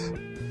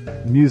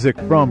Music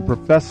from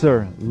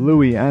Professor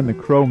Louie and the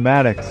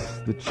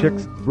Crowmatix, the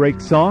Chicks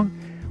Break song,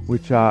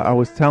 which I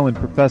was telling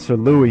Professor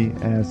Louie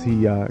as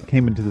he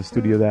came into the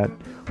studio that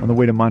on the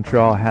way to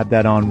Montreal, I had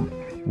that on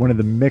one of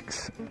the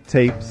mix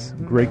tapes.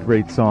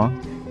 Great song.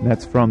 And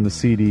that's from the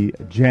CD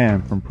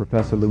Jam from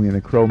Professor Louie and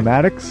the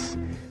Crowmatix.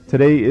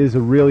 Today is a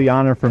really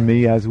honor for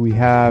me as we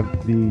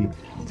have the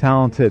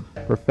talented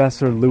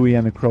Professor Louie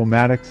and the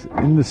Crowmatix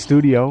in the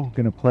studio.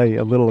 Going to play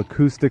a little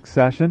acoustic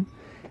session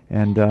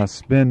and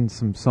spin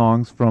some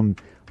songs from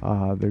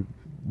the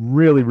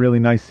really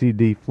nice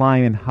CD,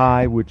 Flying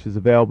High, which is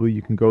available.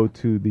 You can go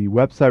to the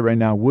website right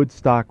now,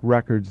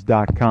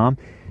 woodstockrecords.com.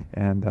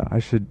 And I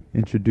should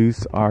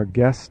introduce our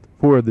guest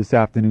for this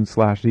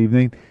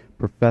afternoon/evening,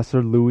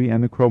 Professor Louie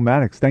and the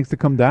Crowmatix. Thanks to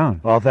come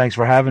down. Well, thanks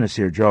for having us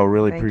here, Joe.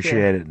 Really Thank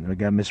appreciate it. We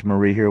got Miss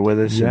Marie here with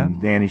us,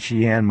 and Danny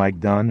Sheehan, Mike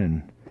Dunn,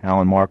 and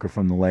Alan Marker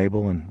from the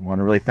label. And want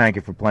to really thank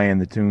you for playing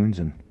the tunes.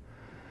 And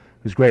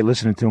it was great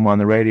listening to them on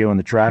the radio and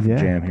the traffic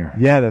jam here.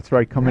 Yeah, that's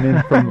right. Coming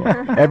in from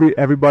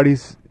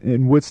everybody's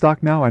in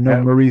Woodstock now. I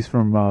know Marie's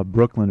from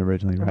Brooklyn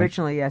originally, right?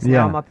 Originally, yes.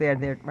 Now I'm up there.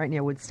 They're right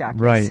near Woodstock.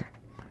 Right. Yes.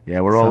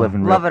 Yeah, we're all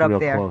living love it real up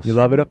there. close. You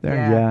love it up there?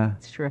 Yeah.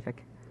 It's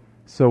terrific.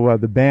 So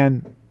the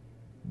band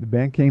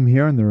came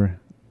here and they're,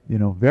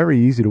 very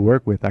easy to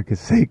work with, I could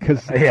say,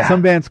 because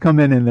some bands come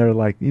in and they're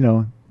like,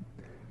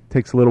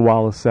 takes a little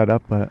while to set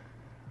up, but.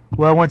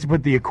 Well, once you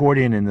put the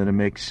accordion into the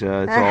mix,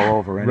 it's all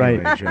over anyway,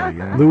 right.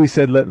 Joe. Louie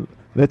said,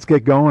 let's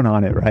get going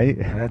on it, right?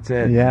 That's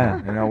it.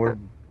 Yeah.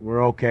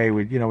 We're okay.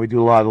 We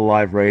do a lot of the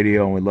live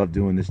radio, and we love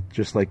doing this,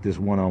 just like this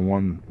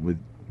one-on-one with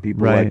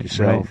people like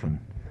yourself, and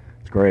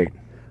it's great.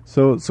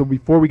 So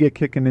before we get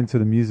kicking into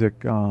the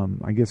music,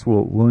 I guess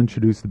we'll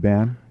introduce the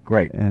band.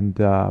 Great. And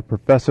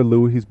Professor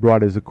Louie, he's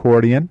brought his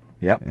accordion.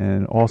 Yep.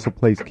 And also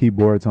plays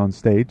keyboards on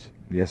stage.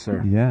 Yes,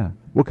 sir. Yeah.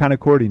 What kind of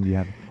accordion do you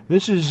have?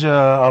 This is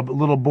a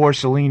little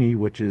Borsellini,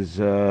 which is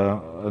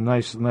a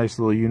nice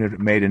little unit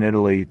made in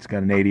Italy. It's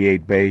got an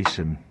 88 bass,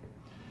 and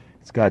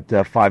it's got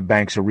 5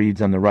 banks of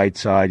reeds on the right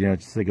side.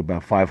 Just think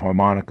about 5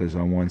 harmonicas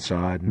on one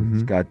side, and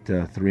it's got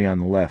 3 on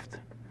the left.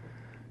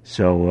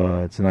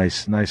 So it's a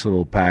nice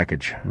little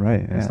package.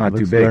 Right. It's not too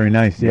big. Very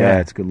nice. Yeah,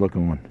 it's a good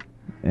looking one.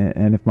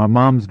 And if my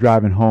mom's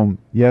driving home,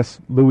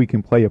 yes, Louie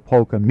can play a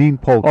polka, mean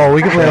polka. Oh,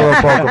 we can play a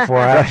little polka for her,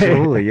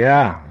 absolutely,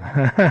 yeah.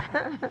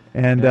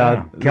 And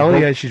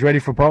Kelly, she's ready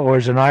for polka, or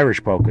is it an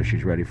Irish polka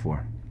she's ready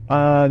for?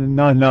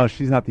 No,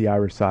 she's not the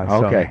Irish side.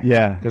 Okay. So,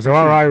 yeah. Because there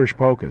are Irish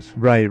polkas.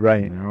 Right.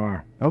 There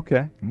are.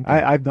 Okay.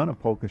 I've done a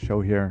polka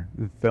show here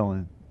with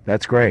Phil.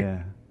 That's great.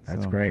 Yeah.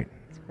 That's great.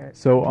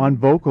 So on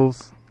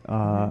vocals,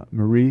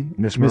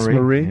 Miss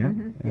Marie. Yeah.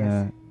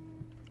 Yes.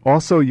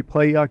 Also, you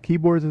play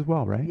keyboards as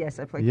well, right? Yes,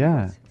 I play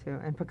keyboards too,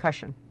 and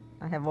percussion.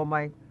 I have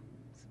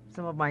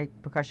some of my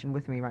percussion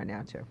with me right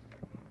now too,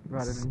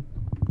 rather than.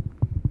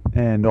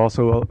 And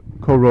also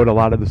co-wrote a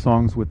lot of the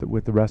songs with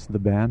the rest of the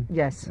band.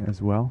 Yes.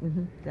 As well.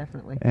 Mm-hmm,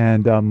 definitely.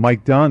 And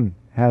Mike Dunn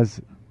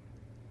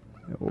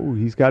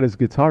he's got his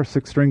guitar,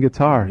 6-string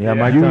guitar. Yeah,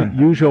 Mike Dunn.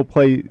 Usual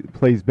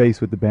plays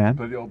bass with the band.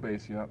 Play the old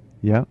bass, yeah.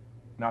 Yeah.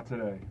 Not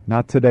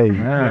today.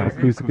 Yeah.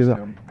 Acoustic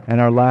guitar.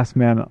 And our last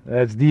man.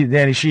 That's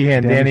Danny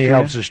Sheehan. Danny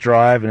helps us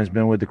drive and has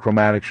been with the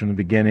Crowmatix from the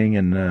beginning,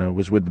 and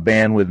was with the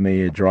band with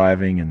me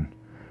driving and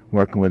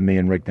working with me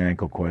and Rick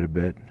Danko quite a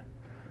bit.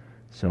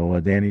 So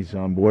Danny's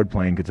on board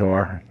playing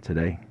guitar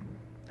today,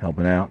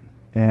 helping out.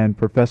 And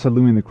Professor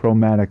Louie and the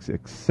Crowmatix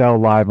excel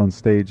live on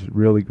stage.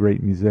 Really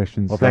great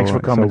musicians. Well, thanks for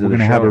coming to the show. We're going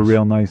to have a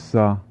real nice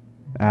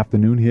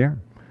afternoon here.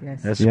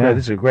 Yes. That's great.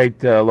 This is a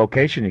great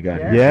location you got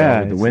here.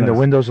 Yeah. The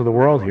windows of the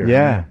world here.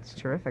 Yeah. It's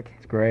terrific.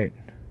 It's great.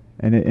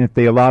 And if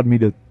they allowed me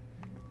to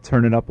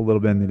turn it up a little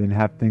bit and they didn't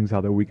have things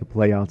out there, we could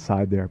play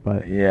outside there.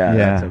 But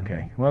that's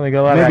okay. Well, they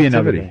got a lot of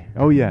activity.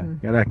 Oh, yeah.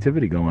 Got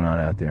activity going on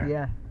out there.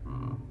 Yeah.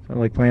 It's not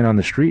like playing on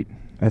the street.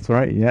 That's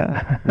right,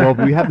 yeah. Well,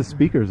 we have the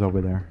speakers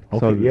over there.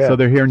 Okay, so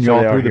they're hearing you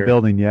all through the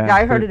building, Yeah,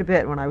 I heard it a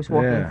bit when I was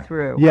walking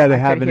through. Yeah, they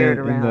have it in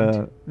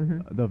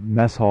the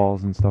mess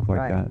halls and stuff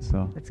like that.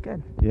 So that's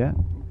good. Yeah.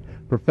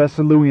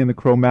 Professor Louie and the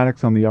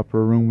Crowmatix on the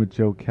Upper Room with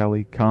Joe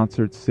Kelly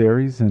concert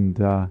series.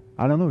 And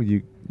I don't know,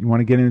 you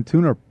want to get in a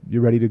tune or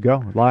you ready to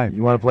go live?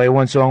 You want to play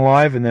one song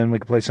live and then we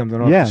can play something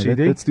off the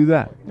CD? Yeah, let's do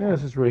that. Yeah,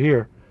 since we're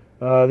here.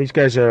 These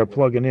guys are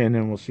plugging in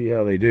and we'll see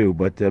how they do.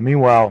 But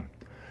meanwhile,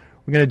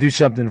 we're going to do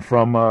something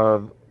from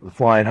the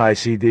Flying High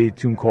CD,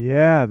 tune called...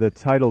 Yeah, the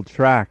title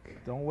track.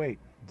 Don't Wait.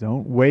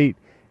 Don't Wait.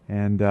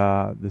 And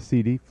the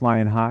CD,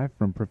 Flying High,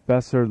 from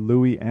Professor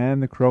Louie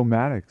and the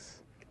Crowmatix.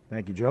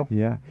 Thank you, Joe.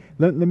 Yeah.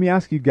 Let me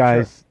ask you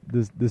guys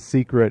the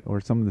secret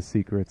or some of the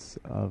secrets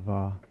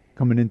of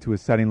coming into a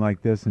setting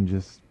like this and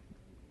just,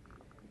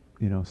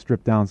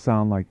 stripped down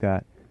sound like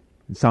that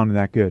and sounding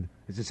that good.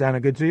 Is it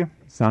sounding good to you?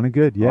 Sounded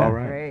good, yeah. All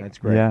right. Great. That's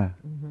great. Yeah.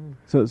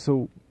 Mm-hmm.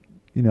 So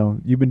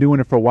you've been doing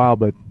it for a while,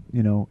 but,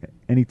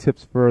 any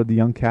tips for the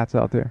young cats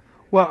out there?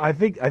 Well, I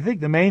think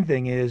the main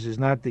thing is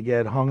not to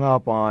get hung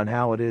up on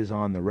how it is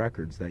on the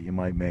records that you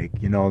might make.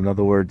 In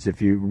other words,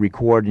 if you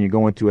record and you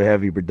go into a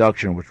heavy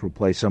production, which will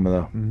play some of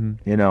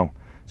the,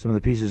 some of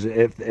the pieces.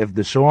 If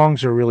the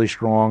songs are really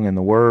strong and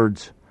the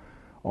words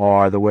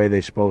are the way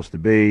they're supposed to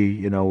be,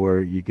 you know,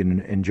 where you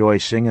can enjoy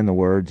singing the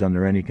words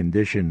under any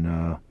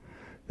condition,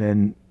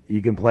 then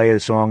you can play a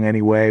song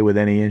any way with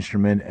any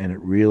instrument, and it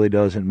really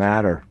doesn't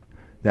matter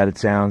that it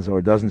sounds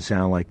or doesn't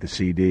sound like the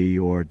CD,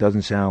 or it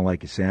doesn't sound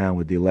like you sound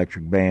with the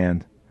electric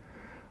band.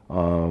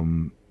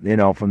 You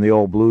know, from the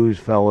old blues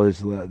fellas,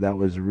 that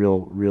was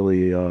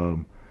really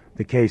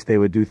the case. They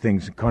would do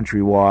things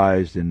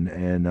country-wise and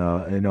you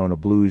know, in a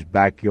blues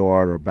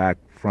backyard or back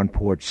front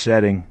porch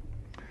setting.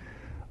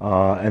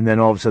 And then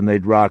all of a sudden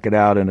they'd rock it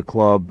out in a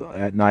club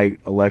at night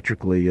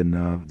electrically.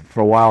 And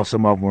for a while,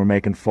 some of them were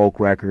making folk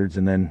records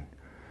and then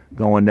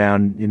going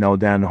down, you know,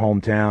 down to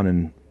hometown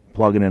and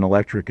plugging in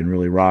electric and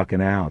really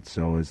rocking out.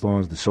 So as long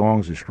as the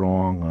songs are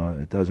strong,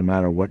 it doesn't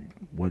matter what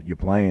you're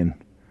playing,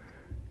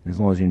 as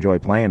long as you enjoy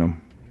playing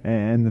them.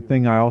 And the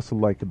thing I also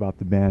liked about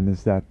the band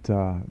is that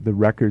the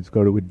records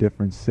go to a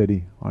different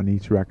city on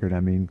each record. I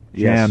mean,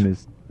 Jam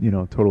is, you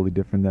know, totally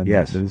different than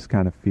this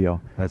kind of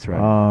feel. That's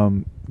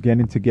right.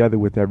 Getting together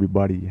with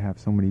everybody, you have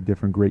so many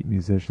different great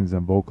musicians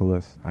and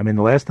vocalists. I mean,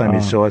 the last time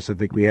you saw us, I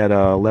think we had a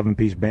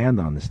 11-piece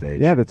band on the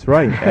stage. Yeah, that's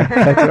right.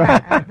 That's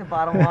right. At the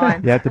bottom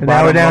line. Yeah, at the And bottom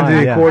now we're down line,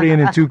 to the accordion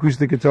and 2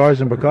 acoustic guitars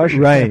and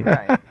percussion. Right.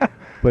 Right.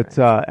 But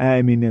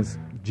I mean, it's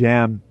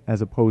Jam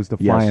as opposed to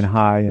Flying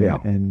High.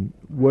 And,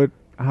 and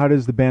how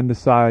does the band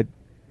decide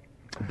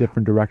a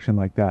different direction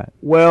like that?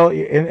 Well,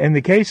 in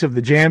the case of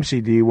the Jam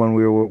CD, when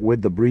we were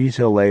with the Breeze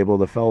Hill label,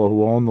 the fellow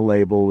who owned the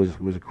label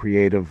was a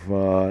creative,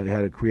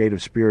 had a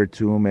creative spirit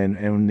to him.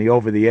 And the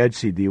Over the Edge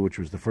CD, which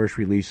was the first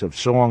release of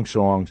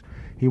Songs,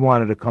 he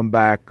wanted to come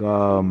back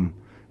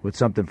with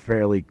something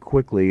fairly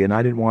quickly. And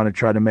I didn't want to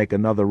try to make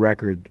another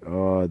record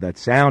that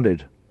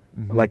sounded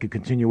like a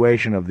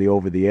continuation of the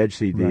Over the Edge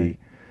CD. Right.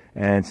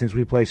 And since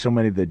we play so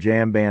many of the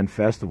jam band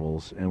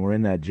festivals, and we're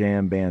in that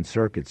jam band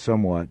circuit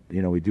somewhat,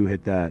 you know, we do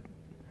hit that.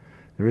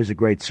 There is a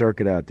great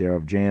circuit out there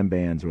of jam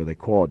bands, or they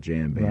call it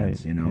jam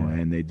bands, you know,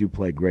 and they do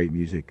play great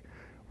music.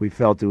 We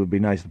felt it would be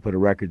nice to put a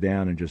record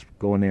down and just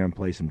go in there and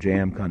play some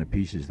jam kind of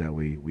pieces that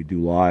we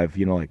do live.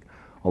 You know, like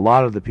a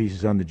lot of the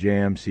pieces on the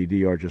Jam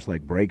CD are just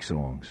like break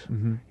songs,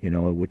 you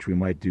know, which we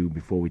might do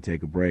before we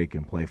take a break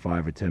and play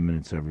 5 or 10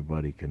 minutes so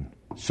everybody can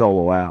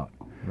solo out.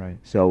 Right.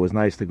 So it was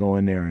nice to go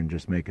in there and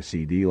just make a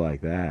CD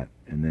like that,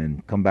 and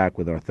then come back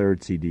with our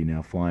third CD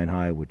now, Flying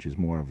High, which is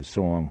more of a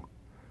song,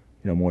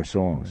 you know, more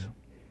songs.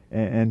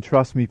 And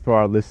trust me, for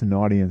our listening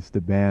audience, the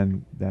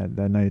band that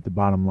night at the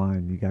Bottom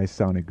Line, you guys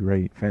sounded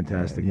great.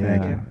 Fantastic, Yeah,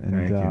 thank you. and,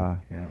 Thank you.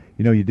 Yeah.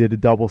 You know, you did a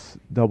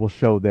double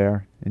show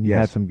there, and you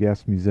had Yes. some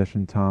guest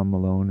musician, Tom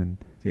Malone and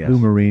Yes. Lou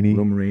Marini.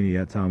 Lou Marini,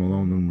 yeah, Tom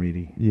Malone, Lou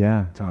Marini.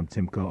 Yeah. Tom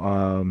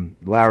Timko.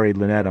 Larry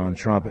Lynette on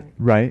trumpet.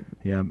 Right.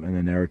 Yeah, and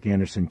then Eric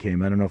Anderson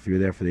came. I don't know if you were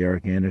there for the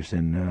Eric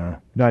Anderson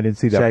No, I didn't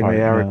see that segment. part.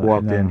 Eric No,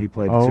 walked no. in. He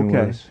played Oh, the tune okay.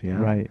 with us.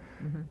 Yeah. Right.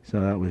 So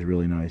that was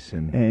really nice.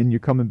 And you're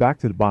coming back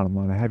to the Bottom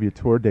Line. I have your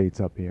tour dates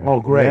up here. Oh,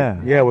 great.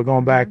 Yeah. Yeah, we're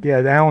going back. Yeah,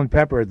 Alan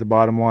Pepper at the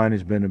Bottom Line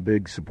has been a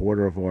big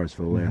supporter of ours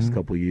for the last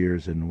couple of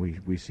years, and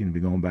we seem to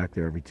be going back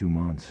there every 2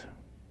 months.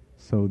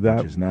 So that,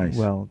 which is nice.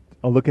 Well,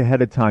 a look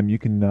ahead of time, you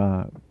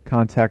can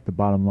contact the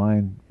Bottom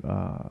Line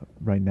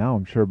right now,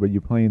 I'm sure, but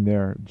you're playing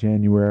there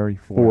January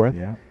 4th.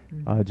 Yeah.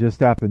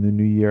 Just after the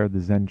new year, the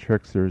Zen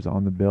Tricksters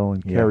on the bill,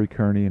 and Kerry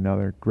Kearney,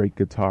 another great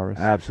guitarist.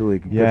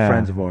 Absolutely. Yeah. Good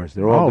friends of ours.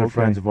 They're all good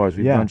friends of ours.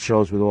 We've Yeah. done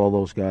shows with all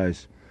those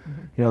guys.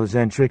 You know, the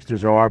Zen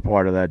Tricksters are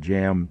part of that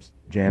jam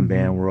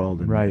band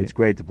world, and Right. it's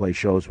great to play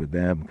shows with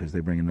them because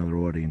they bring another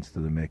audience to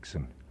the mix.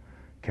 And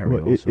Kerry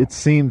Well, also. it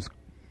seems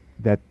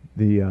that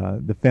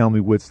the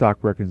family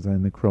Woodstock Records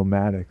and the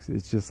Crowmatix,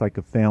 it's just like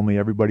a family.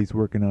 Everybody's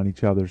working on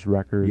each other's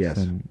records. Yes.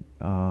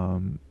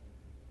 And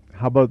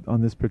how about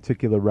on this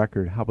particular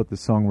record? How about the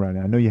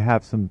songwriting? I know you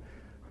have some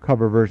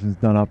cover versions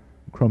done up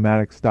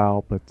Chromatic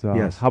style, but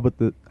Yes. how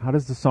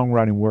does the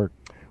songwriting work?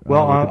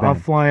 Well, with the on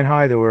band? Flying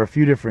High, there were a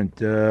few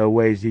different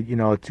ways. You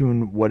know, a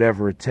tune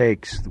Whatever It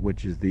Takes,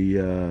 which is the,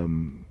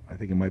 I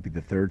think it might be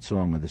the third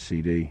song of the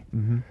CD.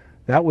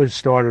 That was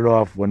started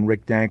off when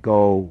Rick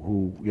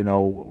Danko,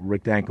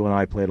 Rick Danko and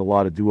I played a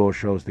lot of duo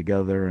shows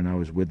together, and I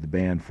was with the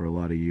band for a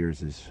lot of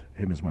years as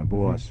him as my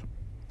boss.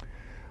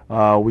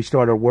 We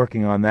started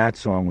working on that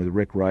song with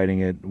Rick writing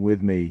it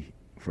with me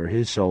for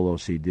his solo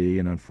CD,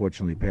 and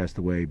unfortunately passed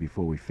away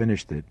before we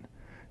finished it.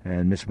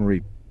 And Miss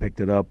Marie picked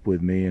it up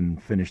with me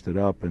and finished it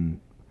up, and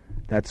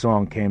that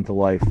song came to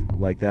life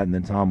like that. And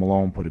then Tom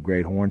Malone put a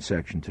great horn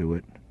section to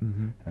it,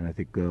 and I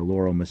think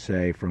Laurel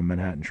Massey from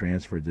Manhattan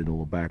Transfer did a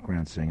little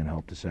background sing and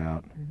helped us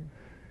out.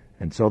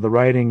 And so the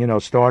writing,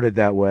 started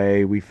that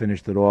way. We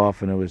finished it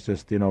off, and it was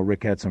just,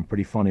 Rick had some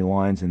pretty funny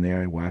lines in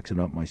there, waxing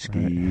up my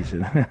skis,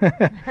 and,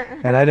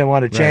 and I didn't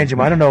want to change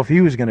them. I don't know if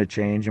he was going to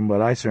change them, but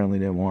I certainly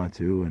didn't want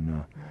to.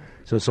 And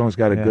so the song's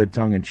got a good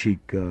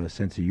tongue-in-cheek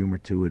sense of humor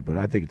to it, but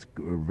I think it's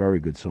a very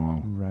good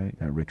song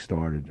that Rick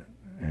started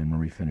and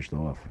Marie finished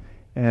off.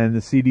 And the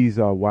CDs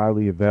are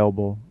widely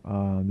available.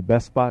 The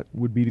best spot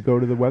would be to go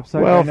to the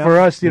website. Well, right now? for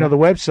us, the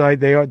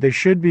website, they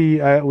should be.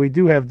 We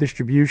do have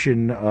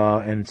distribution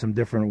in some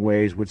different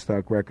ways.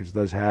 Woodstock Records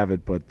does have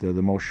it, but the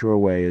most sure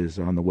way is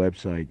on the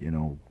website.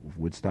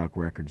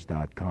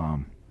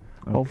 Woodstockrecords.com.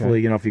 Okay.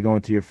 Hopefully, if you go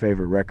into your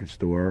favorite record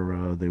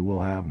store, they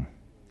will have them.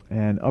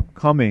 And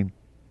upcoming,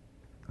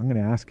 I'm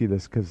going to ask you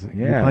this because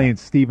you're playing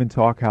Stephen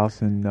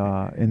Talkhouse in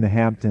the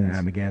Hamptons.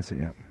 Yeah, Megansett,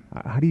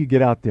 yeah. How do you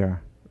get out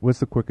there? What's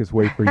the quickest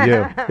way for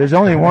you? There's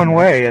only one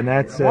way, and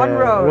that's one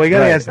road. Well, you got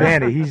to ask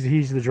Danny.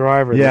 He's the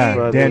driver.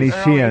 Yeah, Danny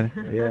Sheehan.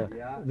 Yeah.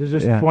 There's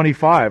just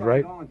 25,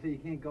 right? Go until you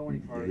can't go any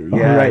further.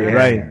 Yeah,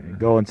 right.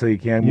 Go until you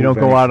can't. You move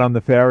don't go out on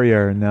the ferry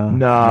or no?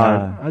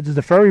 No. Does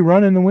the ferry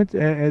run in the winter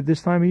at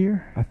this time of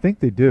year? I think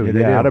they do. Yeah, they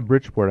do. Out of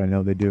Bridgeport, I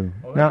know they do.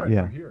 Oh, No. right,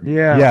 Yeah. from here.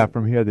 Yeah.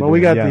 From here they do. Well, we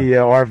got yeah. the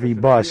RV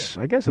bus.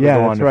 I guess it'll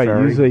go on that's the right.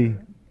 ferry. Usually,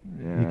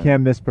 you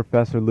can't miss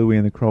Professor Louie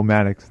and the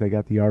Crowmatix. They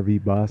got the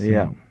RV bus.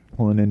 Yeah. and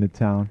pulling into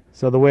town.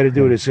 So the way to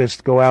do it is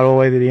just go out all the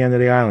way to the end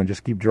of the island.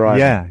 Just keep driving.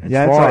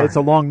 Yeah, far. it's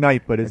a long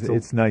night, but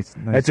it's nice.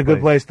 It's a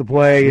good place to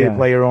play. Yeah. You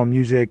play your own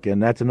music,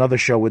 and that's another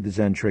show with the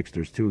Zen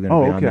Tricksters too.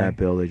 Going to be on that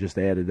bill. They just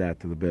added that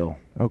to the bill.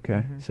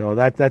 Okay. So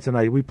that's a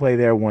nice. We play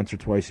there once or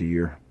twice a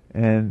year.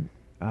 And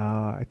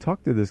I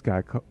talked to this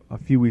guy a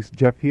few weeks.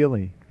 Jeff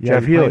Healy. Yeah,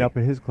 Jeff Healy up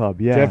at his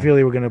club. Yeah. Jeff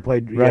Healy. We're going to play.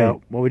 Right. Yeah,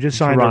 well, we just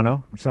signed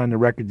Toronto. signed a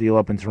record deal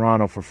up in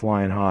Toronto for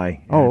Flying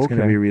High. Oh, it's okay.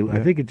 Going to be. Yeah.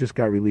 I think it just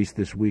got released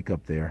this week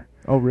up there.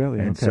 Oh, really?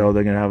 And okay. so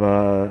they're going to have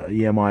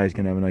EMI is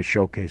going to have a nice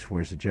showcase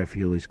for us at Jeff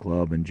Healy's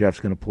club, and Jeff's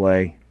going to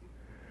play.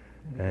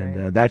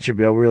 And that should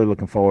be. I'm really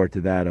looking forward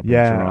to that up in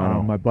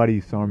Toronto. My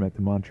buddy saw him at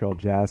the Montreal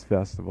Jazz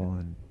Festival,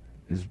 and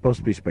It's supposed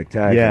to be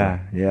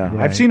spectacular. Yeah.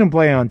 I've seen him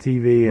play on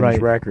TV and Right.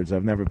 his records.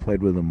 I've never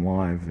played with him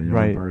live in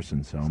Right.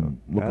 person, so I'm So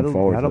looking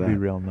forward to that. That'll be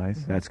real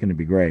nice. That's going to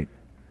be great.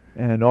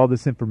 And all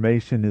this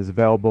information is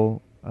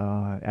available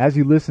as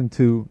you listen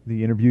to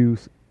the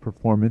interviews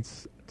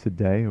performance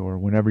today or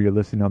whenever you're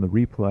listening on the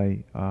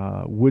replay,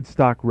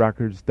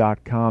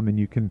 woodstockrecords.com, and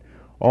you can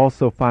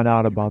also find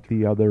out about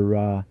the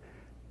other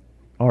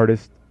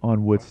artists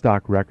on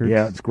Woodstock Records.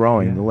 Yeah, it's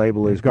growing. Yeah. The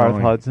label is Garth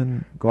growing.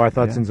 Hudson. Garth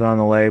Hudson's on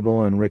the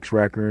label, and Rick's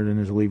record, and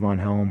there's Levon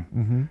Helm.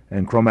 Mm-hmm.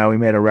 And we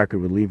made a record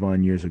with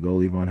Levon years ago,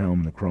 Levon Helm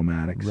and the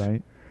Crowmatix.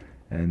 Right.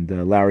 And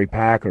Larry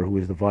Packer, who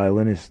is the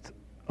violinist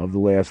of The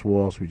Last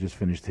Waltz, we just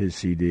finished his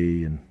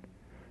CD, and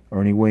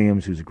Ernie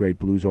Williams, who's a great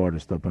blues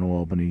artist up in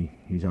Albany,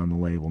 he's on the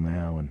label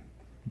now, and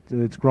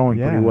it's growing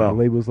pretty well. The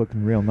label's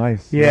looking real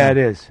nice. Yeah, it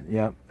is.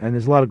 Yeah, and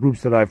there's a lot of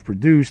groups that I've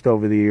produced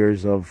over the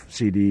years of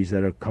CDs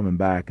that are coming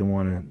back and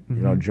want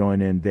to,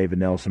 join in. David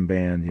Nelson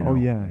Band. I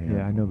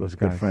know those was a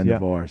good guys. friend Yeah.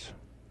 of ours.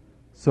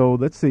 So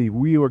let's see.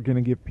 We are going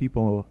to give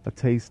people a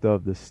taste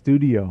of the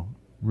studio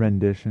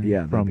rendition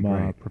that'd from be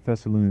great.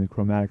 Professor Louie and the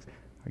Crowmatix.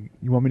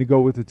 You want me to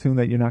go with the tune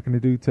that you're not going to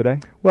do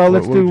today? Well,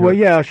 let's do. Well, Well,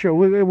 yeah, sure.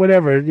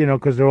 Whatever,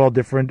 because they're all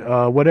different.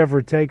 Whatever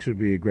it takes would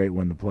be a great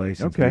one to play.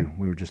 Since Okay.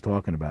 we were just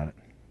talking about it.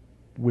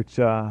 Which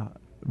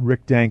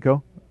Rick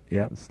Danko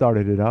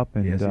started it up,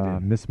 and Yes, he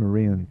did. Miss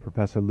Marie and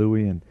Professor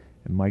Louie and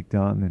Mike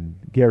Dunn and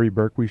Gary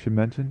Burke, we should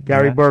mention.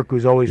 Gary Burke,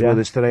 who's always Yeah. with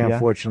us today, Yeah.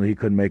 unfortunately he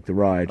couldn't make the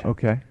ride.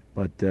 Okay.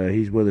 But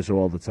he's with us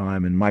all the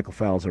time, and Michael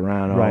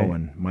Falzarano Right.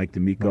 and Mike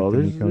D'Amico.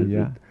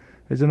 D'Amico,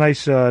 There's a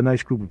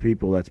nice group of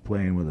people that's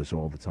playing with us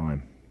all the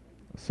time.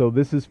 So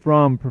this is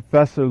from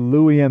Professor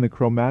Louie and the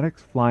Crowmatix,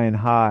 Flying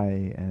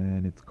High,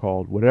 and it's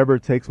called Whatever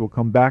It Takes. We'll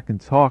come back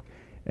and talk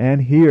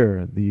and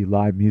hear the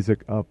live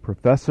music of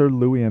Professor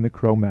Louie and the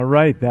Crowmatix. All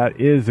right, that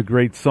is a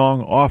great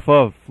song off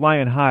of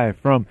Flying High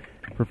from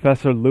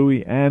Professor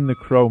Louie and the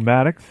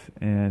Crowmatix,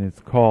 and it's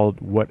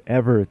called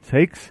Whatever It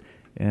Takes.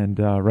 And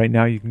right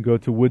now you can go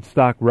to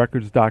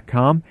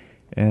woodstockrecords.com,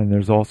 and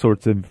there's all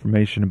sorts of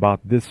information about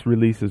this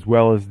release as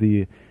well as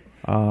the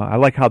I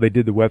like how they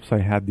did the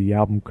website, had the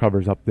album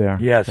covers up there.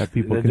 Yes, that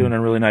people they're can, doing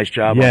a really nice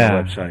job Yeah.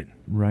 on the website.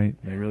 Right.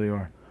 They really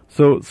are.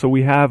 So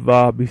we have,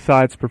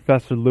 besides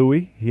Professor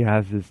Louie, he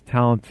has his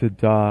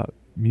talented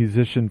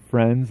musician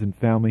friends and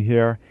family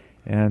here.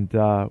 And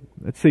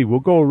let's see, we'll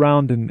go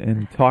around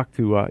and talk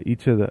to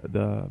each of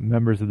the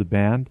members of the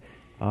band.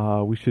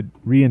 We should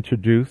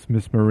reintroduce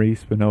Miss Marie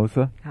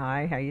Spinoza.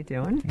 Hi, how you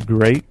doing?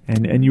 Great.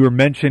 And you were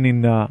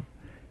mentioning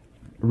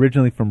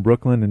originally from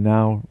Brooklyn and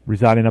now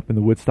residing up in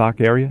the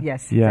Woodstock area?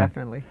 Yes, Yeah.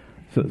 definitely.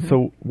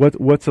 So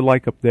what's it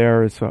like up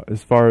there as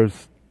far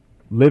as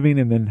living,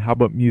 and then how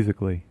about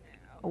musically?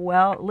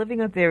 Well,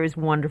 living up there is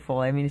wonderful.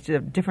 I mean, it's a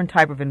different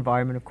type of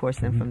environment, of course,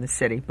 than from the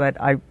city, but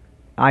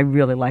I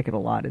really like it a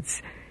lot.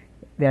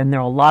 And there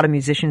are a lot of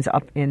musicians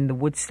up in the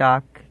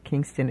Woodstock,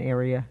 Kingston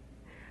area,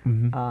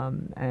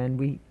 and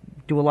we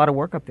do a lot of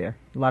work up there,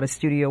 a lot of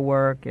studio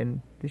work,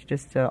 and there's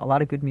just a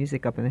lot of good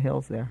music up in the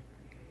hills there.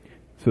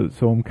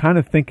 So I'm kind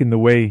of thinking the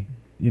way,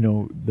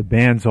 the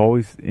band's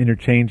always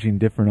interchanging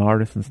different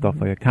artists and stuff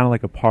like that, kind of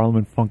like a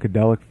Parliament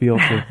Funkadelic feel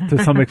to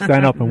some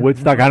extent up in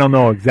Woodstock. I don't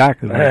know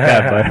exactly like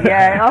that, but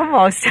Yeah,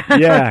 almost.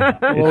 yeah.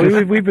 Well,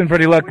 we've been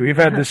pretty lucky. We've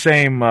had the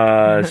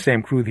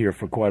same crew here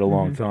for quite a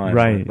long time.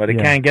 Right, But it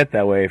yeah. can get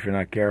that way if you're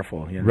not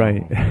careful.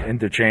 Right.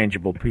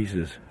 Interchangeable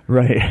pieces.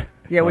 Right.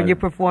 Yeah, when you're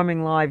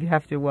performing live, you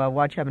have to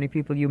watch how many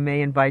people you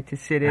may invite to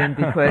sit in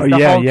because Oh, the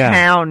yeah, whole yeah.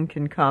 town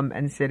can come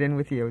and sit in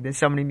with you. There's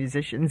so many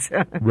musicians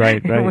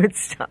Right, in right.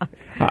 Woodstock.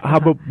 How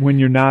about when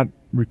you're not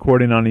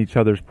recording on each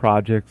other's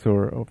projects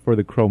or for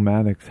the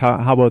Crowmatix?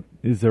 How about,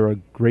 is there a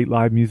great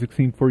live music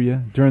scene for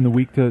you during the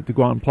week to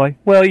go out and play?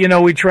 Well,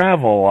 we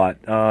travel a lot.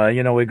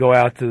 We go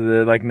out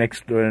to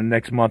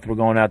next month we're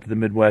going out to the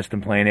Midwest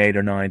and playing 8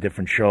 or 9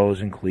 different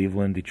shows in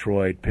Cleveland,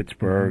 Detroit,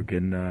 Pittsburgh,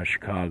 and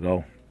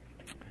Chicago,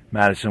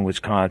 Madison,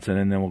 Wisconsin,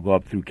 and then we'll go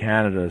up through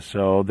Canada.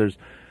 So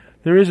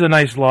there is a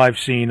nice live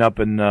scene up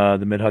in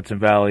the Mid-Hudson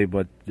Valley,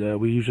 but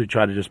we usually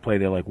try to just play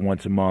there like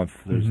once a month.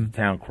 There's the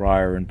Town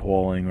Crier in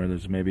Pauling, or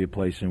there's maybe a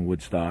place in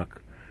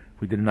Woodstock.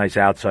 We did a nice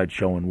outside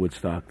show in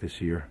Woodstock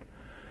this year.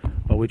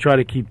 But we try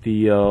to keep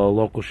the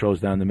local shows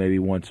down to maybe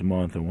once a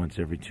month or once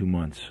every 2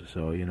 months.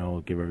 So,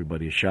 give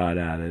everybody a shot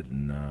at it.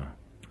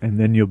 And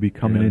then you'll be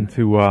coming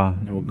into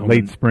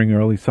late spring,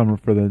 early summer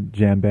for the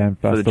jam band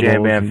festivals. For the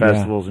jam band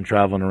festivals and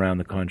traveling around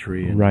the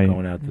country and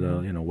going out to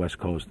the West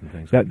Coast and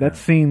things like that. That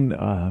scene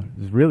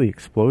has really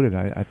exploded,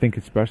 I think,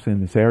 especially in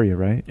this area,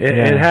 right?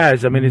 It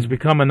has. I mean, it's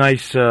become a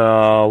nice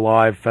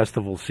live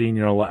festival scene,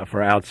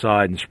 for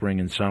outside in spring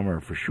and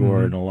summer for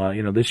sure. And a lot,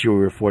 this year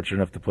we were fortunate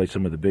enough to play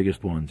some of the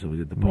biggest ones. So we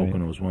did the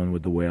Poconos one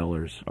with the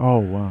Wailers. Oh,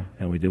 wow.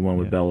 And we did one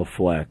with Bella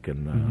Fleck.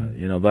 And,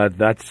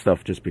 that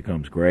stuff just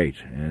becomes great.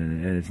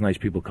 And it's nice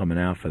people coming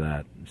out for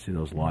that, see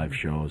those live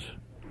shows.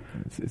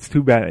 It's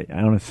too bad.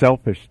 On a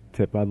selfish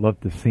tip, I'd love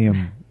to see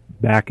them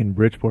back in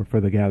Bridgeport for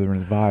the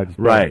Gathering of the Vibes.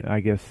 Right. I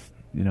guess,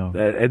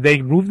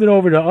 they moved it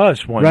over to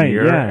us one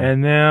year,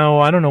 and now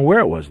I don't know where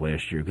it was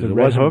last year because it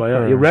wasn't by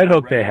us. Red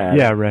Hook they had.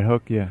 Yeah, Red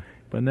Hook, yeah.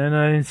 But then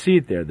I didn't see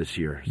it there this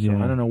year, so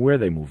I don't know where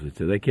they moved it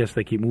to. I guess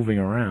they keep moving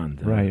around.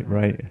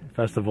 Right.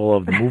 Festival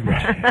of the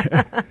Movement.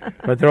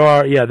 But there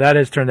are, that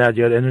has turned out,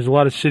 and there's a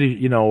lot of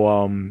city,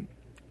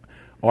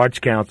 arts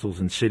councils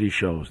and city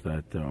shows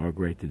that are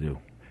great to do.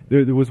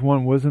 There was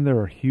one, wasn't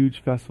there a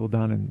huge festival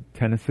down in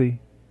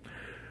Tennessee?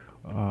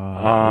 It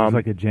was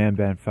like a jam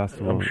band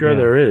festival. I'm sure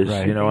there is.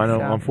 Right.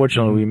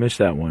 Unfortunately, we missed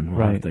that one.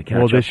 We'll have to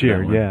catch up this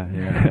year, to that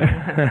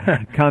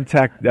yeah.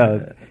 Contact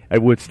at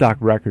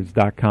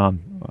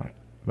woodstockrecords.com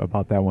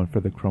about that one for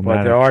the Crowmatix.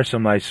 But there are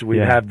some nice. We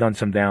have done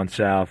some down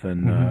south,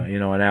 and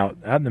and out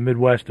in the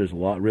Midwest, there's a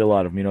real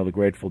lot of the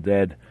Grateful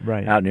Dead.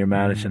 Right. Out near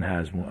Madison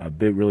has a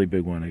really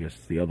big one. I guess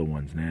it's the other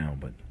ones now,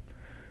 but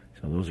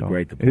so those are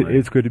great to play.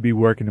 It's good to be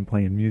working and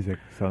playing music.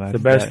 So that's the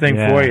best thing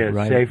for you.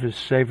 Right.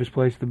 Safest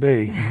place to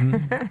be.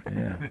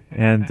 Yeah.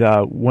 And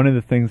one of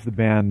the things the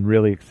band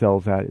really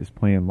excels at is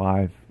playing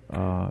live.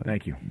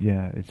 Thank you.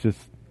 Yeah, it's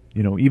just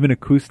even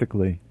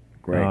acoustically.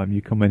 Great.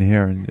 You come in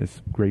here and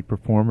it's great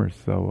performers.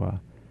 So.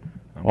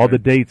 All the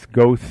dates,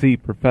 go see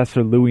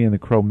Professor Louie and the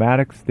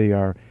Crowmatix. They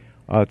are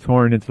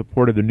touring in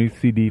support of their new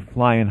CD,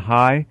 Flying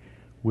High,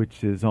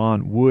 which is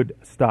on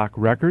Woodstock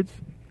Records.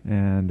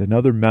 And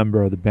another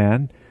member of the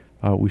band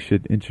we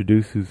should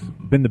introduce, who's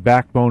been the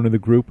backbone of the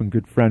group and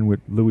good friend with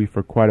Louie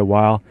for quite a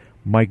while,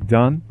 Mike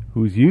Dunn,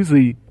 who's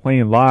usually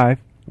playing live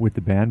with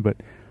the band, but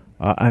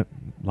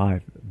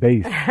live.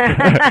 Bass.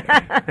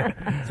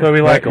 That's why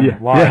we like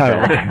them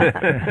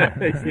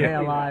live. Stay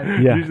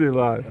alive. Yeah. Usually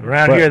live.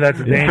 Around here,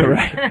 that's dangerous.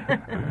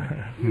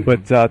 Right.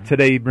 But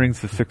today he brings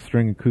the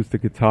 6-string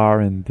acoustic guitar.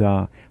 And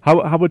how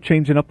about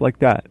changing up like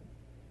that?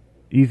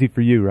 Easy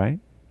for you, right?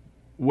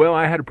 Well,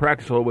 I had to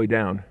practice all the way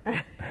down.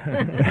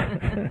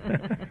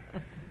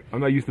 I'm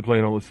not used to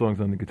playing all the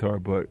songs on the guitar,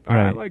 but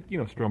I like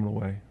strumming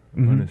away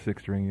on the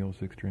 6-string, the old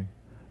 6-string.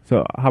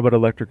 So how about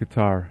electric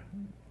guitar?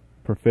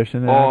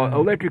 Proficient?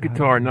 Electric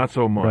guitar, not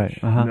so much. Right.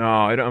 Uh-huh.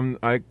 No,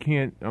 I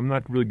can't. I'm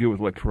not really good with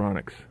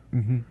electronics.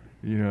 Mm-hmm.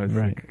 It's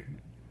like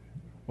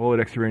all that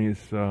extraneous,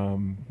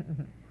 noise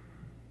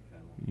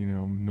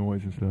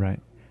and stuff. Right.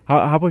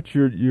 How about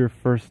your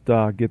first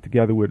get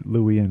together with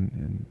Louie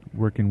and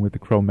working with the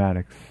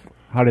Crowmatix?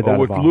 How did that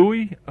with evolve?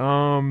 Louie?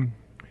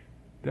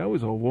 That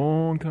was a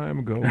long time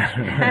ago.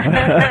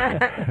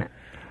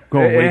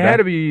 It had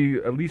to be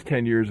at least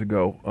 10 years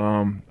ago.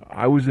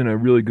 I was in a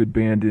really good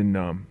band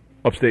in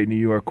upstate New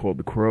York called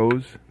the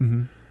Crows,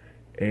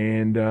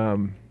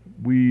 and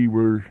we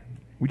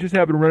just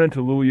happened to run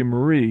into Louie and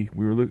Marie.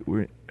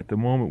 At the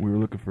moment we were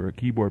looking for a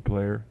keyboard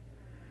player,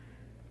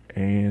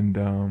 and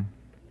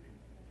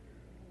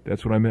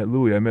that's when I met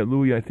Louie. I met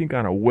Louie, I think,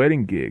 on a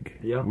wedding gig.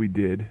 Yeah, we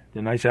did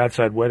a nice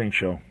outside wedding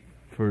show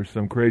for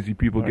some crazy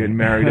people getting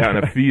married out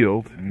in a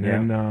field,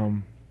 and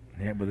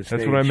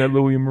that's when I met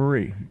Louie and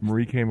Marie.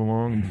 Marie came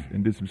along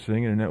and did some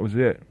singing, and that was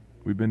it.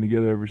 We've been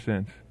together ever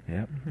since.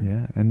 Yep.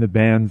 Yeah, and the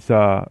band's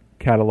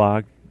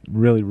catalog,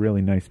 really,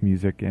 really nice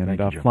music, and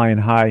Flying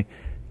High,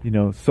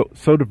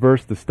 so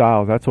diverse the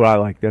styles. That's what I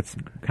like. That's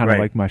kind of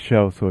like my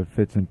show, so it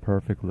fits in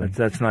perfectly.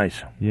 That's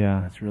nice.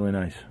 Yeah, that's really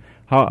nice.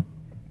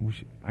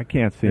 I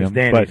can't see him.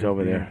 Danny's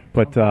over there.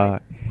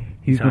 But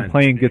he's been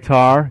playing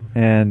guitar,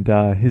 and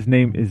his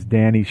name is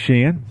Danny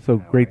Sheehan. So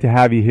great to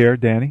have you here,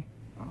 Danny.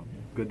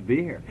 Good to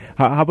be here.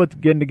 How about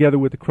getting together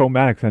with the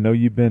Crowmatix? I know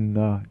you've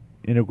been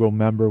integral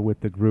member with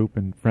the group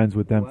and friends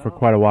with them for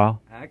quite a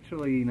while?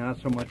 Actually, not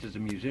so much as a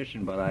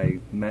musician, but I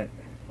met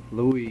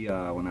Louie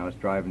when I was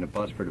driving the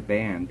bus for the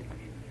band,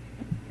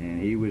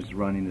 and he was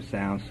running the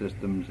sound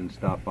systems and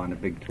stuff on the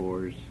big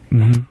tours.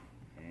 Mm-hmm.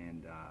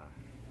 And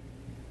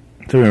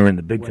so we were in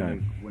the big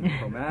time. When the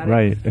Crowmatix,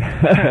 Right.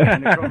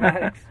 when the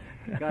Crowmatix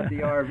got the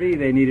RV,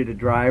 they needed a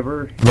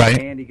driver, Right.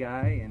 a handy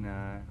guy, and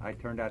I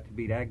turned out to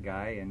be that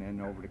guy. And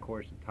then over the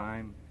course of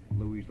time,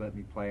 Louie's let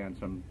me play on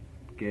some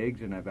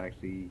gigs, and I've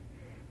actually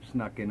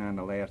snuck in on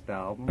the last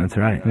album. That's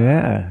right.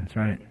 Yeah. That's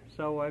right.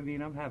 So, I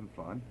mean, I'm having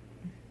fun.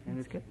 And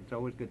it's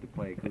always good to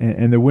play.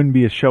 And there wouldn't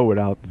be a show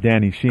without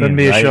Danny Sheehan. Couldn't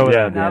be a right? show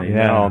without Yeah. Danny.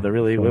 Yeah.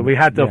 No, we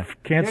had to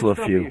cancel a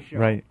There'll few. be a show.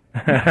 Right.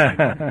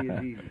 It's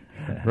easy.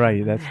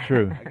 Right, that's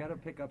true. I got to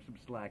pick up some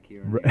slack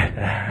here. And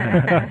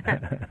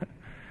there.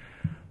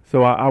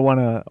 So I want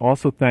to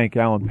also thank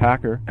Alan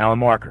Marker. Alan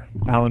Marker.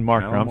 I'm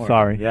Marker,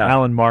 sorry. yeah.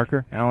 Alan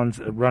Marker. Alan's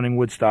running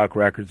Woodstock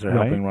Records, or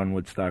Right. helping run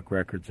Woodstock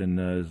Records, and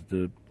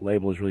the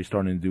label is really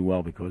starting to do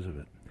well because of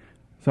it.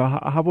 So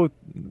how about,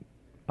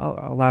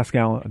 I'll ask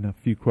Alan a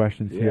few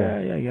questions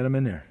here. Yeah, get him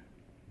in there.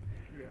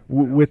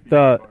 With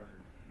the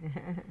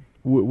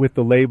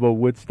label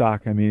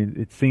Woodstock, I mean,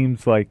 it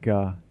seems like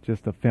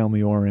just a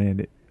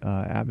family-oriented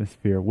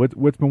atmosphere.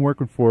 What's been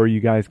working for you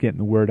guys getting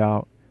the word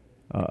out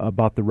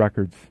about the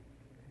records?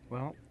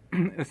 Well,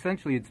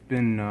 essentially it's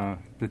been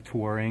the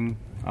touring.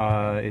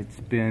 It's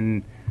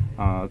been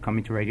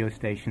coming to radio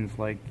stations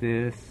like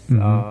this,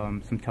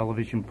 Mm-hmm. some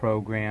television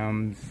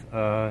programs,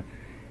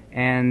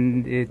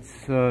 and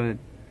it's a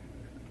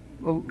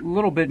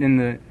little bit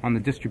on the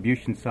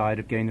distribution side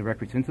of getting the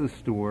records into the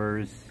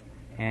stores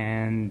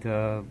and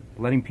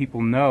letting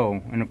people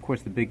know. And of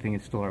course, the big thing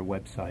is still our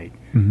website.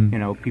 Mm-hmm. You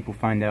know, people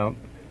find out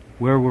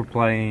where we're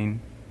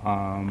playing.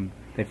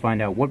 They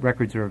find out what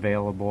records are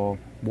available,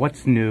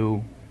 what's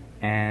new,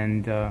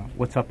 and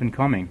what's up and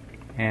coming.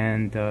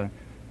 And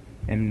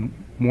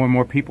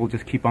more people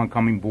just keep on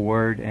coming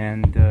board,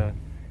 and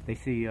they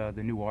see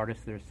the new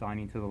artists they're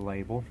signing to the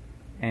label,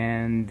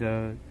 and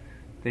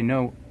they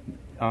know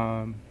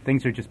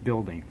things are just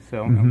building.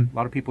 So Mm-hmm. a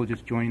lot of people are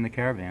just joining the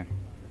caravan.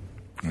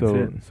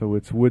 So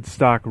it's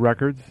Woodstock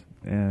Records,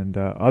 and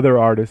other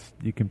artists,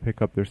 you can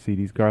pick up their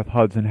CDs. Garth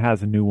Hudson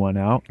has a new one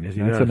out. Yes,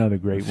 he That's does. another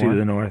great Sea one. to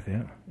the North,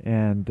 yeah.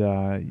 And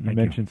you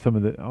mentioned some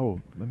of the,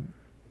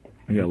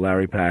 We got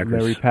Larry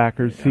Packer's.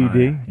 Packer's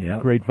CD, yeah.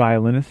 great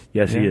violinist.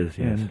 Yes, he Yeah. is,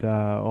 yes. And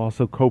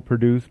also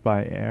co-produced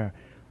by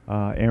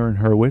Aaron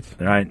Hurwitz,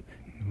 Right,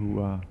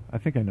 who I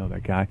think I know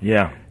that guy.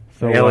 yeah.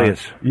 So,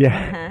 Alias.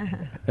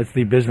 Yeah. That's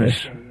the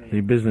business.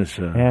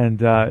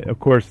 And, of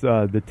course,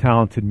 the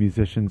talented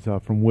musicians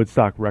from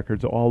Woodstock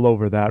Records all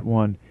over that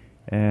one.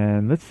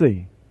 And let's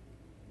see.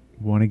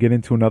 Want to get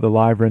into another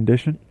live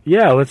rendition?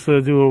 Yeah,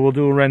 we'll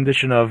do a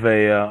rendition of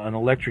an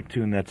electric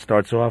tune that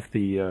starts off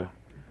the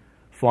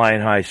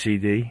Flying High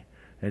CD.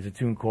 It's a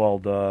tune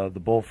called The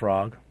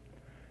Bullfrog,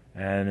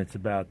 and it's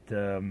about,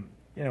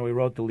 we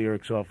wrote the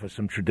lyrics off of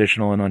some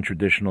traditional and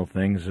untraditional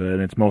things,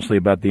 and it's mostly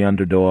about the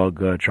underdog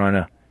trying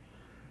to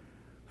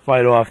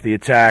fight off the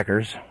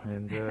attackers.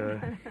 And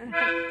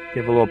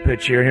give a little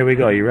pitch here. Here we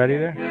go. You ready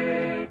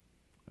there?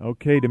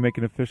 Okay, to make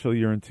it official,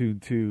 you're in tune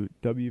to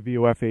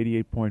WVOF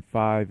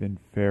 88.5 in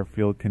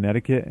Fairfield,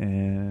 Connecticut,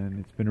 and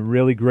it's been a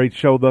really great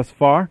show thus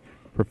far.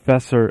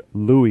 Professor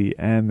Louie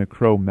and the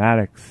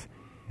Crowmatix,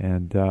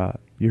 and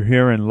you're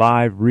hearing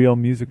live real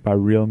music by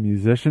real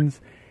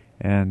musicians,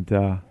 and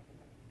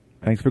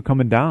thanks for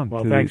coming down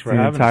Well, to thanks for the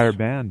having entire us.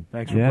 band.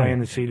 Thanks for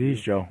playing the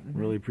CDs, Joe.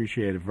 Really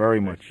appreciate it very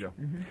much.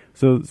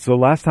 So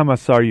last time I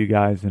saw you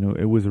guys, and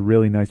it was a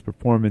really nice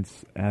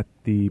performance at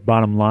the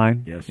Bottom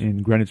Line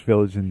in Greenwich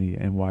Village in the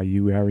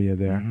NYU area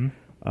there.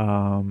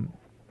 Mm-hmm.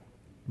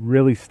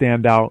 Really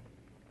stand out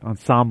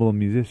ensemble of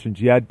musicians.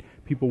 You had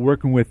people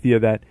working with you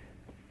that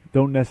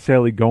don't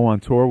necessarily go on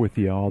tour with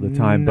you all the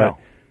time. No.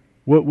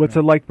 But what's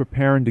it like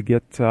preparing to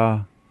get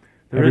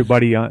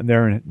everybody on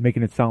there and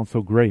making it sound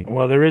so great?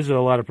 Well, there is a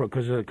lot of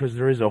because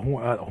there is a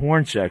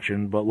horn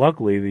section, but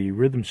luckily the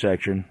rhythm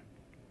section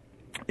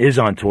is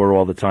on tour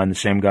all the time. The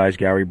same guys,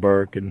 Gary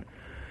Burke and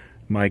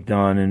Mike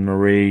Dunn and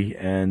Marie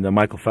and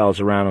Michael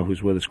Falzarano,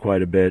 who's with us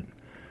quite a bit.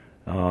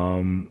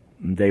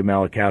 Dave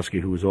Malachowski,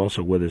 who was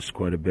also with us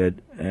quite a bit.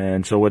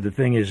 And so what the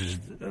thing is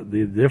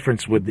the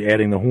difference with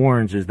adding the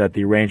horns is that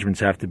the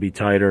arrangements have to be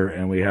tighter,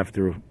 and we have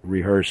to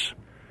rehearse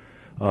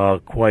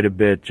quite a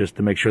bit just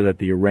to make sure that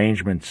the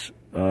arrangements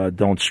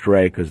don't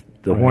stray, because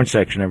the horn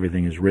section,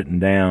 everything is written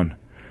down.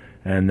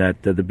 And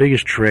that the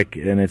biggest trick,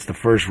 and it's the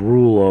first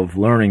rule of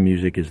learning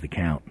music, is the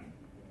count.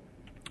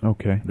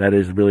 Okay. That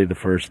is really the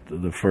first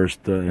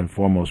and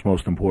foremost,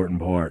 most important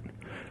part.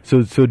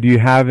 So do you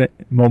have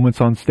moments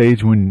on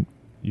stage when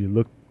you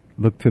look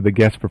to the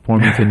guest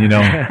performance and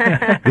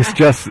this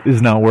just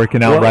is not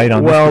working out right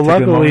on this particular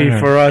luckily moment?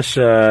 for us,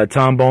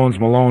 Tom Bones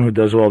Malone, who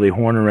does all the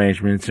horn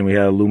arrangements, and we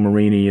have Lou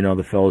Marini,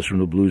 the fellows from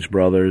the Blues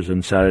Brothers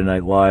and Saturday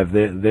Night Live.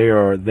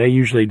 They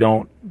usually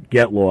don't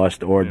get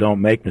lost or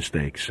don't make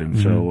mistakes. And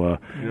so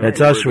it's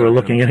us who are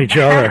looking at each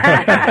other.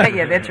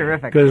 Yeah, they're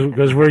terrific.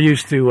 Because we're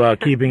used to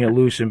keeping it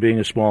loose and being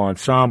a small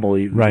ensemble.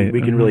 Right.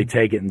 We can really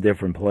take it in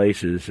different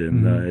places,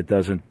 and it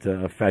doesn't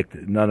affect,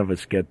 none of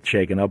us get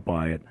shaken up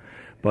by it.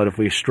 But if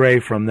we stray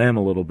from them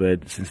a little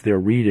bit, since they're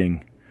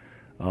reading,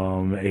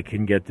 it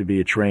can get to be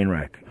a train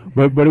wreck.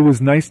 But it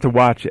was nice to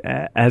watch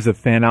as a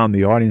fan out in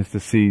the audience to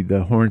see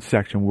the horn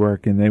section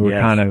work, and they were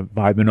kind of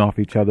vibing off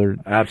each other.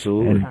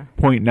 Absolutely. And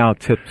pointing out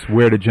tips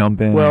where to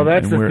jump in. Well,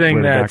 that's and the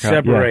thing where that to back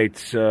up.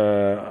 separates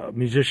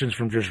musicians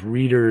from just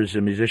readers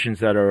and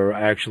musicians that are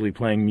actually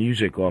playing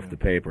music off the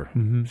paper.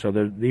 So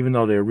even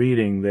though they're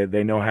reading,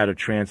 they know how to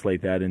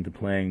translate that into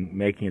playing,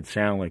 making it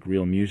sound like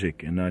real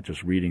music and not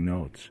just reading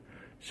notes.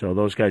 So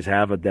those guys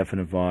have a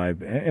definite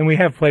vibe, and we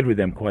have played with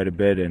them quite a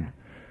bit. And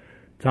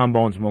Tom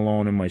Bones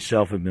Malone and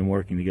myself have been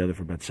working together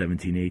for about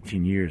 17,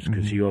 18 years,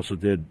 because he also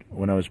did,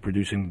 when I was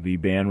producing the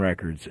band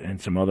records and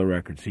some other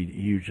records, I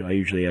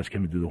usually ask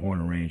him to do the horn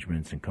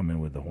arrangements and come in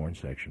with the horn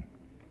section.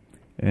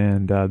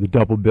 And the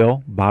double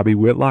bill, Bobby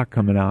Whitlock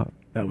coming out.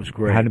 That was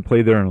great. I hadn't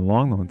played there in a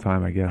long, long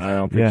time, I guess. I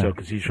don't think so,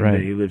 because he's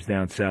from he lives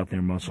down south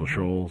near Muscle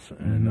Shoals,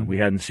 and we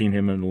hadn't seen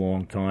him in a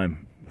long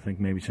time. I think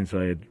maybe since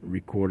I had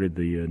recorded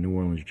the New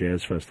Orleans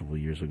Jazz Festival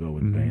years ago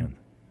with the band.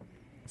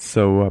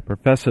 So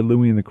Professor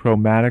Louie and the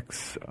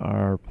Crowmatix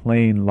are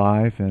playing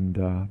live, and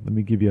let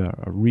me give you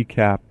a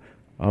recap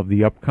of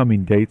the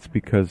upcoming dates,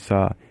 because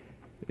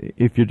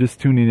if you're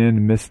just tuning in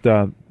and missed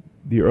the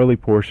early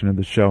portion of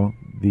the show,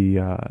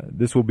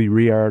 this will be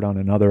re-aired on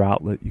another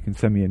outlet. You can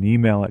send me an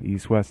email at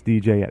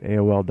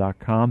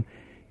eastwestdj@aol.com.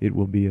 It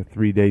will be a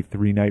 3-day,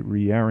 3-night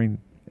re-airing,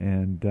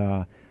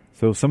 and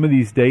so some of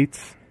these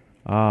dates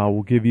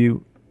we'll give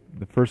you.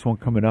 The first one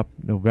coming up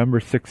November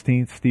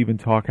 16th, Stephen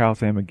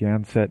Talkhouse,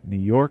 Amagansett, New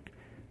York.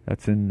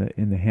 That's in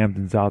the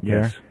Hamptons out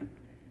there.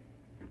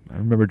 I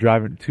remember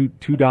driving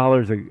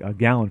 $2 a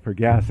gallon for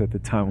gas at the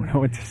time when I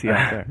went to see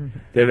out there.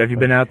 Dave, have you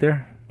been out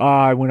there?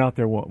 I went out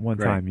there one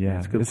time.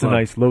 Yeah, it's a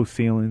nice low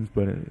ceilings,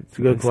 but it's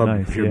a good club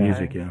nice. for your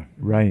music. Yeah,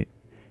 right.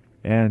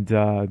 And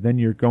then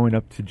you're going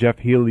up to Jeff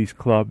Healy's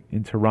club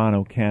in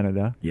Toronto,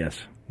 Canada.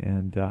 Yes.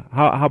 And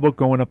how about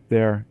going up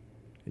there?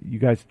 You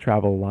guys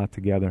travel a lot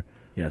together.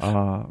 Yes.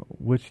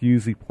 What's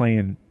usually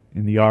playing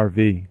in the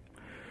RV?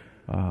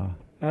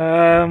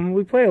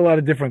 We play a lot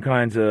of different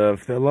kinds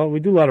of. We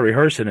do a lot of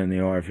rehearsing in the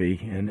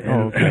RV,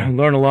 and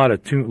learn a lot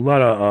of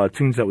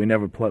tunes that we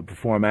never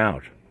perform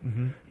out.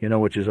 You know,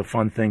 which is a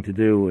fun thing to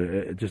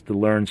do, just to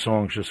learn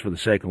songs just for the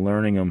sake of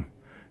learning them,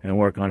 and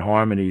work on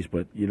harmonies,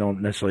 but you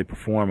don't necessarily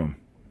perform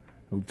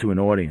them to an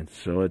audience.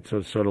 So it's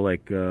sort of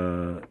like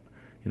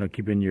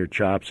keeping your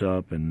chops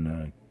up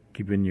and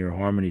keeping your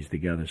harmonies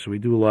together. So we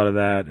do a lot of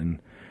that, and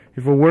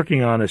if we're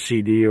working on a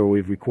CD or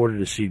we've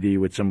recorded a CD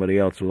with somebody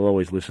else, we'll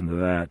always listen to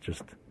that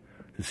just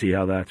to see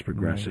how that's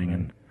progressing. Right.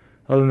 And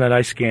other than that,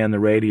 I scan the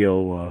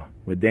radio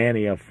with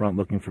Danny up front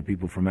looking for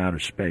people from outer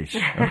space.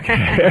 Okay.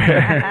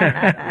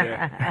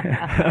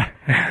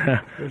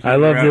 I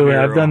love doing.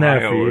 I've done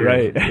that for years.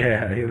 Right.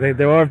 Yeah,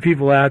 there are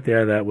people out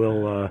there that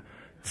will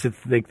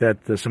think that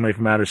somebody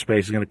from outer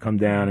space is going to come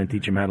down and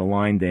teach them how to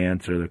line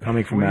dance, or they're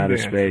coming from outer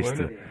space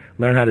to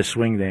learn how to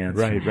swing dance.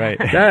 Right.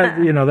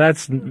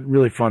 That's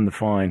really fun to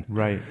find.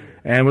 Right.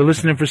 And we're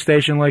listening for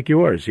station like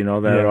yours, that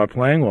are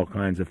playing all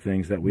kinds of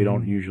things that we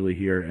don't usually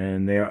hear.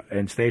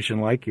 And station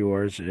like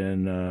yours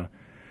and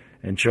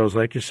shows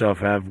like yourself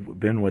have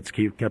been what's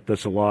kept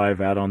us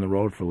alive out on the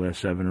road for the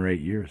last 7 or 8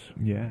 years.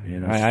 Yeah.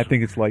 I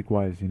think it's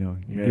likewise, you're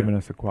giving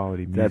us a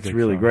quality music. That's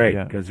really great,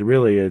 because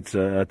really it's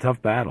a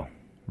tough battle.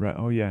 Right.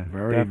 Oh, yeah.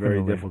 Very, definitely.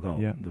 very difficult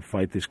to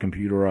fight this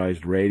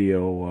computerized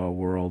radio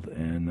world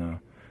and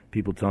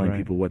people telling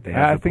people what they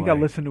have to play. I think I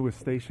listened to a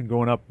station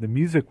going up. The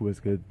music was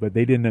good, but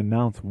they didn't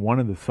announce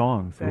one of the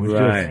songs. It was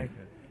right.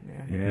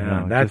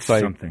 That's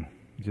something.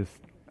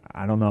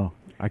 I don't know.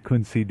 I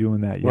couldn't see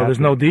doing that yet. Well, there's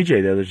no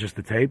DJ there. There's just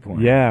the tape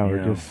playing. Yeah,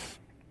 or just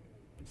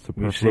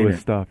superfluous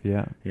stuff.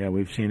 Yeah. Yeah,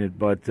 we've seen it.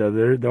 But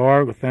there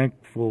are,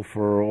 thankful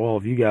for all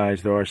of you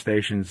guys, there are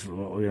stations,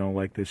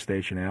 like this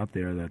station out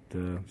there that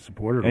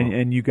support it.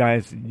 And you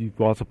guys,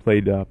 you've also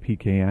played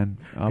PKN.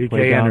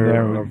 PKN down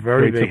there. are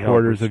very great big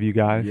supporters helpers of you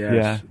guys.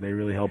 Yes, they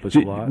really help us a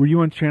lot. Were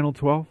you on Channel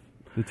 12?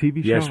 The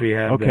TV show? Yes, we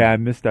have. Okay, I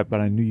missed that,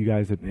 but I knew you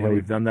guys had played. Yeah,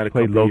 we've done that a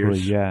couple locally,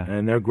 years. Yeah,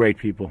 and they're great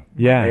people.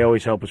 Yeah, they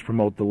always help us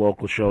promote the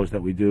local shows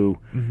that we do.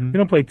 We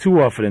don't play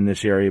too often in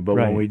this area, but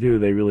when we do,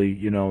 they really,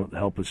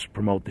 help us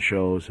promote the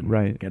shows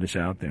and get us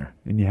out there.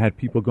 And you had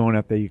people going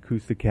up the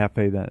Acoustic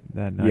Cafe that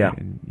night. Yeah,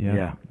 and,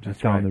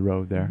 just down the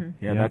road there.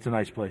 Yeah, that's a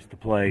nice place to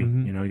play.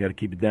 You got to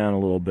keep it down a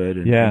little bit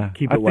and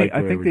keep it light.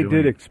 I think they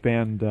did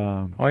expand.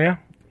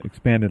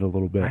 Expand it a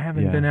little bit. I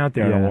haven't been out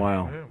there in a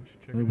while.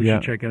 Maybe we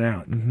should check it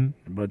out.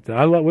 But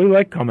we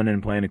like coming in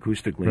and playing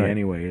acoustically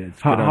anyway.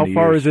 It's how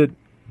far is it,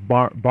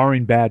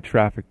 barring bad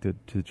traffic, to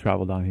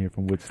travel down here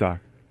from Woodstock?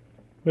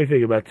 What do you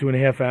think, about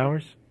 2.5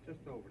 hours?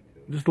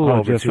 Just a little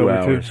over 2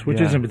 hours. Two?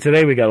 Which isn't, but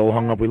today we got a little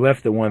hung up. We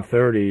left at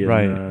 1:30,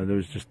 and there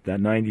was just that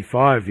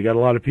 95. You got a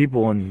lot of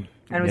people, and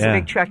And it was a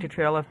big tractor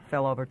trailer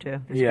fell over too.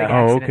 There's Yeah. Big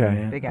Oh, accident.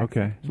 okay. Big Okay.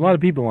 accident. There's a lot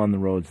of people on the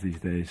roads these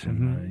days,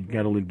 and you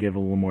got to give it a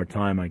little more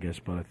time, I guess.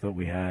 But I thought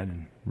we had,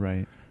 and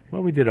Right.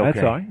 well, we did okay.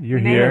 That's all right. You're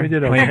We made here it. We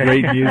did playing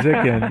okay. great music,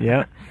 and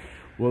yeah.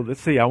 Well,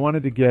 let's see. I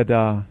wanted to get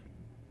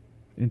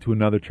into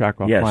another track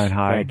off Yes, Flying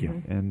High. thank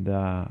you. And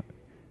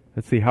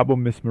let's see. How about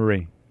Miss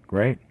Marie?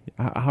 Great.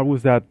 How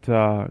was that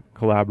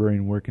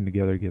collaborating, working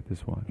together to get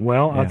this one?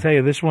 Well, Yeah. I'll tell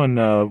you, this one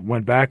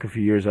went back a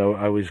few years.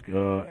 I was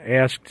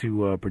asked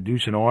to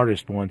produce an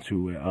artist once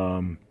who,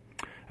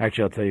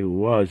 actually, I'll tell you who it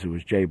was. It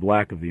was Jay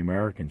Black of the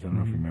Americans. I don't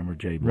know if you remember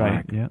Jay Black.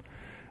 Right. Yeah.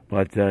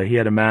 But he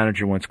had a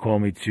manager once call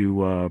me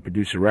to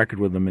produce a record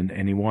with him,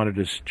 and he wanted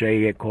us.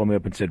 Jay had called me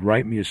up and said,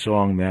 "Write me a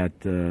song that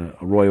a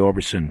Roy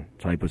Orbison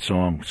type of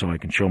song, so I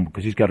can show him,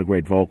 because he's got a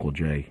great vocal.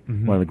 Jay,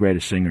 one of the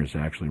greatest singers,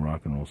 actually,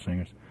 rock and roll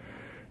singers.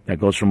 That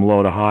goes from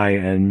low to high."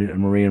 And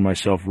Marie and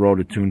myself wrote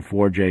a tune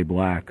for Jay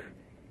Black,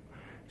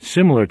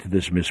 similar to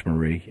this Miss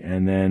Marie.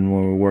 And then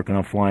when we were working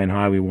on Flying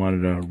High, we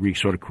wanted to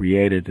sort of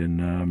create it, and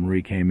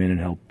Marie came in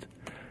and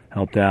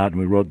helped out, and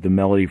we wrote the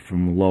melody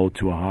from low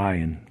to a high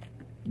and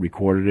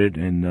recorded it,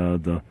 and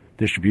the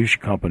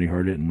distribution company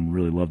heard it and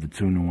really loved the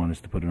tune and wanted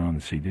us to put it on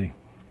the CD.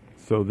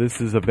 So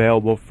this is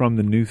available from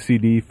the new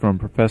CD from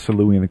Professor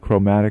Louie and the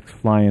Crowmatix,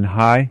 Flying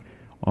High,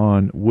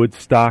 on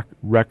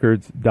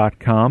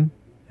woodstockrecords.com.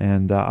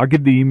 And I'll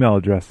give the email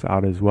address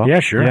out as well.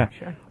 Yeah, sure. Yeah.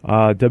 Sure.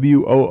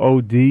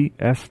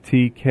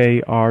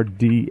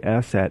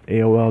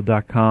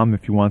 WOODSTKRDS@AOL.com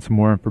if you want some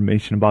more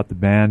information about the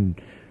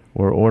band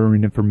or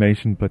ordering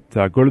information. But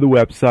go to the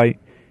website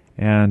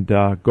and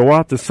go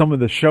out to some of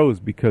the shows,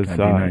 because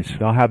That'd be nice.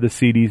 they'll have the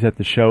CDs at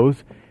the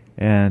shows,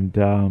 and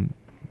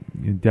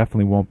you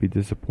definitely won't be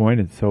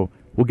disappointed. So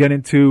we'll get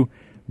into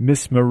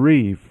Miss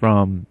Marie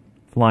from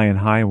Flying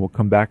High, and we'll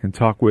come back and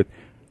talk with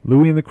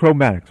Louie and the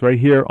Crowmatix right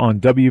here on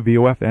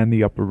WVOF and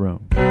the Upper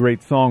Room.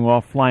 Great song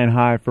off Flying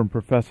High from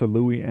Professor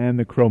Louie and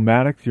the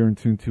Crowmatix. You're in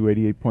tune to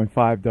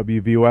 88.5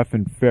 WVOF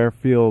in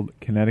Fairfield,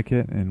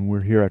 Connecticut, and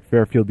we're here at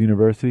Fairfield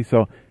University.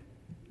 So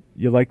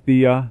you like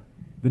the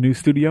new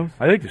studios?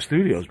 I think the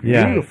studio's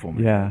Yeah. beautiful,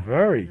 man. Yeah.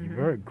 Very,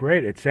 very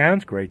great. It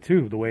sounds great,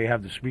 too, the way you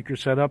have the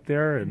speakers set up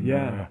there. And,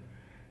 Yeah.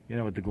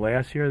 with the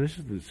glass here, this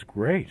is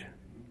great.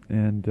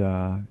 And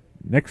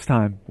next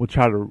time we'll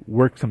try to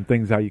work some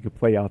things out you could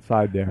play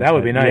outside there. That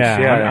would be nice,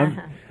 yeah. I'm-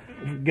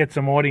 Get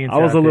some audience I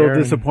was out a little there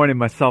and- disappointed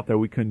myself that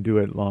we couldn't do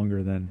it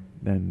longer than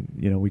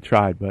we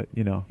tried, but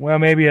Well,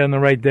 maybe on the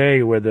right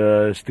day where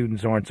the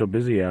students aren't so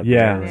busy out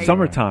yeah, there.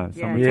 summertime.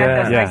 Yeah, summertime.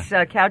 have those Yeah.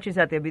 nice couches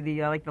out there. Be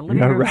the like the living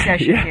Yeah, room right,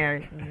 session yeah.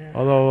 here.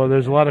 Although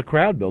there's a lot of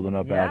crowd building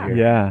up out here.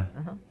 Yeah,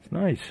 It's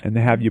nice. and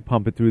they have you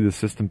pump it through the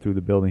system through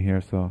the building here.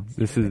 So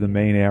this is the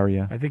main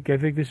area, I think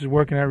this is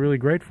working out really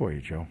great for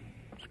you, Joe.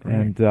 It's great.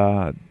 and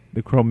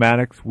the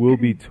Crowmatix will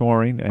be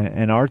touring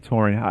and are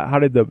touring. How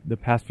did the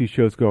past few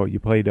shows go? You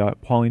played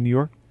Pauling, New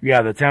York.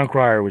 Yeah, the town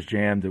crier was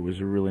jammed. It was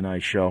a really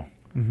nice show.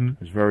 Mm-hmm. It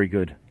was very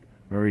good,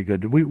 very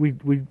good. We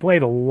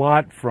played a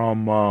lot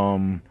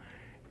from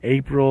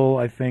April,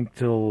 I think,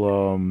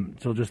 till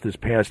just this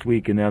past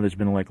week, and now there's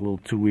been like a little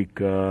 2-week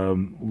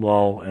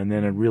lull, and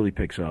then it really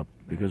picks up,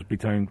 because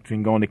between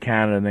going to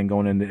Canada and then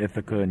going into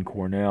Ithaca and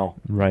Cornell,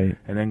 Right.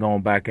 and then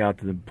going back out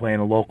to playing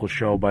a local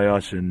show by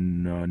us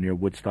in near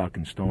Woodstock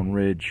and Stone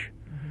Ridge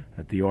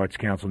at the Arts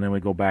Council, and then we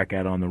go back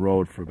out on the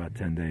road for about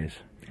 10 days.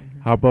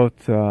 How about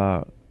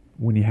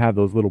when you have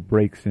those little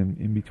breaks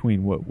in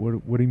between?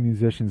 What do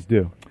musicians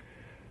do?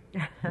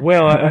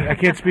 Well, I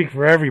can't speak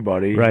for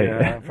everybody.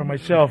 Right. For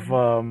myself,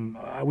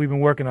 we've been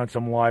working on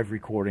some live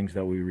recordings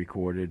that we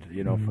recorded,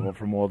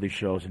 from all these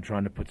shows, and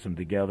trying to put some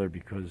together,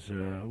 because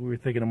we were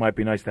thinking it might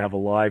be nice to have a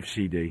live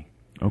CD,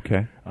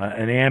 Okay.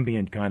 an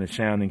ambient kind of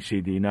sounding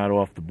CD, not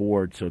off the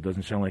board, so it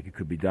doesn't sound like it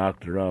could be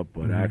doctored up,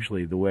 but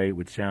actually the way it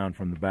would sound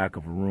from the back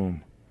of a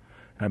room.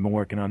 I've been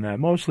working on that,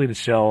 mostly to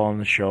sell on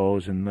the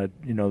shows, and let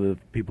the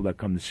people that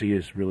come to see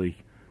us really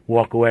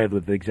walk away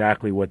with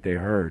exactly what they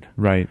heard.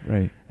 Right.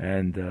 Right.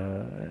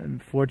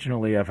 And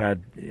fortunately, I've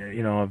had,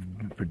 I've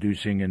been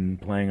producing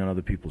and playing on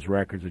other people's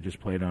records. I just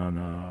played on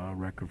a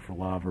record for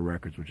Lava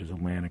Records, which is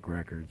Atlantic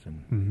Records,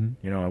 and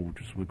I was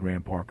just with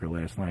Graham Parker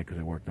last night because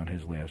I worked on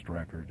his last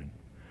record. And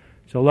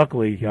so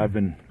luckily, I've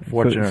been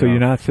fortunate. So you're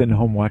enough. not sitting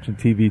home watching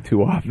TV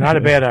too often. Not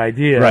a bad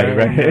idea.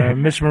 Right.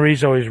 Miss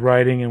Marie's always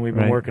writing, and we've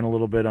been Right. working a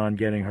little bit on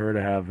getting her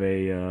to have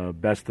a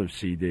best of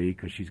CD,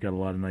 because she's got a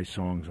lot of nice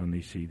songs on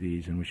these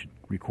CDs, and we should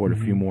record a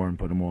few more and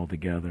put them all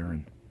together.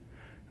 And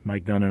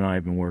Mike Dunn and I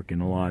have been working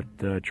a lot,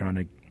 trying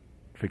to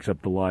fix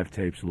up the live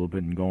tapes a little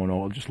bit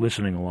and just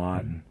listening a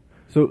lot. And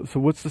So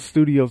what's the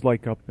studios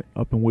like up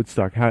in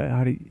Woodstock?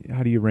 How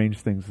do you arrange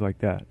things like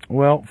that?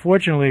 well,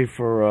 fortunately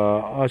for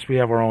us, we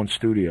have our own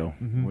studio,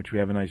 which we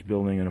have a nice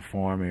building in a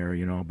farm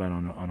area, about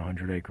on a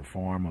 100-acre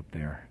farm up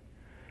there.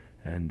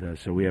 And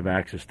so we have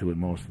access to it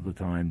most of the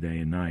time, day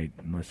and night,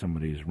 unless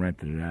somebody's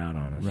rented it out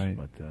on us. Right.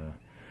 But So-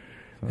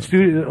 the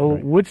studio,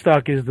 right.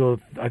 Woodstock is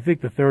I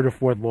think the third or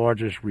fourth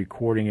largest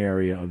recording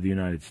area of the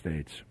United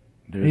States.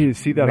 There's You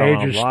see that on a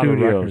major lot of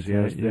studios, records,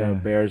 yes, yeah.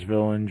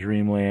 Bearsville and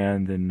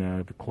Dreamland and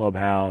the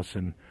Clubhouse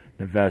and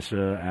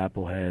Navessa,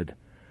 Applehead,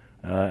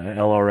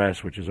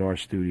 LRS, which is our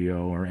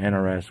studio, or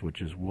NRS,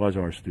 which was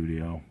our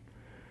studio.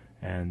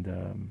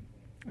 And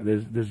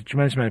there's a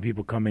tremendous amount of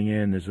people coming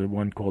in. There's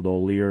one called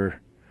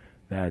O'Lear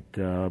that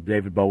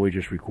David Bowie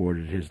just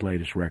recorded his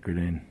latest record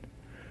in.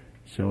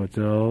 So it's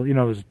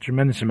there's a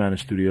tremendous amount of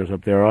studios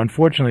up there.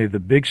 Unfortunately, the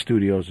big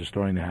studios are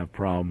starting to have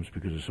problems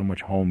because there's so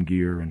much home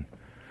gear and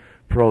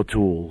Pro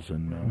Tools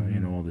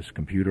and all this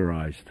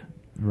computerized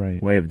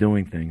way of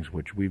doing things,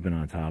 which we've been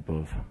on top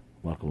of,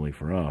 luckily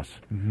for us.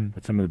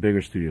 But some of the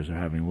bigger studios are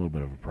having a little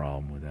bit of a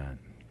problem with that.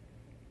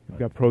 You've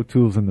got Pro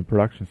Tools in the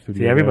production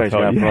studio. See, everybody's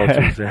got Pro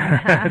Tools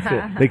there. That's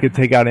it. They could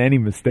take out any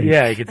mistake.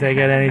 Yeah, you can take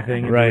out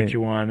anything and do what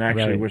you want.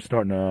 Actually, Right. we're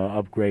starting to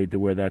upgrade to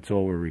where that's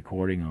all we're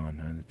recording on,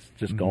 and it's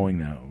just going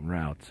that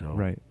route. So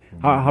Right.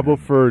 How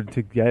about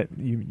to get,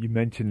 you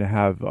mentioned to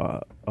have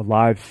a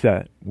live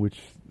set, which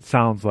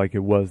sounds like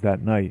it was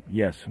that night.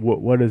 Yes.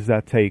 What does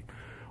that take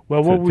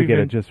to get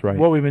it just right?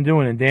 What we've been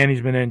doing, and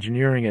Danny's been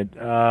engineering it,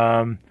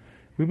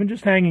 we've been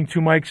just hanging 2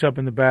 mics up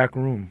in the back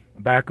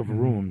of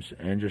rooms,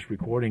 and just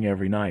recording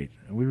every night.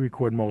 And we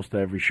record most of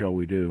every show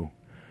we do,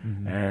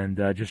 and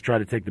just try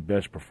to take the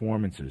best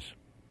performances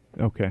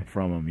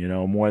from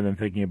them, more than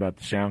thinking about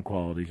the sound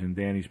qualities. And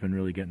Danny's been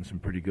really getting some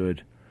pretty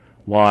good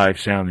live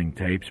sounding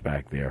tapes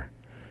back there.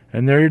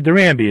 And they're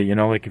ambient,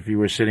 like if you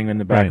were sitting in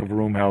the back of a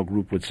room, how a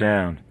group would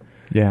sound.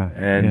 Yeah.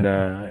 And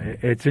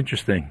it's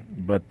interesting.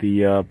 But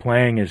the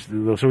playing is,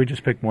 so we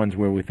just picked ones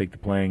where we think the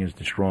playing is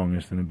the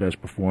strongest and the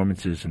best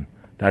performances, and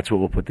that's what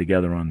we'll put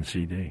together on the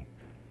CD.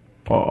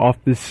 Off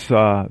this,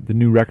 the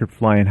new record,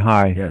 Flying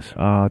High, yes.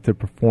 To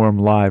perform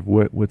live,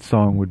 what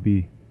song would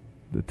be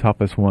the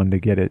toughest one to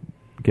get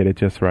it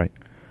just right?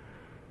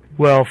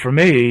 Well, for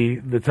me,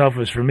 the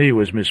toughest for me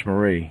was Miss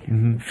Marie,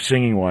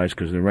 singing-wise,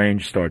 because the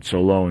range starts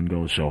so low and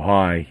goes so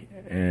high,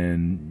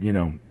 and,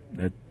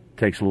 it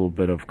takes a little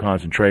bit of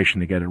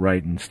concentration to get it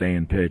right and stay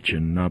in pitch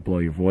and not blow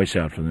your voice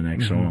out for the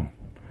next song.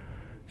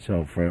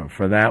 So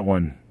for that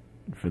one,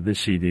 for this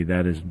CD,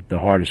 that is the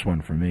hardest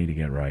one for me to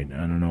get right. I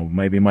don't know,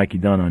 maybe Mikey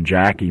Dunn on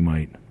Jackie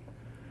might,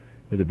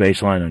 with the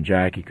bass line on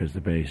Jackie, because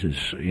the bass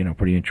is,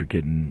 pretty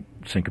intricate and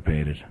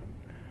syncopated.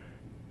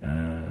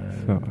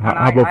 So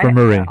how about for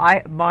Marie?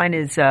 Mine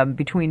is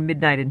between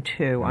midnight and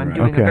 2. I'm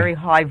doing a very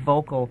high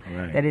vocal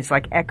that is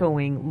like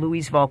echoing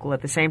Louie's vocal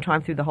at the same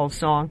time through the whole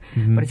song,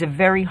 but it's a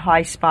very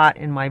high spot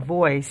in my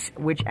voice,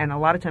 and a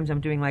lot of times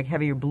I'm doing like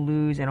heavier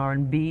blues and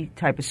R&B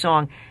type of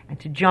song, and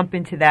to jump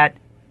into that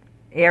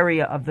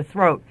area of the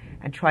throat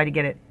and try to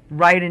get it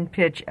right in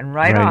pitch and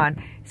right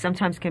on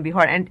sometimes can be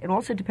hard. And it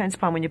also depends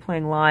upon, when you're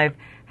playing live,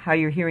 how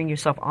you're hearing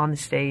yourself on the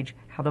stage,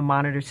 how the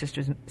monitor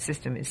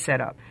system is set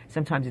up.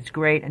 Sometimes it's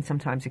great, and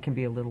sometimes it can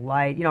be a little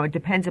light. It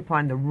depends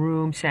upon the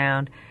room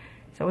sound.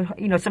 So,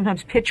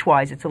 sometimes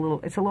pitch-wise, it's a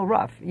little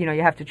rough. You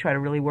have to try to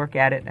really work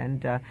at it,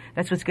 and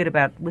that's what's good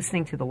about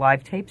listening to the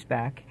live tapes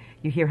back.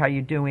 You hear how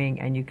you're doing,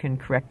 and you can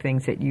correct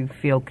things that you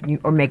feel,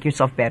 or make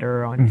yourself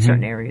better on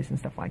certain areas and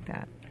stuff like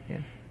that.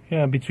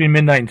 Yeah, between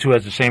midnight and 2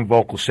 has the same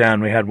vocal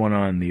sound. We had one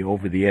on the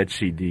Over the Edge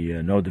CD,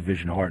 No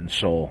Division, Heart and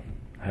Soul.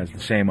 Has the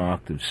same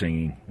octave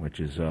singing, which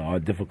is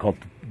difficult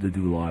to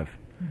do live,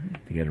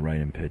 to get it right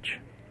in pitch.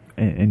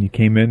 And you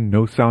came in,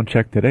 no sound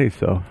check today,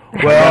 so...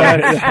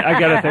 Well, I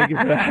got to thank you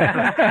for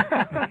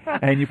that.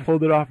 And you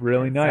pulled it off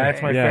really nice.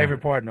 That's my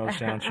favorite part, no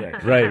sound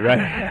check. Right.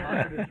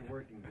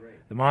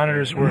 The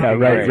monitors working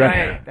great.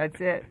 Right, that's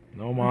it.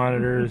 No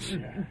monitors,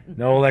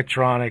 no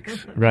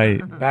electronics.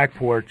 Right. Back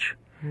porch.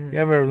 You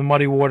ever, the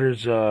Muddy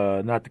Waters,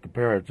 not to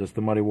compare it, just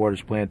the Muddy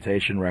Waters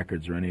Plantation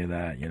records or any of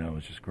that,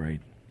 it's just great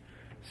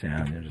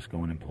sound. They're just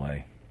going and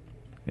play.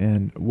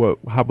 And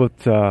how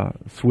about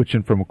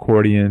switching from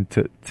accordion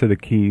to the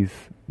keys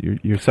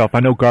yourself? I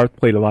know Garth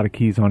played a lot of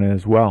keys on it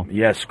as well.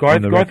 Yes,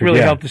 Garth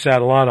really helped us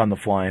out a lot on the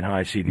Flying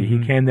High CD.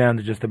 He came down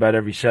to just about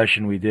every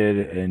session we did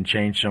and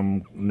changed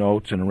some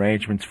notes and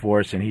arrangements for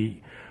us.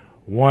 And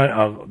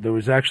there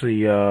was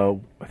actually, I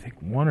think,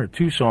 1 or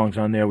 2 songs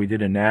on there we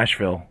did in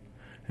Nashville.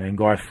 And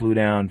Garth flew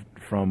down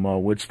from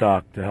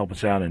Woodstock to help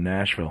us out in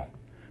Nashville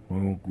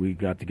when we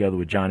got together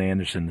with John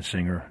Anderson, the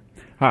singer.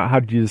 How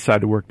did you decide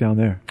to work down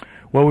there?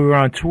 Well, we were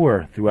on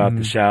tour throughout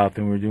the South,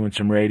 and we were doing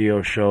some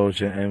radio shows,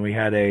 and we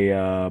had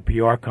a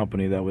PR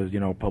company that was,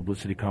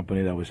 publicity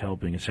company that was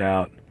helping us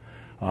out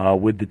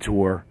with the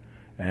tour,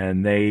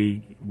 and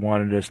they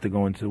wanted us to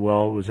go into,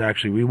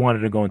 we wanted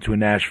to go into a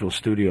Nashville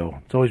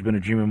studio. It's always been a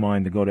dream of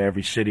mine to go to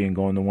every city and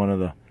go into one of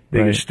the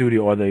biggest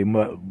studio, or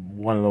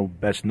one of the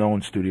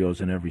best-known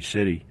studios in every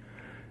city.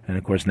 And,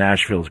 of course,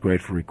 Nashville is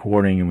great for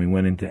recording, and we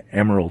went into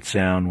Emerald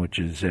Sound, which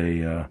is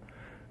a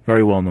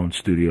very well-known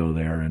studio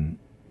there, and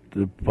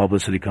the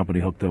publicity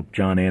company hooked up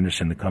John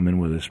Anderson to come in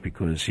with us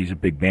because he's a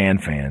big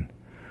band fan,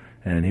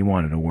 and he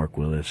wanted to work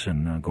with us,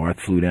 and Garth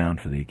flew down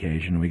for the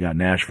occasion, and we got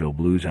Nashville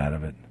Blues out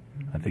of it.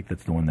 I think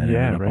that's the one that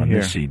ended up on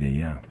this CD,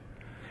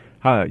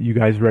 You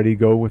guys ready to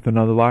go with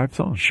another live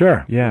song?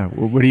 Sure. Yeah.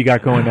 What do you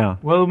got going now?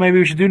 Well, maybe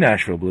we should do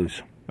Nashville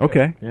Blues.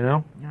 Okay. You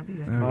know?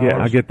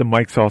 I'll get the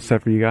mics all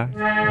set for you guys.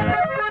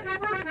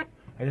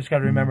 I just got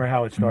to remember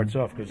how it starts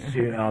off, because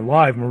on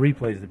live, Marie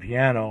plays the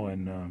piano,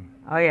 and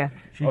Oh, yeah.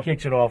 she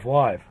kicks it off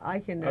live. I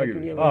can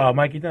give you Oh,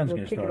 Mikey Dunn's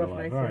going to start it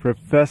live. All right.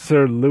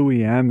 Professor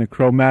Louie and the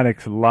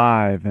Crowmatix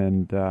live,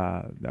 and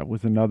that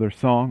was another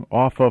song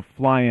off of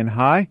Flying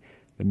High,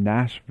 the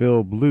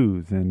Nashville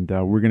Blues. And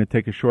we're going to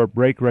take a short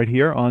break right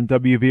here on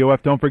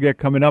WVOF. Don't forget,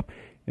 coming up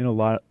in a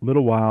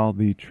little while,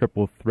 the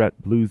Triple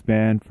Threat Blues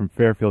Band from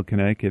Fairfield,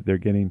 Connecticut. They're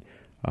getting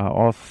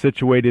all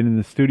situated in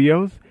the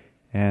studios.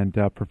 And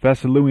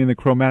Professor Louie and the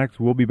Crowmatix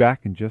will be back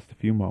in just a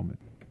few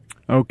moments.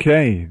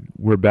 Okay,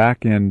 we're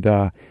back,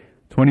 and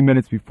 20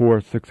 minutes before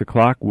 6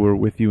 o'clock, we're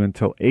with you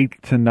until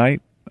 8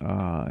 tonight.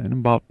 In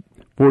about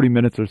 40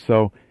 minutes or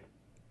so,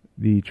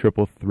 the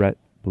Triple Threat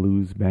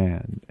Blues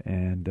Band.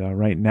 And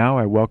right now,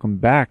 I welcome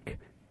back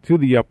to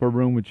the Upper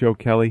Room with Joe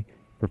Kelly,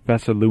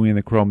 Professor Louie and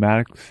the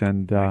Crowmatix.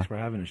 And Thanks for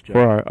having us, Joe.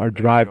 for our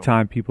drive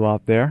time people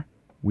out there,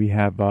 we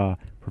have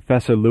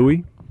Professor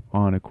Louie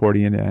on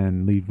accordion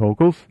and lead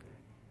vocals,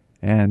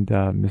 and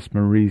Miss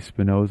Marie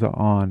Spinoza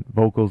on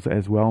vocals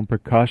as well, and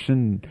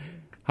percussion.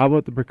 How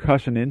about the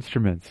percussion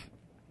instruments?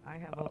 I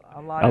have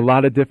a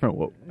lot of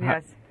different.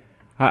 Yes.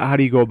 How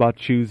do you go about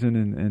choosing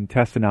and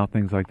testing out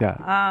things like that?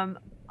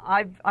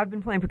 I've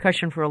been playing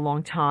percussion for a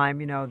long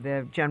time. You know,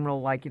 the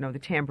general, like, you know, the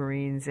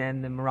tambourines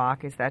and the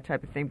maracas, that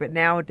type of thing. But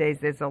nowadays,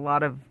 there's a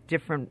lot of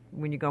different.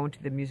 When you go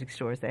into the music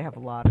stores, they have a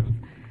lot of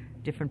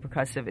different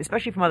percussive,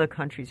 especially from other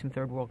countries, from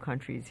third world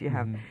countries. You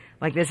have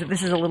like this.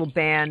 This is a little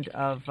band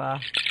of.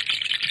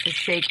 It's a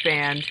shake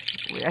band.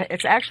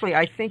 It's actually,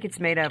 I think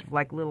it's made of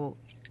like little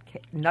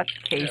nut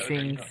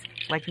casings,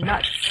 like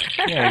nuts.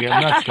 Yeah, you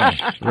got nuts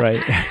done.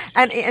 Right.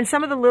 And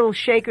some of the little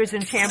shakers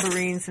and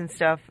tambourines and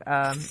stuff,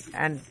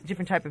 and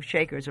different type of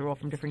shakers are all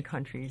from different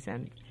countries,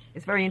 and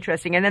it's very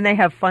interesting. And then they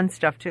have fun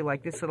stuff too,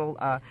 like this little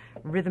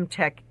Rhythm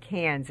Tech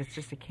cans. It's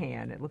just a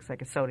can. It looks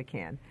like a soda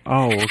can.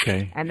 Oh,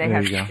 okay. And they there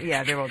have, you go.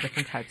 yeah, they're all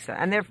different types.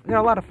 And they're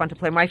a lot of fun to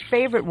play. My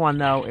favorite one,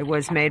 though, it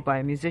was made by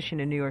a musician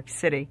in New York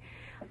City.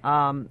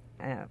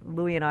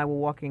 Louie and I were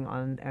walking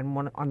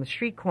on the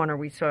street corner.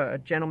 We saw a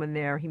gentleman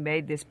there. He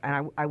made this,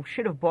 and I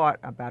should have bought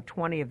about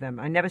 20 of them.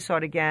 I never saw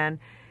it again,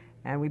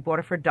 and we bought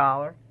it for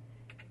 $1.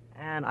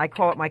 And I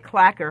call it my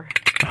clacker.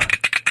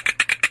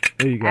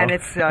 There you go. And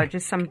it's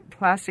just some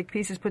plastic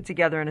pieces put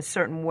together in a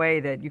certain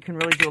way that you can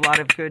really do a lot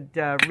of good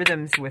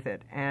rhythms with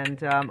it.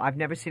 And I've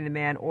never seen the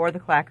man or the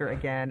clacker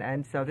again,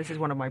 and so this is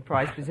one of my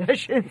prized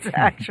possessions,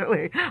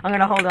 actually. I'm going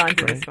to hold on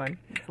to this one.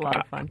 It's a lot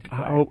of fun to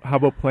play. How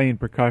about playing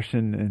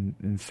percussion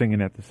and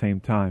singing at the same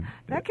time?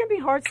 That can be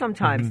hard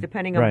sometimes,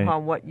 depending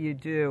upon what you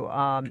do.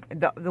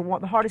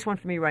 The hardest one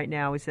for me right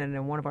now is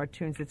in one of our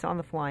tunes that's on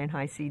the Flying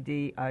High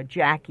CD,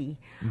 Jackie.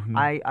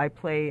 I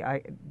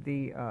play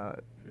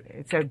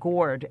it's a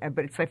gourd,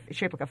 but it's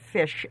shaped like a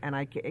fish, and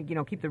I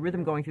keep the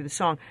rhythm going through the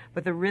song.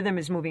 But the rhythm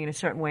is moving in a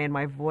certain way, and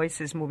my voice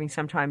is moving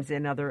sometimes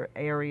in other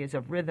areas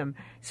of rhythm.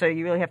 So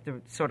you really have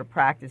to sort of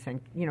practice,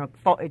 and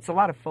it's a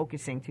lot of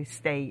focusing to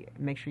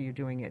make sure you're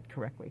doing it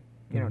correctly.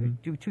 To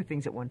do two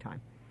things at one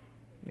time.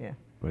 Yeah.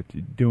 But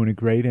you're doing it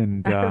great,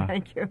 and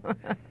thank you.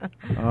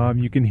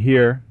 You can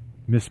hear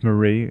Miss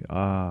Marie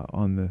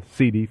on the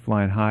CD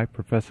Flying High,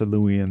 Professor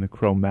Louie and the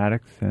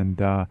Crowmatix,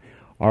 and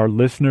our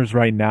listeners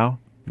right now.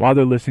 While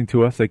they're listening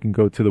to us, they can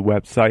go to the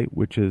website,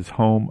 which is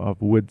home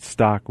of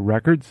Woodstock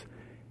Records,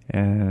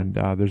 and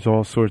there's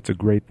all sorts of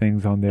great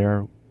things on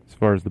there as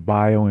far as the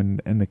bio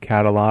and the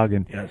catalog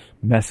and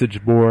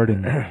message board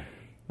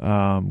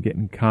and get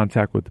in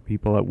contact with the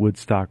people at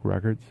Woodstock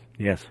Records.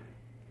 Yes.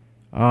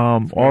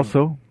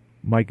 Also,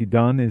 Mikey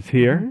Dunn is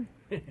here,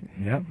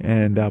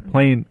 and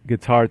playing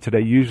guitar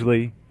today.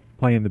 Usually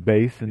playing the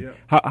bass. And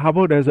how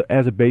about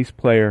as a bass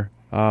player?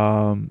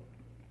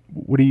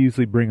 What do you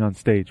usually bring on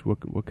stage?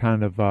 What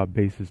kind of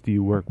basses do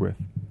you work with?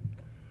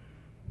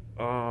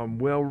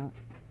 Well,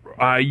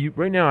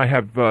 right now I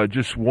have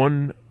just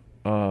one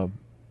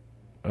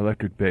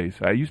electric bass.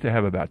 I used to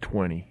have about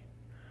 20,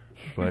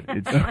 but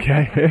it's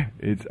okay.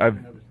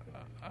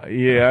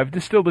 I've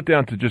distilled it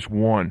down to just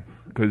one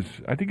because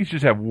I think you should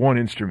just have one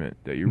instrument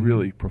that you're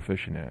really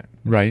proficient at.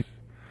 Right.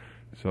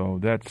 So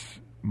that's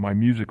my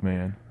Music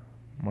Man,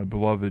 my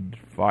beloved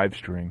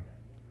 5-string.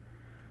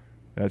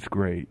 That's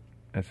great.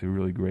 That's a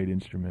really great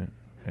instrument.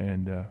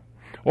 And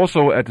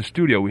also at the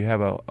studio we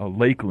have a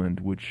Lakeland,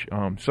 which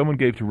someone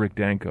gave to Rick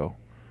Danko.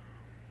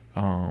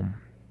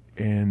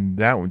 And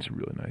that one's a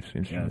really nice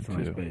instrument too.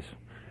 Nice bass.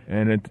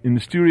 And in the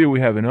studio we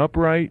have an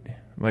upright,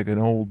 like an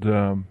old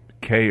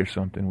K or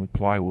something with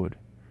plywood,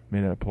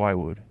 made out of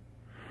plywood.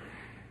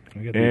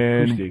 We got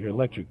the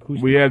electric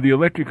acoustic. We have the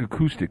electric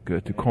acoustic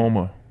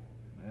Tacoma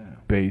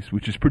bass,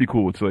 which is pretty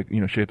cool. It's like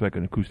shaped like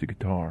an acoustic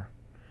guitar.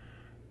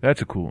 That's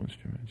a cool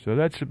instrument. So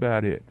that's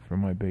about it for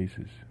my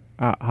basses.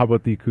 How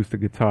about the acoustic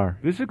guitar?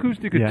 This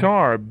acoustic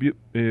guitar,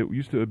 it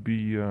used to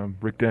be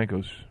Rick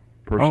Danko's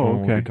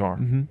personal guitar.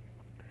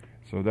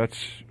 So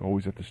that's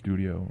always at the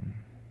studio.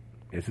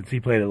 Yeah, since he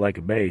played it like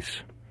a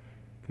bass,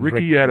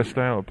 Ricky had a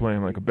style of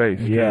playing like a bass.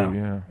 Yeah,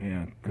 too,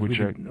 yeah. Which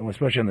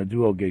Especially on the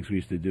duo gigs we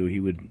used to do, he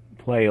would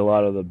play a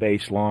lot of the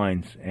bass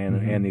lines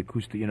and the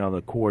acoustic,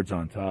 the chords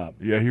on top.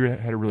 yeah, he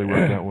had it really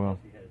worked out well.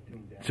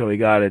 So he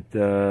got it,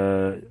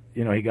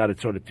 he got it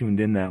sort of tuned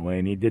in that way,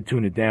 and he did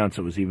tune it down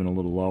so it was even a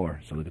little lower.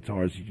 So the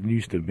guitar is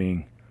used to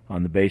being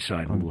on the bass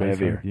side, a little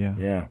heavier.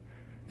 Yeah.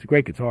 It's a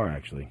great guitar,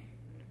 actually.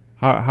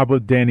 How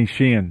about Danny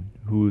Sheehan,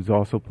 who's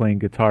also playing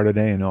guitar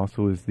today and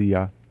also is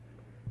the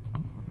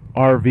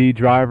RV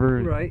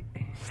driver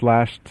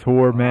 /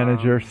 tour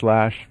manager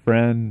 /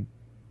 friend?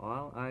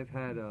 Well, I've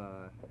had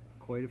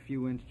quite a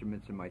few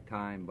instruments in my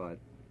time, but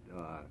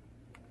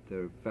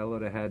the fellow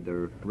that had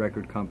the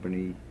record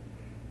company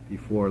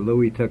before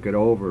Louie took it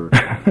over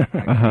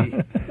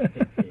actually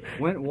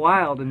went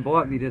wild and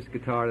bought me this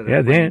guitar that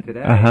I'm playing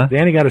today.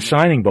 Danny got a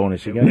signing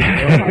bonus. You got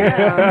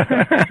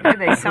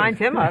They signed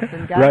him up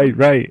and got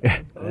Right.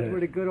 Those were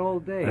the good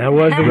old days. That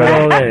was the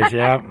good old days,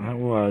 yeah, that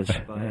was.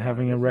 But,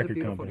 having a record it's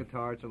a company. beautiful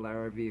guitar. It's a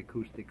Larrivee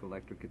acoustic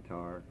electric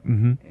guitar,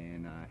 Mm-hmm.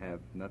 and I have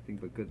nothing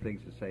but good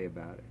things to say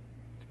about it.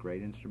 It's a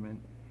great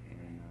instrument,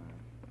 and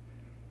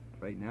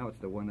right now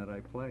it's the one that I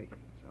play.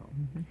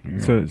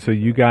 So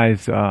you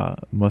guys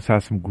must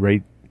have some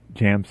great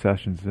jam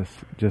sessions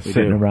just We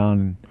sitting do. around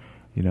and,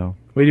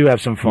 We do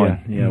have some fun.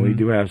 Yeah. We Mhm.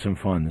 do have some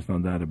fun. There's no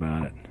doubt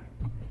about it.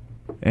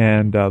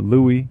 And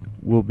Louie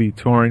will be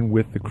touring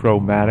with the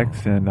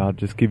Crowmatix, and I'll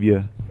just give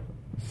you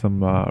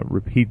some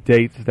repeat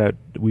dates that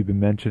we've been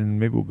mentioning.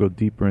 Maybe we'll go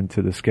deeper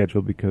into the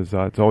schedule because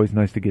it's always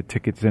nice to get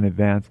tickets in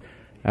advance.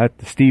 At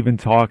the Stephen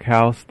Talk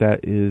House,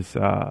 that is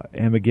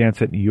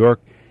Amagansett, New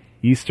York,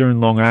 Eastern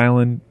Long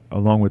Island,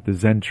 along with the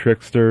Zen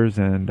Tricksters,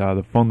 and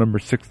the phone number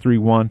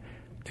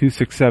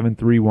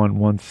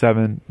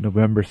 631-267-3117,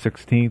 November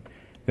 16th.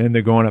 Then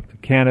they're going up to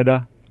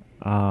Canada.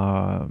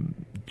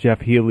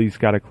 Jeff Healy's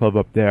got a club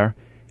up there,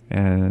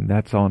 and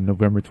that's on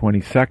November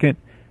 22nd.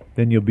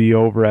 Then you'll be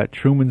over at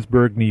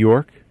Trumansburg, New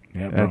York,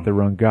 at the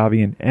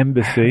Rungavian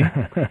Embassy,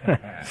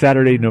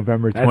 Saturday,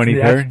 November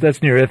 23rd.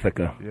 That's near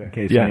Ithaca, in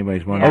case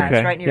anybody's wondering. Okay.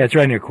 It's right near Yeah, it's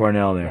right near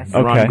Cornell there. Yes. The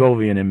Okay.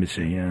 Rongovian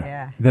Embassy,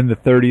 yeah. Then the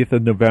 30th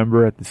of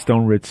November at the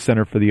Stone Ridge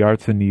Center for the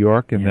Arts in New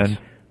York, and Yes.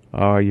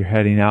 then you're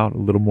heading out a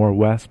little more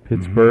west,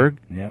 Pittsburgh,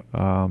 Yep.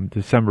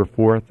 December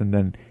 4th, and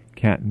then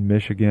Canton,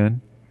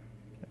 Michigan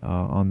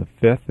on the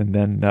 5th, and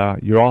then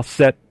you're all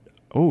set.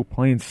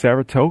 Playing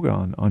Saratoga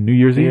on New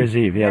Year's Eve. New Year's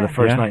Eve, the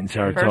first Yeah. night in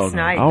Saratoga. First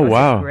night. Oh, was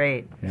wow.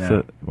 Great. Yeah.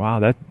 So,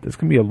 wow, that's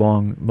gonna be a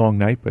long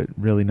night, but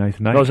really nice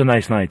night. Those are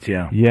nice nights,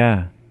 yeah.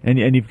 Yeah, and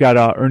you've got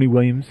Ernie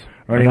Williams,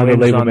 Ernie another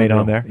Williams label the mate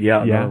on bill. there.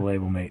 Yeah, another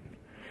label mate.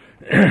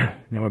 Then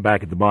we're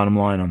back at the bottom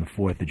line on the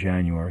 4th of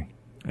January.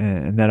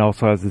 and that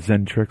also has the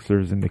Zen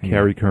Tricksters and the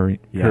Kerry Kearney.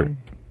 Yeah.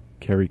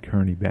 Kerry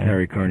Kearney band.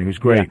 Harry Kearney, who's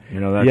great.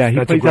 Yeah. That's He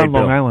that's a plays great on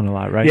Long bill. Island a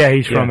lot, right? Yeah,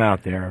 he's from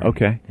out there.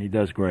 Okay. He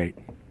does great.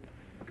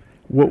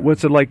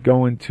 What's it like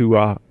going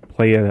to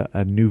play at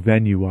a new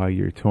venue while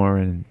you're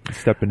touring and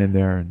stepping in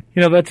there? And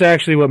That's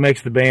actually what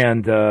makes the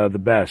band the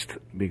best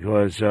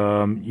because,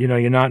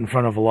 you're not in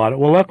front of a lot of...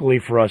 Well, luckily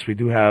for us, we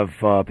do have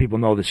people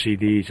know the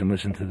CDs and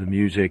listen to the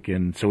music,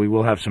 and so we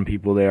will have some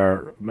people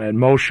there at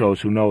most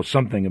shows who know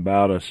something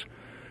about us.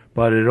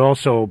 But it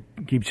also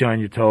keeps you on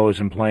your toes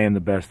and playing the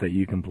best that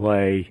you can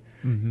play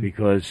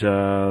because,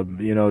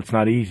 it's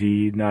not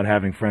easy not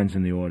having friends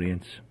in the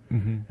audience.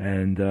 Mm-hmm.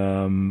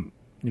 And,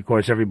 of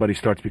course, everybody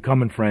starts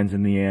becoming friends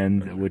in the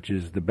end, which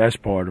is the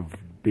best part of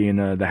being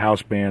the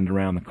house band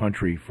around the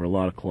country for a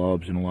lot of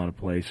clubs and a lot of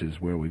places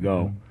where we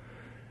go.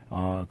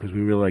 Because we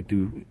really like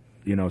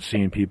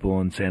seeing people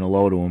and saying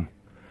hello to them.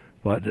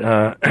 But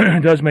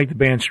it does make the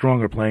band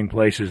stronger playing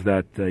places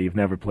that you've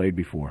never played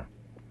before.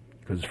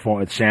 Because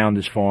its sound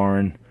is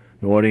foreign,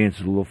 the audience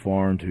is a little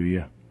foreign to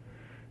you,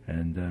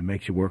 and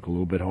makes you work a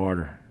little bit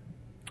harder.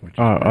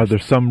 are there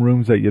some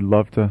rooms that you'd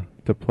love to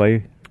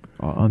play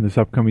on this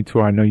upcoming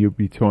tour? I know you'll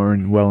be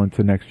touring well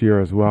into next year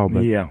as well.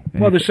 But Yeah.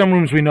 Well, there's some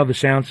rooms we know the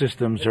sound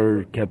systems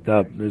are kept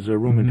up. There's a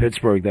room in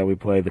Pittsburgh that we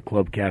play, the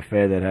Club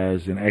Cafe, that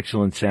has an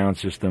excellent sound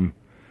system,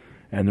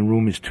 and the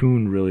room is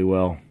tuned really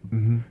well,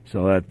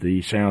 so that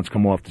the sounds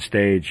come off the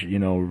stage,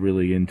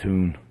 really in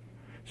tune.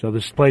 So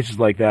there's places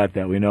like that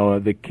we know.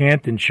 The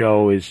Canton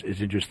show is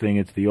interesting.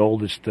 It's the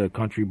oldest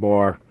country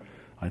bar,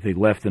 I think,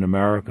 left in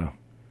America.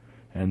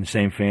 And the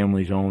same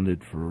family's owned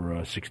it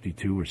for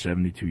 62 or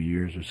 72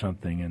 years or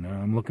something. And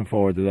I'm looking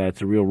forward to that.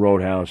 It's a real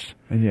roadhouse.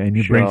 And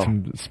you show. bring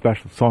some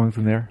special songs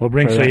in there? We'll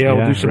we'll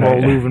do some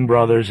old Louvin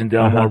Brothers and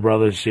Delmore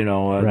Brothers, I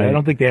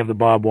don't think they have the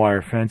barbed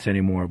wire fence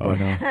anymore. But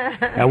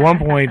at one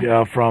point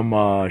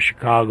from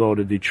Chicago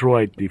to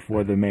Detroit,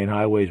 before the main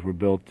highways were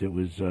built, it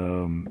was...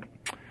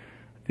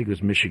 I think it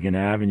was Michigan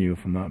Avenue,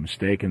 if I'm not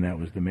mistaken. That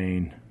was the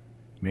main.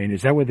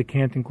 Is that where the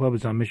Canton Club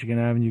is on Michigan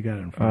Avenue? You got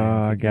it in front of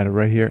you? I got it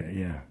right here.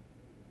 Yeah.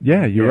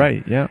 Yeah, you're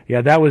right. Yeah.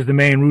 Yeah, that was the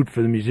main route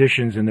for the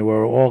musicians, and there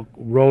were all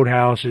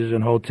roadhouses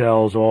and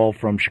hotels all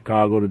from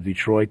Chicago to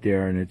Detroit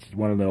there, and it's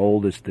one of the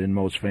oldest and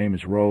most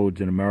famous roads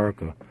in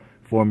America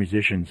for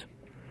musicians.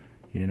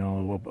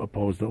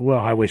 Opposed to,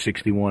 Highway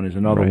 61 is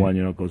another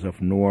one, goes up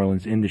from New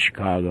Orleans into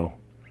Chicago.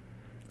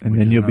 And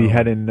then you'll be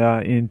heading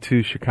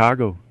into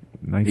Chicago.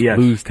 Nice Yes.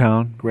 blues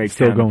town. Great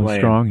Still town to going play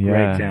in. strong.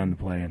 Yeah. Great town to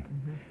play in.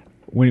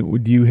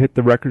 Would you hit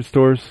the record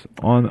stores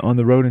on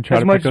the road and try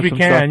As to much pick as up we some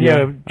can,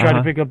 stuff? try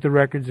to pick up the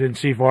records and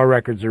see if our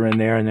records are in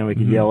there, and then we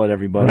can yell at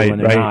everybody when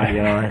they're not.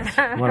 It's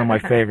one of my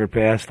favorite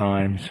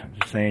pastimes.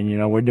 Just saying,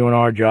 we're doing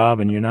our job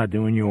and you're not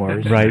doing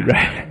yours. Right.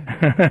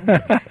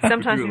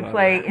 Sometimes we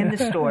play in the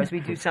stores. We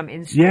do some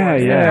in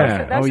stores.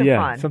 Yeah. Those are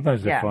fun.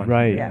 Sometimes they're fun.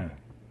 Right. Yeah.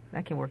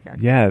 That can work out.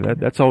 Yeah,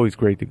 that's always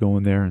great to go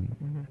in there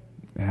and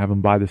have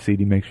them buy the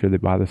CD, make sure they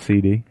buy the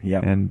CD.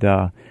 Yep.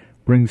 And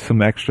bring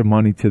some extra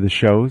money to the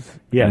shows.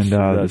 Yes, and it the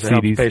does. It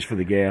helps CDs. pays for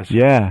the gas.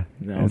 Yeah,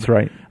 No, that's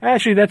right.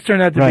 Actually, that's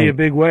turned out to Right. be a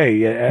big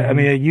way. I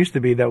mean, it used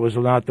to be that was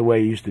not the way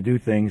you used to do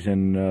things,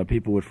 and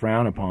people would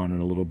frown upon it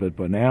a little bit.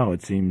 But now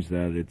it seems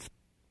that it's.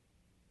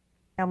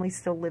 Family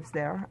still lives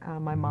there,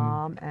 my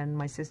mom and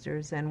my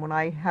sisters, and when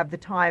I have the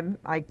time,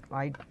 I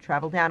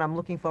travel down. I'm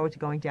looking forward to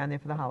going down there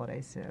for the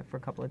holidays for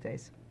a couple of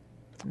days.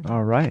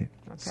 All right.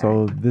 Okay.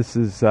 So this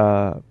is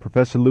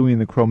Professor Louie and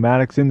the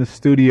Crowmatix in the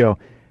studio.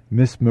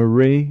 Miss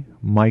Marie,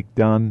 Mike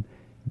Dunn,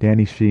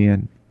 Danny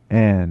Sheehan,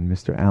 and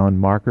Mr. Alan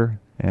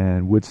Marker,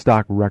 and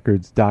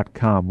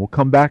WoodstockRecords.com. We'll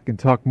come back and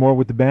talk more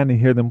with the band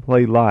and hear them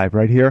play live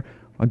right here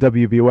on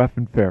WVOF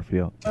in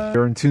Fairfield.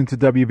 You're in tune to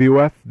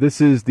WVOF. This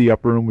is The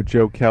Upper Room with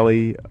Joe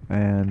Kelly,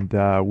 and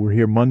we're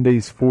here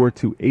Mondays 4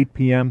 to 8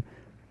 p.m.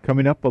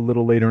 Coming up a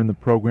little later in the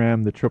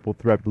program, the Triple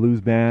Threat Blues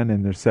Band,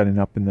 and they're setting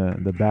up in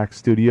the back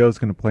studio. It's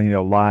going to play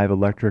a live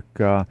electric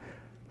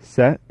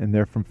set, and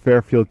they're from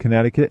Fairfield,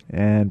 Connecticut.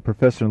 And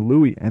Professor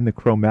Louie and the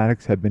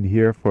Crowmatix have been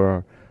here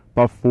for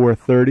about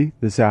 4:30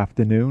 this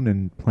afternoon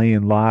and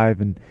playing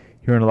live and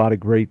hearing a lot of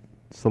great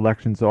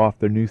selections off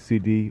their new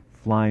CD,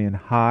 Flying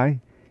High.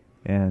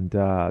 And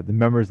the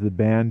members of the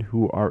band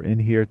who are in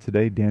here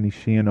today, Danny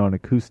Sheehan on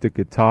acoustic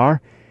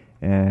guitar,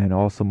 and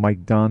also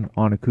Mike Dunn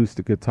on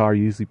acoustic guitar,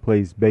 usually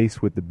plays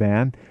bass with the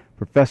band.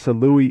 Professor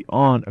Louie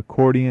on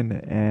accordion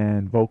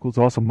and vocals.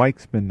 Also,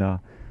 Mike's been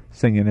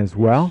singing as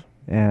well.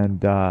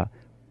 And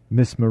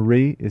Miss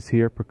Marie is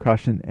here,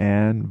 percussion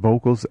and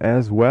vocals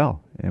as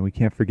well. And we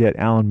can't forget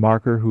Alan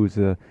Marker, who's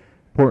an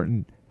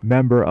important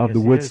member of the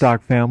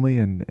Woodstock family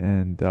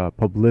and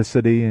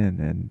publicity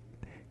and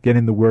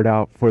getting the word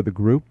out for the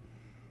group.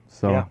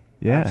 So, yeah.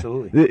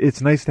 Absolutely.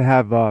 It's nice to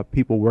have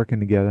people working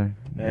together.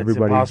 It's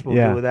impossible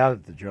to do without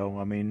it, Joe.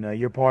 I mean,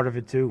 you're part of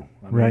it too.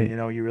 I mean,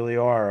 Right. you really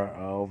are.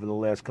 Over the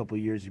last couple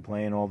of years, you're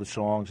playing all the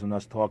songs and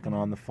us talking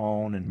on the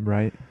phone and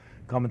Right.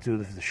 coming to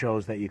the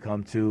shows that you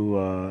come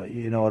to.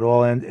 It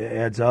all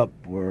adds up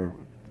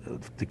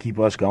to keep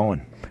us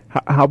going.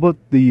 How about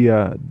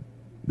the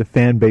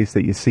fan base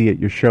that you see at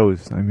your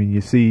shows? I mean,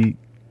 you see,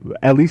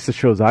 at least the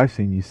shows I've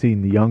seen, you see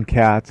the young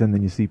cats, and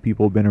then you see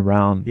people who've been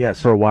around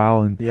for a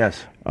while. And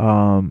Yes.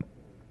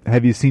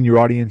 have you seen your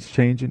audience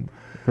changing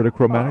for the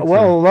Crowmatix?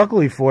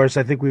 Luckily for us,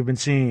 I think we've been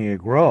seeing it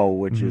grow,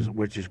 which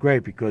is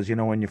great because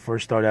when you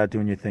first start out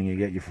doing your thing, you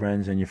get your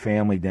friends and your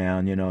family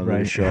down, to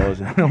the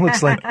shows, and it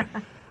looks like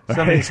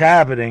something's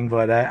happening.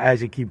 But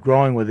as you keep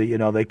growing with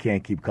it, they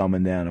can't keep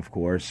coming down, of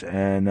course,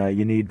 and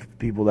you need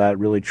people that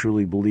really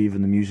truly believe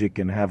in the music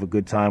and have a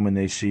good time when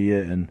they see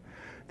it, and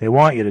they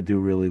want you to do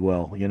really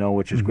well,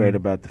 which is great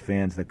about the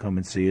fans that come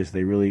and see us.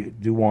 They really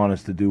do want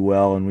us to do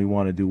well, and we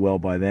want to do well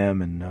by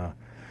them, and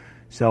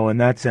so in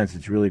that sense,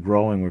 it's really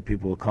growing where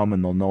people will come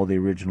and they'll know the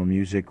original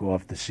music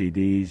off the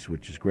CDs,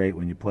 which is great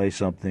when you play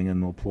something,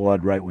 and they'll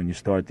applaud right when you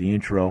start the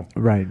intro.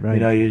 Right.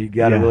 You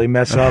got to really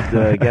mess up.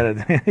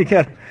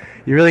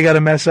 You really got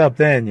to mess up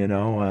then,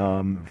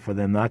 for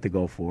them not to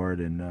go for it,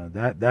 and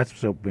that's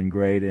been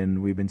great,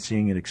 and we've been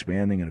seeing it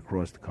expanding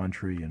across the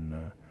country,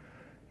 and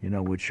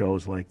with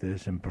shows like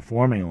this and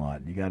performing a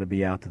lot. You got to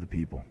be out to the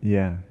people.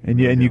 Yeah, and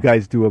you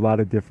guys do a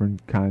lot of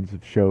different kinds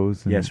of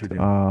shows. And, yes, we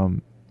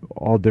do.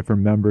 All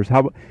different members. How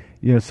about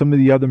some of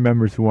the other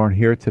members who aren't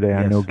here today?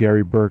 I know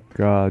Gary Burke,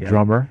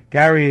 drummer.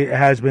 Gary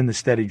has been the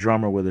steady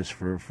drummer with us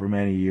for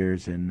many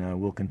years,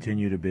 and will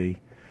continue to be,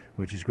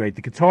 which is great.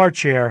 The guitar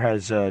chair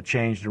has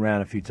changed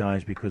around a few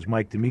times because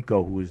Mike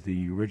D'Amico, who was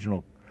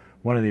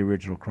one of the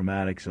original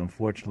Crowmatix,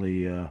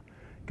 unfortunately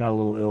got a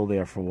little ill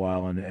there for a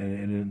while,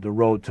 and the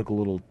road took a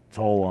little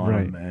toll on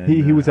him. And,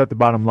 he was at the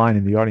bottom line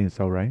in the audience,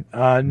 though, right?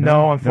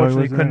 No,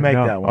 unfortunately, he couldn't make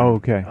that one. Oh,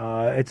 okay.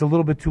 It's a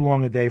little bit too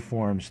long a day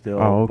for him still.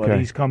 Oh, okay. But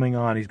he's coming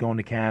on. He's going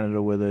to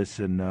Canada with us,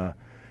 and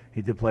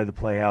he did play the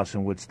Playhouse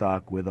in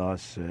Woodstock with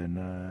us,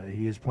 and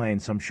he is playing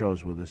some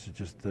shows with us. It's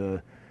just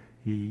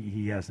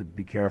he has to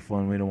be careful,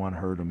 and we don't want to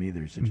hurt him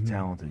either. He's such a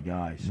talented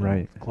guy.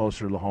 So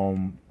closer to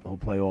home, he'll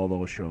play all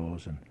those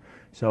shows, and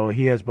so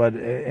he has. But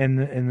in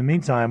the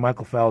meantime,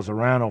 Michael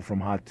Falzarano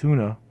from Hot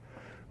Tuna,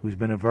 who's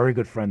been a very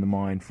good friend of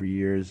mine for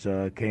years,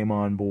 came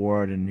on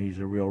board, and he's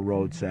a real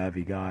road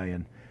savvy guy,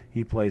 and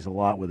he plays a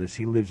lot with us.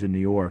 He lives in New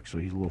York, so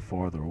he's a little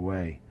farther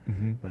away,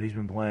 but he's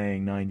been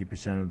playing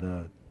 90% of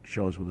the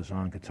shows with us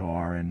on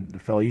guitar. And the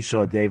fellow you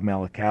saw, Dave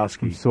Malachowski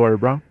from Sawyer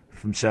Brown,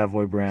 from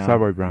Savoy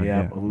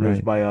Brown, who lives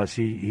by us.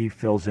 He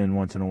fills in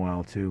once in a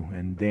while too.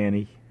 And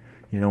Danny,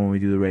 when we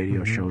do the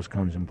radio shows,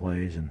 comes and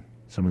plays, and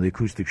some of the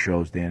acoustic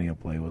shows, Danny will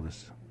play with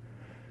us.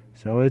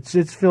 So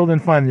it's filled in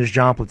fine. There's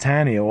John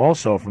Platanio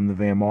also from the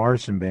Van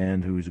Morrison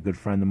Band, who's a good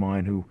friend of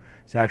mine, who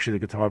is actually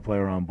the guitar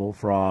player on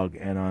Bullfrog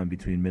and on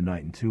Between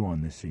Midnight and 2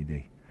 on this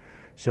CD.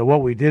 So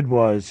what we did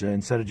was,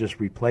 instead of just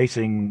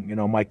replacing,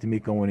 Mike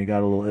D'Amico when he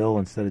got a little ill,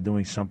 instead of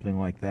doing something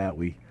like that,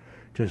 we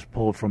just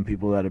pulled from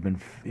people that have been,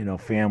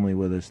 family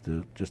with us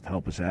to just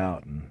help us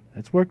out, and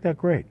it's worked out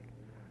great.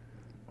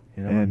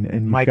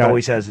 And Mike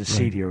always has a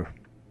seat here.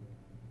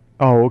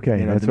 Oh,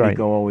 okay, that's right.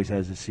 D'Amico always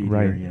has a seat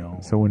here,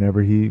 So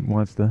whenever he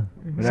wants to,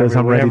 says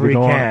I'm ready to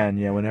go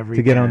on, whenever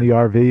to get on the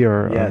RV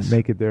or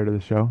make it there to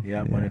the show.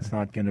 Yeah, when it's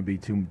not going to be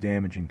too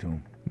damaging to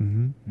him.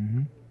 Mm-hmm.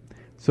 Mm-hmm.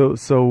 So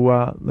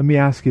let me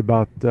ask you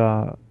about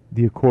the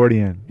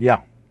accordion.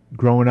 Yeah.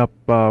 Growing up,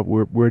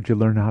 where'd you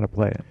learn how to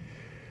play it?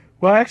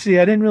 Well, actually,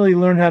 I didn't really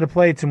learn how to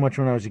play it too much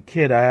when I was a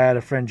kid. I had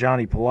a friend,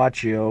 Johnny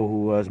Palaccio,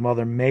 who his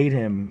mother made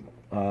him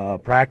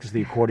practice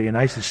the accordion.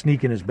 I used to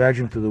sneak in his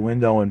bedroom through the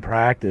window and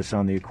practice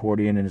on the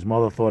accordion, and his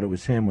mother thought it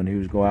was him when he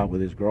was go out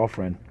with his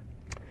girlfriend.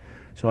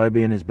 So I'd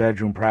be in his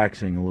bedroom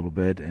practicing a little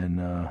bit,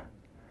 and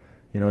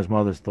his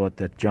mother thought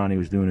that Johnny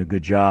was doing a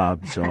good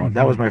job. So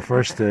that was my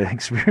first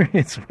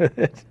experience with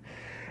it.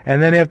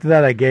 And then after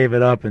that, I gave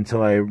it up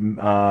until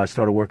I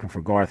started working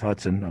for Garth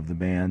Hudson of the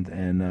band,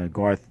 and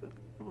Garth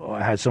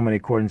had so many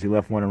accordions, he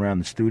left one around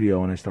the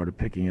studio, and I started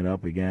picking it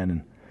up again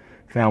and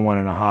found one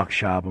in a hock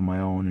shop of my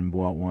own and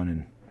bought one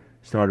and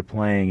started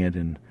playing it,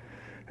 and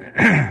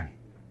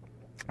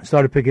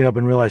started picking it up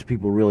and realized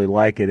people really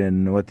like it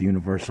and what the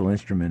universal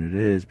instrument it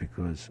is,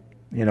 because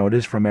it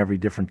is from every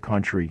different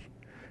country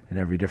and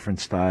every different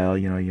style.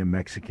 You're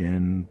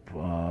Mexican,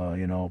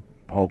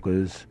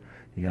 polkas,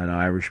 you got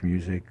Irish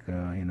music,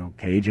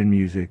 Cajun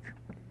music,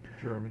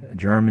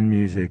 German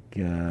music,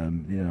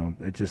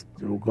 it just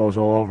goes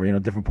all over,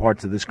 different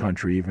parts of this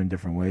country, even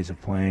different ways of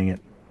playing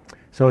it.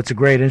 So it's a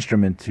great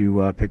instrument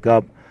to pick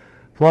up.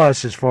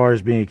 Plus, as far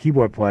as being a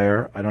keyboard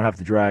player, I don't have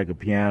to drag a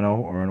piano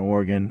or an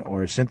organ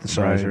or a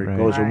synthesizer. Right. It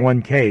goes in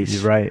one case.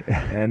 You're right.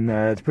 And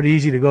it's pretty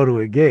easy to go to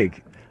a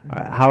gig.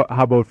 How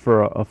about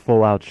for a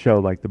full-out show,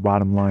 like the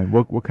Bottom Line?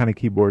 What kind of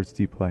keyboards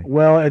do you play?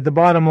 Well, at the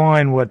Bottom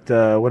Line, what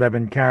I've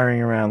been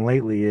carrying around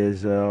lately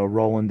is a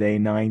Roland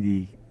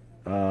A90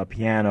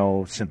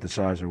 piano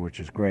synthesizer,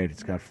 which is great.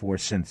 It's got 4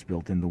 synths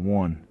built into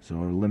one,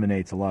 so it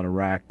eliminates a lot of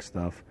rack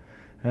stuff.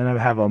 And I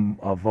have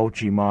a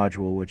Voce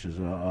module, which is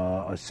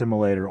a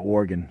simulator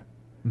organ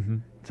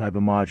type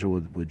of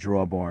module with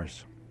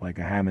drawbars, like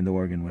a Hammond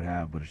organ would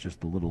have, but it's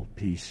just a little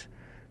piece.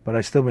 But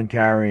I've still been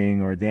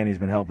carrying, or Danny's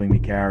been helping me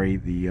carry,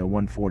 the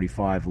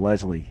 145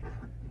 Leslie,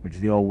 which is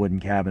the old wooden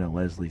cabinet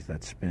Leslie's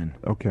that spin.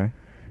 Okay.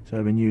 So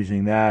I've been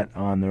using that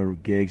on the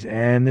gigs.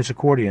 And this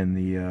accordion,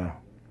 the...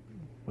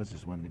 what's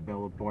this one? The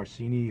Bella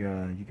Barsini.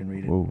 You can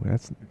read it. Whoa,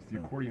 It's the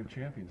Accordion of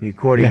Champions. The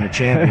Accordion of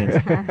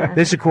Champions.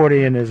 This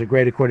accordion is a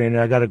great accordion,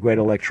 and I got a great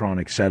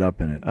electronic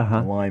setup in it.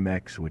 The Lime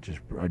X, which is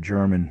a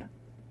German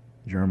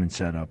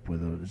setup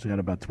it's got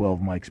about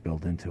 12 mics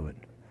built into it.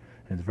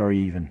 And it's very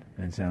even,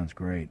 and it sounds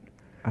great.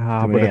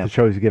 But at the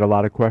shows, you get a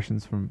lot of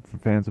questions from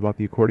fans about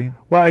the accordion?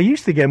 Well, I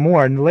used to get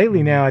more, and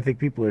lately now I think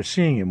people are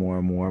seeing it more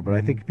and more, but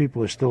I think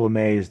people are still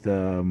amazed,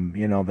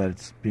 that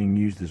it's being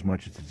used as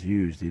much as it's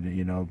used.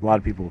 A lot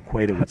of people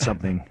equate it with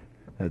something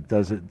that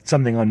does it,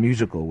 something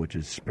unmusical, which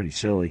is pretty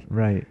silly.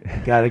 Right.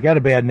 It got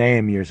a bad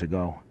name years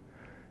ago,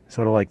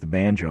 sort of like the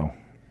banjo,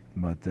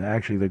 but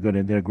actually they're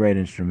good. They're great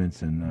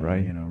instruments and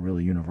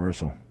really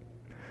universal.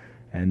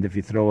 And if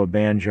you throw a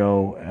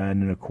banjo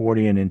and an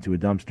accordion into a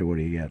dumpster, what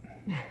do you get?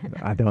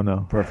 I don't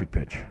know. Perfect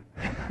pitch.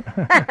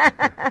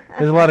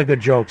 There's a lot of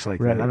good jokes like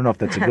that. I don't know if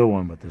that's a good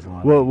one, but there's a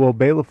lot. Well,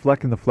 Bela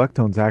Fleck and the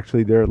Flecktones,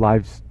 actually, their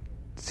live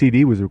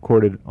CD was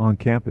recorded on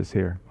campus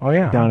here. Oh,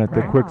 yeah. Down at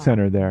the Quick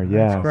Center there.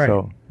 Yeah. That's great.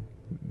 So,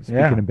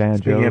 speaking of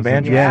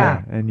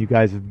banjos. And you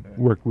guys have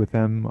worked with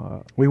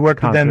them. We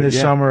worked with them this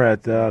summer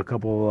at a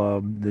couple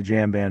of the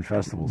jam band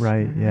festivals.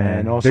 Right, yeah.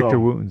 And also, Victor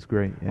Wooten's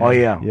great. Yeah. Oh,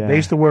 yeah. They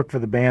used to work for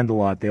the band a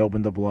lot. They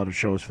opened up a lot of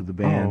shows for the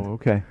band. Oh,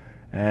 okay.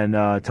 And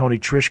Tony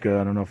Trischka,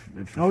 I don't know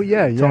if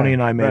Tony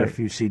and I made a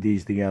few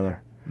CDs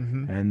together.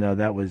 And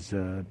that was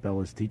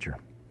Bella's teacher.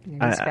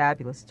 Yeah, he's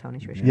fabulous, Tony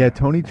Trischka. Yeah,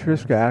 Tony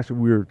Trischka. Actually,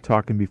 we were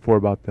talking before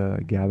about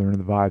the Gathering of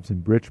the Vibes in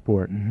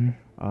Bridgeport.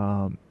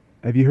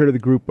 Have you heard of the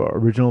group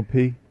Original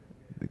P?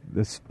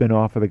 The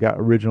spin-off of the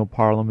original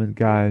Parliament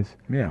guys?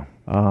 Yeah.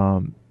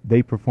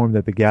 They performed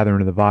at the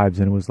Gathering of the Vibes,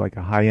 and it was like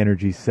a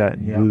high-energy set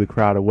and blew the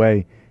crowd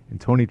away. And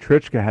Tony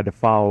Trischka had to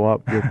follow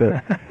up with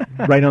it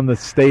right on the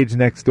stage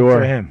next door.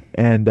 For him.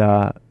 And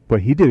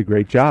but he did a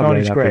great job.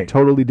 Tony's great.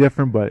 Totally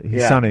different, but he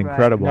sounded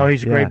incredible. No,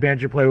 he's a great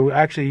banjo player.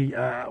 Actually,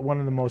 one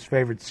of the most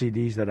favorite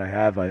CDs that I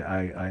have,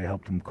 I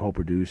helped him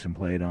co-produce and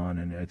play it on,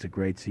 and it's a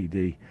great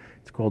CD.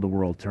 It's called The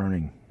World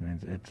Turning.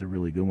 And it's a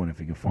really good one if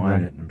you can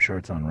find it. I'm sure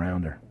it's on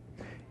Rounder.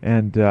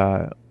 And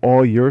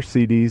all your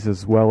CDs,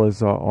 as well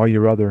as all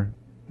your other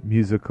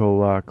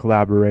musical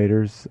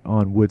collaborators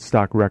on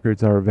Woodstock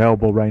Records, are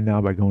available right now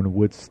by going to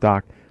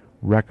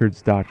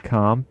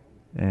woodstockrecords.com.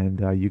 and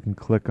you can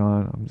click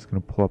on. I'm just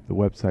going to pull up the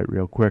website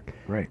real quick.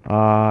 Great.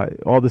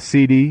 All the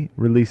CD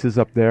releases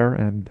up there,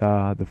 and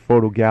the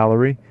photo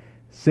gallery.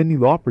 Cyndi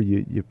Lauper,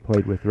 you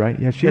played with, right?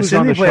 Yeah, she was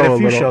on the played show a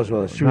few shows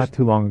with us. She not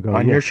too long ago.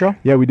 On your show?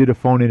 Yeah, we did a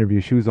phone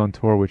interview. She was on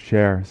tour with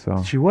Cher.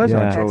 So she was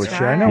on tour with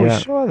Cher. I know, we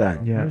saw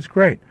that. Yeah, it was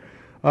great.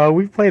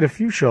 We played a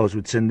few shows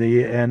with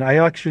Cyndi, and I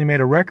actually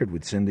made a record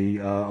with Cyndi,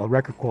 a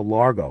record called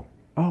Largo.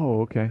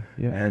 Oh, okay.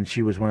 Yeah. And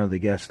she was one of the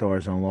guest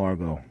stars on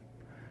Largo.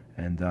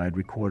 And I'd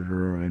recorded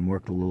her and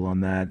worked a little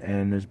on that.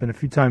 And there's been a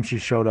few times she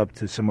showed up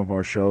to some of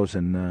our shows.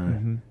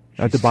 And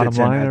at the Bottom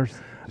Line?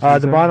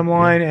 The Bottom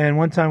Line, and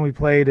one time we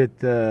played at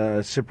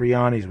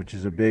Cipriani's, which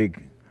is a big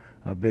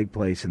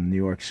place in New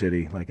York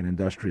City, like an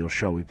industrial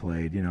show we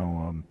played,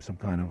 some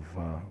kind of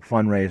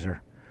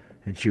fundraiser.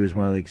 And she was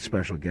one of the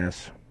special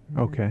guests.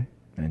 Okay.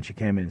 And she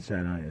came in and sat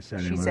in with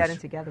us. She sat in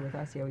together with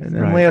us. And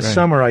then last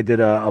summer I did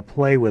a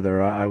play with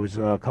her. I was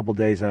a couple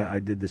days. I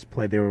did this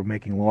play. They were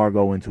making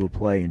Largo into a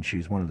play, and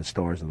she's one of the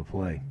stars of the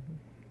play.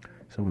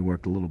 So we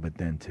worked a little bit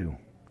then too.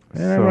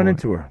 And I run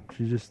into her.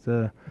 She's just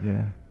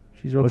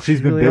She's been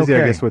really busy,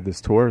 okay. I guess, with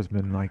this tour. It's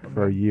been like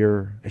for a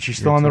year. Is she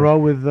still on the road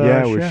with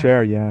Cher? with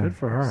Cher, yeah. Good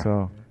for her.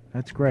 So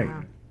that's great.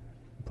 Wow.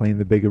 Playing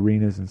the big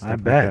arenas and stuff I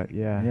like bet. that.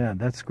 Yeah. Yeah,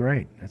 that's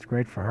great. That's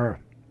great for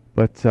her.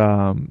 But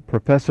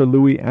Professor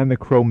Louie and the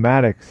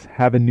Crowmatix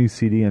have a new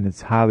CD, and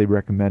it's highly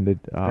recommended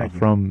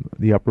from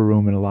the Upper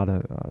Room, and a lot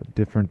of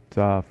different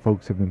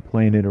folks have been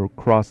playing it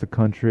across the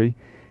country.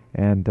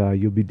 And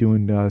you'll be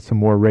doing some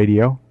more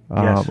radio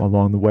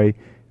along the way.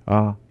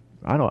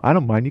 I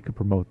don't mind. You can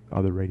promote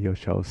other radio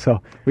shows.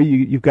 So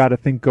you've got a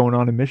thing going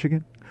on in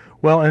Michigan?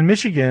 Well, in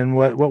Michigan,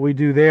 what we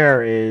do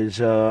there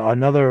is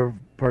another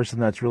person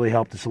that's really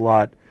helped us a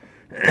lot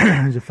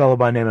is a fellow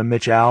by the name of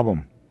Mitch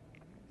Albom,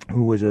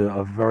 who was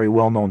a very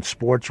well-known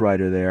sports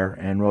writer there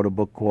and wrote a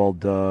book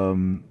called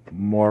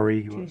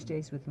Maury.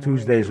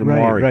 Tuesdays with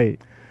Maury.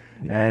 Right.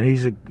 And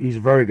he's a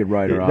very good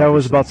writer. That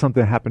was about something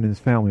that happened in his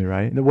family,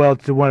 right? Well,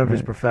 to one of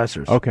his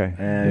professors. Okay.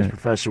 And his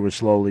professor was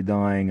slowly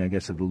dying, I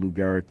guess, of the Lou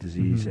Gehrig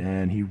disease.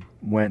 And he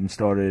went and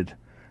started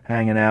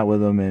hanging out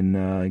with him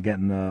and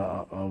getting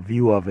a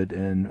view of it.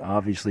 And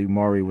obviously,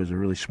 Maury was a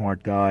really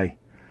smart guy.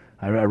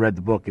 I read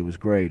the book. It was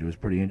great. It was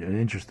an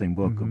interesting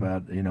book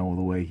about, the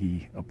way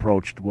he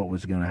approached what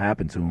was going to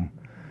happen to him.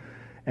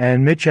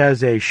 And Mitch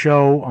has a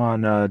show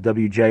on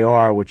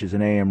WJR, which is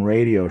an AM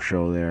radio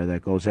show there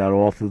that goes out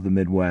all through the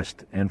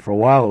Midwest. And for a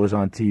while, it was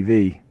on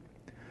TV,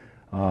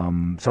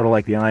 sort of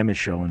like the Imus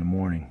show in the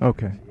morning.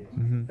 Okay.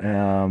 But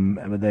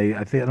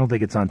I don't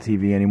think it's on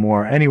TV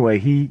anymore. Anyway,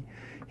 he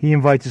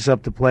invites us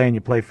up to play, and you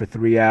play for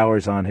 3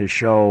 hours on his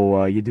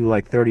show. You do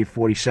like 30,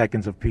 40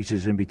 seconds of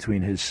pieces in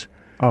between his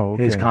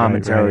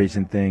commentaries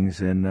and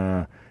things,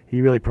 and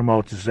he really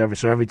promotes us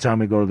every time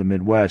we go to the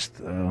Midwest,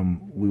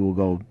 we will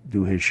go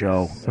do his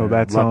show. So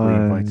that's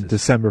on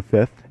December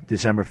 5th?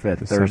 December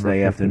 5th,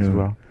 Thursday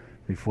afternoon,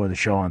 before the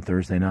show on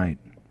Thursday night,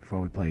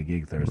 before we play a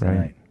gig Thursday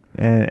night.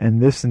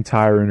 And this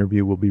entire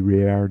interview will be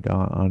re-aired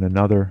on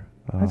another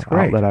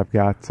outlet I've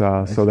got,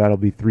 so that'll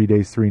be 3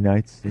 days, 3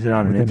 nights. Is it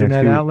on an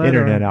internet outlet?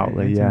 Internet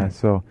outlet, yeah.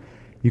 So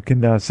you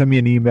can send me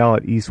an email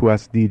at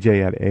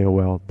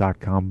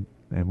eastwestdj@aol.com,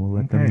 and we'll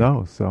let them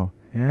know. So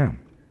yeah.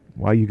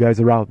 While you guys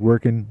are out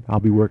working, I'll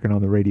be working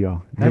on the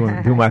radio,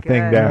 do my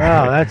thing there.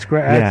 Oh, that's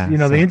great.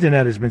 The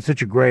internet has been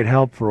such a great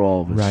help for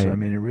all of us. Right. I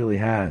mean, it really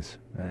has.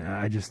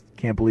 I just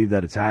can't believe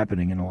that it's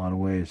happening in a lot of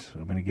ways. I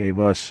mean, it gave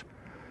us,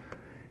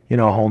 a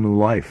whole new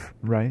life.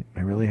 Right.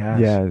 It really has.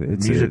 Yeah,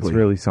 it's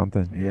really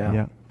something.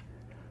 Yeah.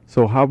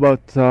 So how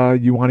about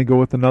you want to go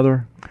with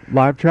another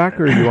live track,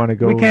 or you want to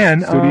go we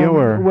can. studio?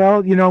 Or well,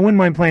 I wouldn't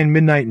mind playing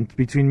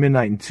between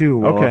midnight and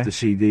 2 off the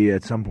CD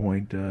at some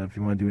point. If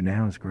you want to do it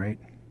now, it's great.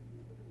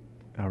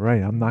 All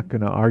right, I'm not going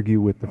to argue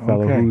with the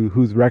fellow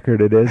whose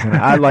record it is, and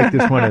I like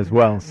this one as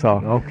well. So,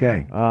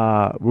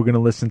 we're going to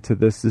listen to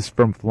this. This is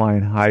from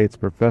Flying High. It's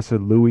Professor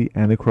Louie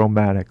and the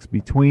Crowmatix.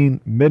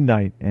 Between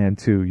midnight and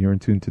 2, you're in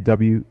tune to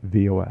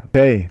WVOF.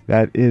 Okay,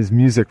 that is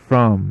music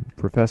from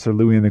Professor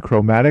Louie and the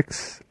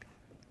Crowmatix,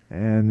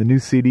 and the new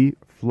CD,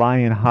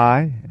 Flying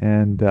High,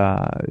 and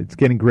it's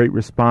getting great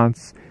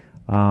response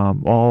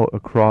all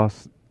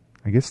across,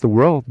 I guess, the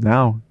world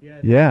now.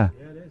 Yeah.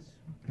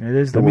 It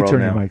is Let me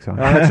turn your mics on.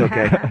 Oh, that's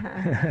okay.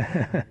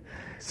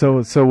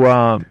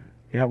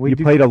 You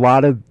played a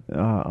lot of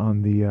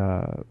on the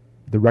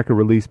record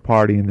release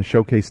party and the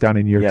showcase down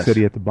in New York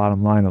City at the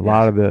Bottom Line. A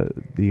lot of the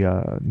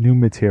new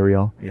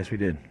material. Yes, we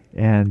did.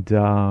 And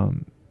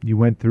you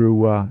went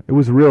through. It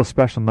was a real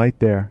special night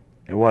there.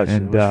 It was.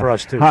 And, it was for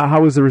us too. How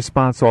was the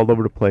response all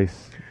over the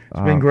place? It's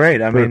been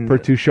great. I mean, for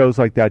 2 shows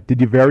like that, did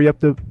you vary up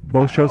to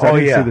both shows? I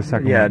didn't see the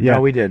second one.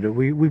 No, we did.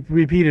 We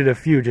repeated a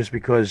few just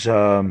because.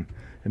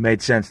 It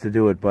made sense to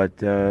do it, but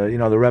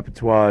the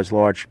repertoire is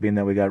large, being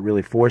that we got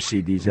really 4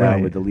 CDs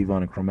out with the Levon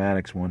and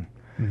Crowmatix one,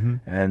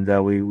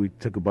 and we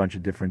took a bunch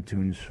of different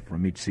tunes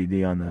from each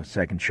CD on the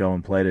second show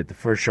and played it. The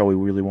first show we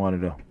really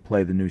wanted to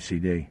play the new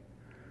CD,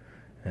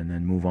 and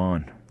then move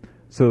on.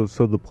 So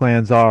the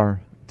plans are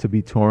to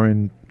be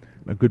touring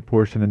a good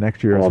portion of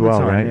next year all as the well,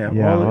 time, right?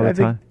 Yeah, all I the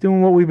think time.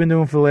 doing what we've been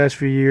doing for the last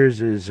few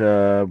years is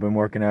been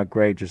working out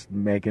great. Just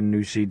making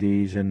new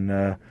CDs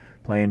and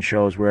playing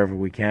shows wherever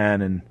we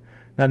can, and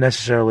not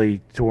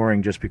necessarily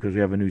touring just because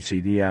we have a new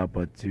CD out,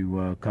 but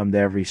to come to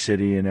every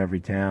city and every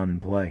town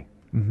and play.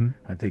 Mm-hmm.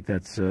 I think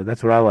that's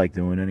what I like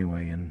doing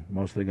anyway, and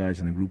most of the guys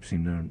in the group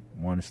seem to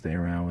want to stay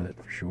around with it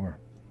for sure.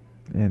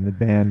 And the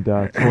band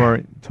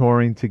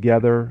touring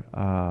together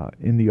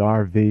in the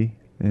RV,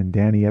 and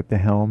Danny at the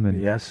helm,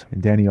 and Yes.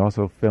 and Danny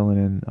also filling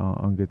in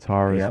on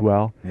guitar as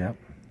well. Yep.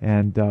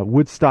 And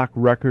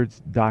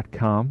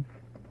WoodstockRecords.com,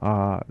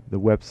 the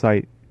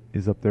website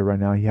is up there right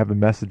now. You have a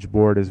message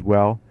board as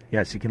well.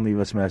 Yes, you can leave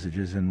us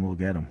messages and we'll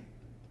get them.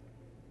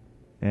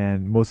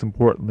 And most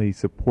importantly,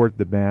 support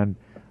the band,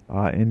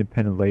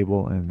 independent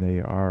label, and they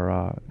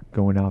are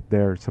going out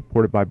there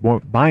supported by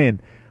buying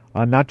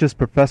not just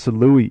Professor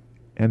Louie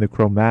and the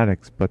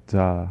Crowmatix, but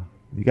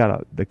you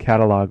got the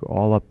catalog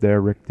all up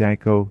there. Rick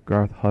Danko,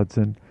 Garth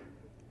Hudson,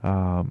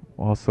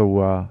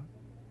 also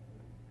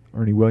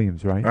Ernie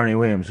Williams, right? Ernie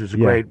Williams, who's a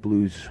great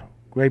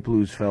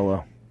blues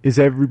fellow. Is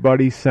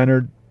everybody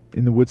centered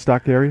in the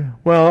Woodstock area?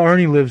 Well,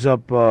 Ernie lives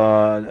up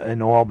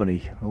in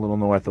Albany, a little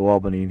north of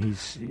Albany, and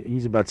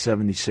he's about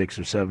 76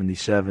 or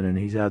 77, and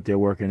he's out there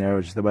working there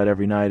just about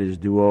every night as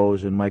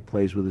duos, and Mike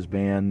plays with his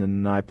band,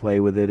 and I play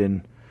with it,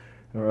 and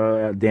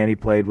Danny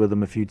played with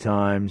him a few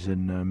times,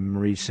 and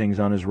Marie sings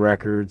on his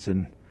records,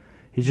 and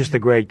he's just a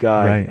great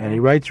guy, right. And he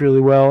writes really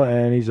well,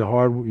 and he's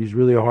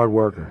really a hard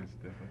worker.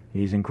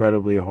 He's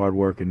incredibly a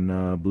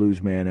hard-working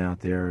blues man out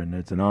there, and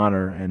it's an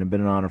honor, and it's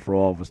been an honor for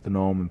all of us to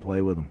know him and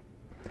play with him.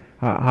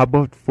 How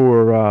about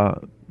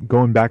for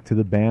going back to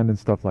the band and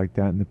stuff like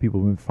that, and the people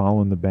who've been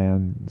following the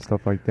band and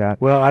stuff like that?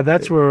 Well,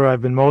 that's where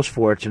I've been most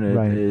fortunate,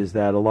 right. is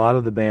that a lot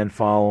of the band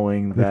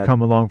following They've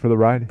come along for the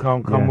ride?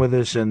 Come with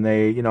us, and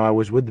they, I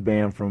was with the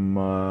band from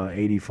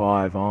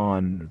 85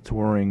 on,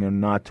 touring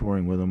and not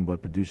touring with them,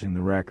 but producing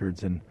the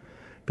records, and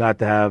got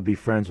to be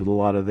friends with a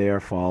lot of their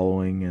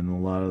following and a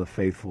lot of the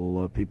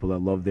faithful people that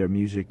love their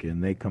music,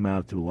 and they come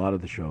out to a lot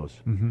of the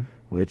shows,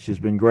 which has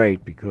been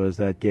great because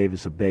that gave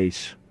us a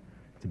base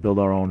to build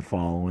our own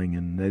following,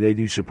 and they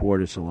do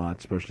support us a lot,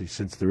 especially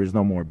since there is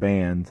no more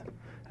band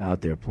out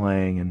there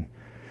playing. And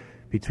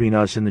between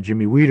us and the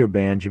Jimmy Weeder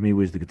band, Jimmy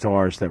was the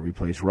guitarist that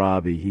replaced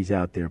Robbie. He's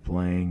out there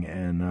playing,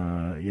 and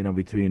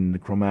between the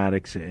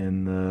Crowmatix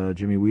and the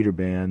Jimmy Weeder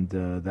band,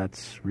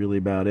 that's really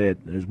about it.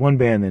 There's one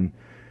band in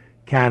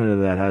Canada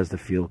that has the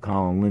field,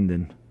 Colin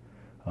Linden,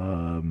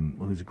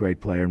 who's a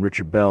great player, and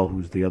Richard Bell,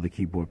 who's the other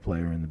keyboard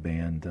player in the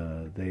band.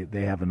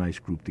 They have a nice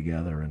group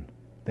together, and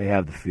they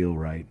have the feel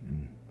right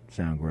and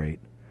sound great.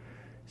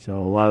 So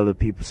a lot of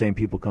the same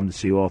people come to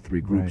see all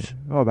three groups.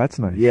 Right. Oh, that's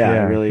nice. Yeah,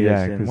 it really is.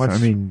 Yeah, because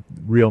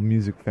real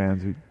music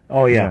fans.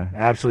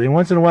 Absolutely. And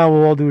once in a while,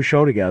 we'll all do a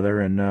show together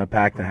and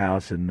pack the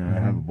house and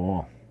have a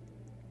ball.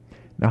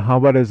 Now, how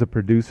about as a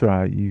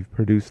producer? You've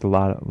produced a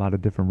lot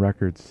of different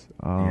records.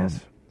 Yes.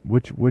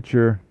 What's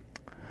your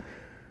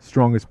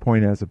strongest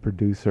point as a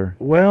producer?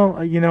 Well,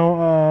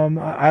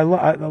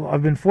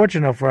 I've been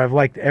fortunate enough where I've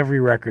liked every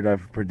record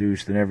I've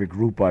produced and every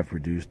group I've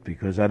produced,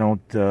 because I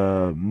don't.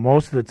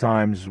 Most of the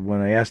times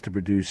when I ask to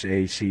produce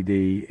a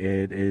CD,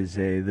 it is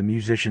the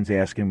musicians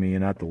asking me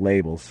and not the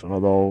labels.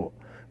 Although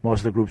most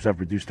of the groups I've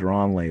produced are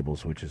on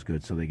labels, which is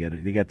good, so they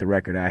get the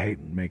record. I hate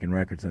making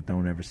records that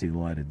don't ever see the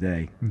light of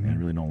day. I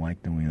really don't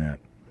like doing that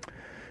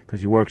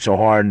because you work so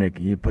hard and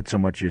you put so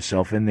much of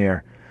yourself in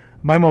there.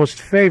 My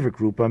most favorite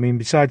group,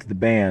 besides the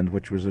band,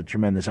 which was a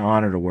tremendous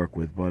honor to work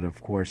with, but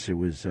of course it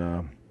was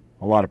a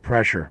lot of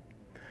pressure,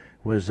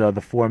 was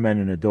the Four Men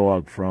and a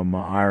Dog from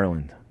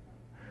Ireland,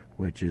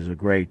 which is a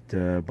great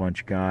bunch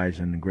of guys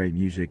and great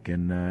music.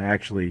 And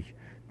actually,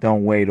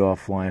 Don't Wait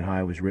Off Flying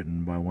High was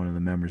written by one of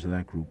the members of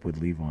that group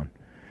with Levon.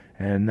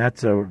 And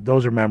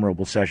those are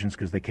memorable sessions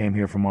because they came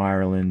here from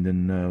Ireland,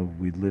 and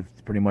we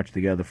lived pretty much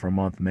together for a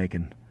month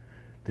making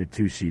the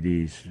two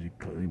CDs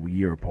a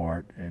year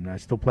apart, and I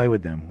still play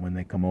with them when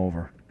they come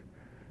over.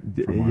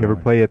 You ever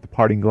play at the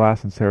Parting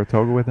Glass in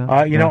Saratoga with them?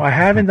 I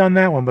haven't done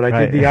that one, but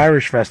I did the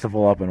Irish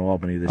Festival up in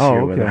Albany this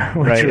year with them,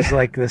 which was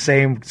like the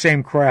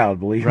same crowd,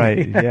 believe me.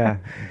 Right, yeah.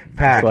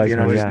 Packed, I played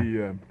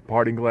the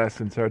Parting Glass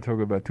in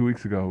Saratoga about 2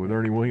 weeks ago with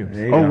Ernie Williams.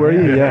 Were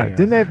you? Yeah.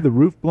 Didn't they have the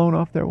roof blown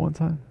off there one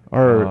time?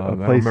 Or I don't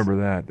remember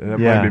that. That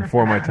might have been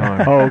before my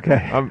time. Oh,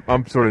 okay.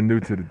 I'm sort of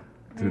new to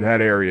that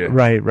area.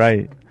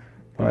 Right.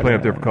 I've been playing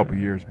up there for a couple of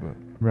years, but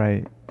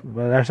right.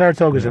 But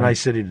Saratoga's a nice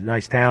city,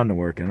 nice town to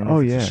work in. I don't know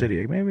if it's a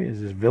city. Maybe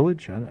it's a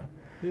village. I don't know.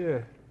 Yeah.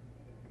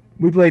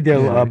 We played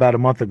there about a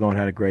month ago and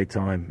had a great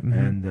time,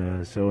 and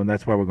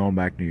that's why we're going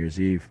back New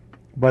Year's Eve.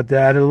 But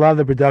a lot of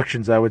the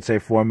productions, I would say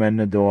Four Men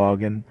and a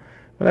Dog,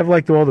 but I've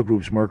liked all the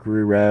groups.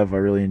 Mercury Rev, I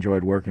really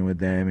enjoyed working with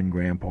them, and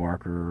Graham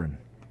Parker, and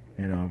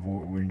I've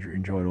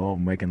enjoyed all of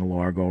them, making the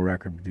Largo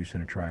record,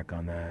 producing a track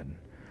on that. And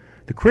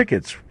the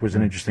Crickets was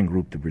an interesting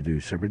group to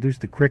produce. I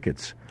produced the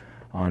Crickets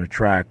on a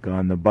track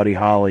on the Buddy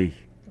Holly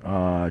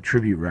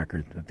tribute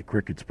record that the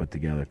Crickets put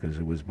together, because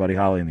it was Buddy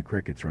Holly and the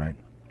Crickets, right?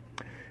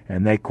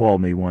 And they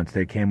called me once.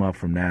 They came up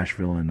from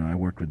Nashville, and I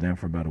worked with them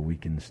for about a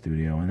week in the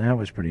studio, and that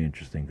was pretty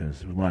interesting because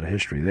there was a lot of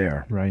history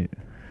there. Right.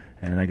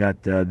 And I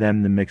got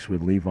them to mix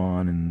with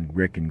Levon and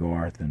Rick and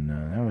Garth, and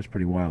that was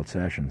pretty wild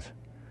sessions.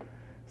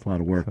 It's a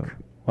lot of work. A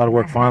lot of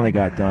work finally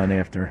got done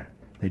after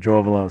they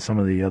drove some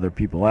of the other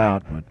people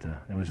out, but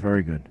it was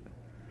very good.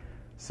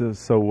 So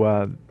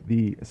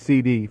the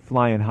CD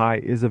Flying High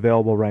is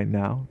available right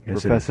now.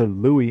 Yes, Professor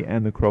Louie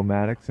and the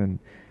Crowmatix, and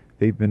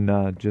they've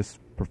been just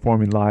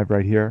performing live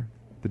right here,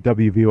 the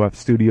WVOF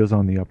studios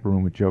on the Upper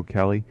Room with Joe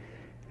Kelly.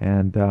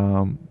 And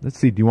let's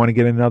see, do you want to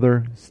get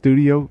another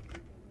studio,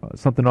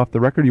 something off the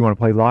record? Do you want to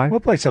play live? We'll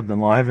play something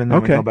live, and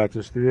then we go back to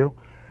the studio.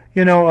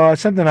 You know,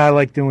 something I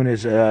like doing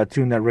is a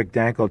tune that Rick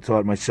Danko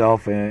taught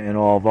myself and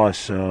all of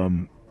us.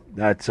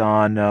 That's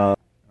on... All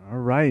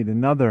right,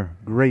 another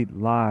great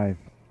live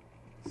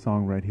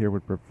song right here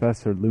with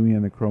Professor Louie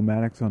and the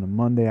Crowmatix on a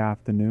Monday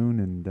afternoon,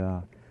 and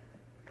I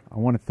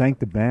want to thank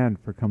the band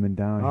for coming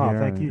down here. Oh,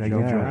 thank you,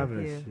 Joe, for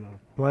having us.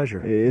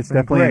 Pleasure. It's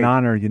definitely an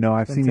honor. You know,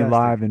 I've seen you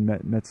live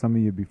and met some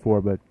of you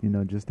before, but, you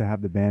know, just to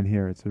have the band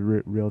here, it's a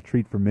real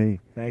treat for me.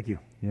 Thank you.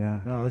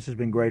 Yeah. No, this has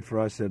been great for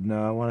us, and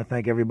I want to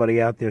thank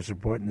everybody out there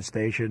supporting the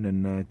station,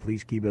 and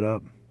please keep it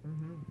up.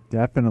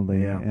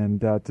 Definitely. Yeah. And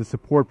to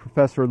support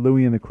Professor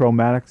Louie and the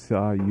Crowmatix,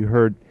 you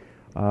heard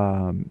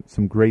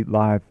some great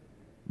live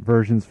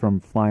versions from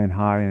Flying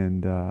High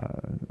and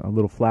a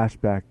little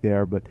flashback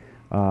there, but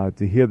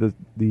to hear the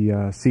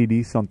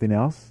CD, Something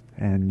Else,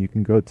 and you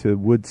can go to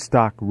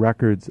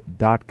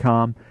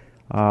woodstockrecords.com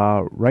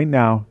right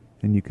now,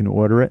 and you can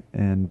order it,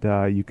 and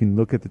you can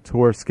look at the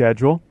tour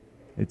schedule.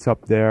 It's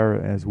up there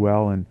as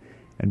well, and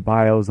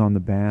bios on the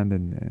band,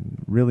 and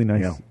really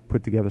nice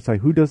put together site.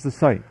 Who does the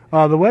site?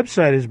 The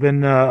website has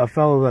been a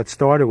fellow that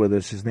started with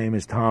us. His name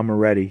is Tom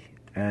Moretti,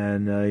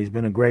 and he's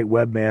been a great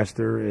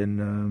webmaster,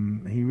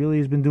 and he really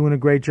has been doing a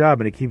great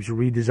job, and he keeps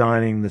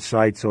redesigning the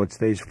site so it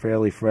stays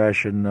fairly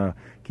fresh, and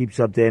keeps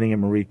updating it.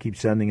 Marie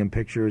keeps sending him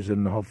pictures,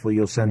 and hopefully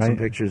you'll send some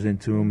pictures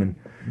into him, and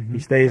he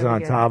stays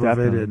on top of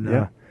it,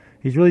 and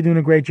he's really doing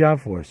a great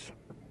job for us.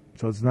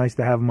 So it's nice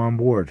to have him on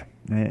board.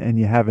 And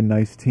you have a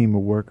nice team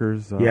of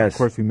workers. Yes. Of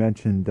course, we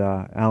mentioned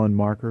Alan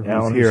Marker, who's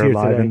Alan here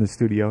live today in the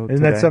studio.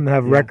 Isn't that something to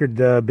have record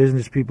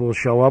business people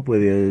show up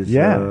with?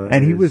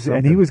 And he was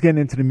getting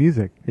into the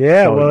music.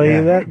 Yeah, so,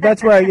 well,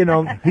 that's why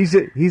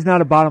he's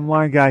not a bottom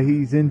line guy.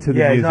 He's into the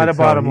music. He's not a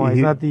bottom line.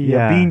 He's not the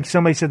bean.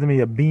 Somebody said to me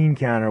a bean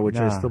counter, which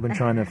I've still been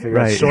trying to figure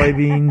out.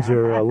 Soybeans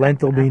or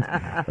lentil beans.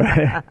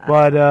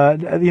 But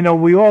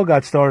we all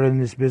got started in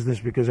this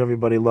business because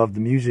everybody loved the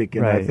music,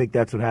 and I think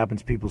that's what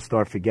happens. People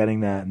start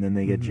forgetting that, and then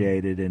they get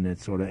jaded, and it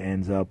sort of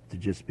ends up to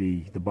just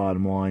be the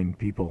bottom line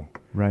people.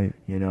 Right.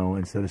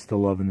 Instead of still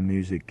loving the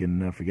music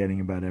and forgetting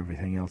about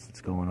everything else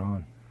that's going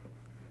on.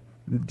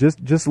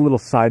 Just a little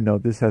side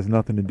note. This has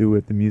nothing to do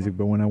with the music,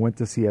 but when I went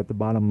to see At the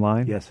Bottom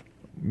Line,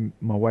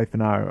 my wife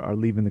and I are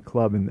leaving the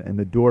club, and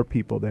the door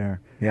people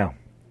there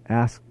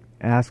ask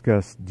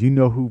us, "Do you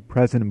know who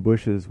President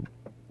Bush's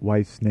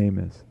wife's name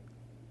is?"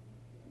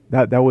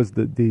 That was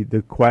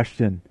the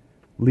question.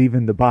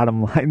 Leaving the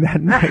Bottom Line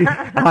that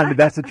night.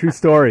 That's a true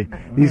story.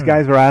 These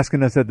guys were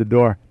asking us at the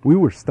door. We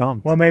were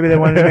stumped. Well, maybe they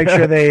wanted to make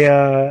sure they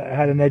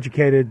had an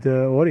educated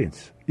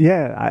audience.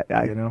 Yeah,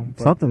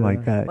 something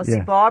like that. Well,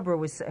 see, Barbara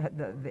was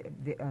the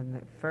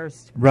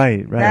first.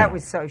 Right. That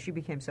was so. She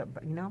became so.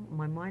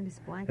 My mind is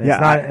blank. And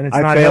it's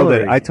not failed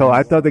Hillary. it.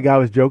 I thought the guy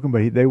was joking,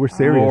 but they were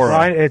serious.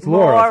 Laura. It's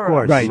Laura, of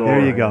course. Right, Laura.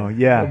 there you go.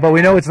 Yeah. But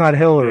we know it's not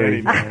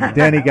Hillary.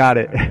 Danny got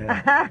it.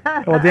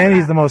 Well,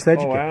 Danny's the most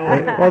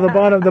educated. Well,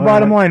 the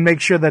bottom line, make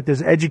sure that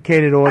there's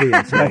educated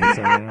audience. So,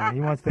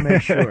 he wants to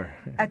make sure.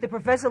 At the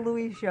Professor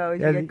Louie show, you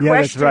get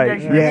that's right.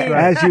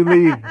 As you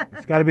leave.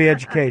 It's got to be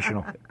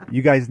educational.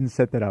 You guys didn't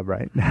set that up,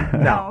 right?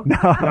 No,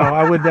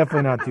 I would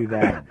definitely not do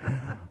that.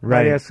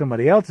 Right. I'd ask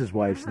somebody else's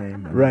wife's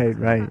name. Right.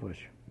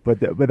 But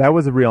that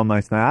was a real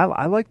nice night.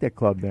 I like that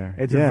club there.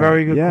 It's a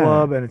very good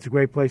club, and it's a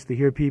great place to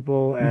hear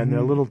people. And they're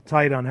a little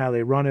tight on how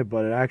they run it,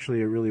 but it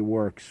really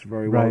works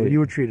very well. Right. You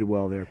were treated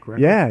well there,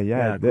 correct?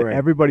 Yeah.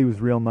 Everybody was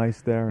real nice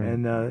there.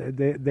 And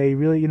they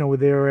really, we're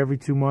there every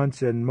 2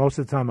 months, and most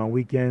of the time on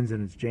weekends,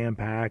 and it's jam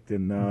packed.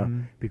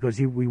 And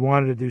because we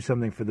wanted to do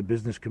something for the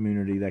business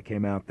community that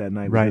came out that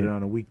night. We did it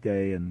on a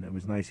weekday, and it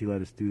was nice he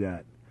let us do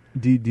that.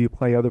 Do you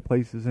play other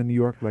places in New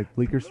York, like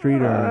Bleecker Street?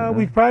 Or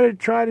we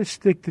try to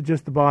stick to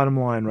just the Bottom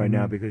Line right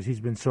now because he's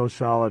been so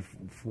solid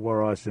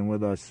for us and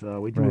with us.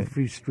 We do a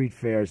few street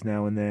fairs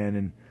now and then,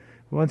 and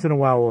once in a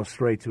while we'll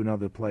stray to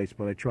another place,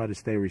 but I try to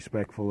stay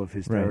respectful of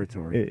his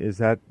territory. Is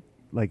that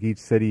like each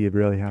city you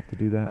really have to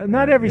do that?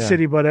 Not every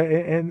city, but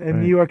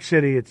in New York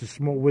City, it's a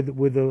small with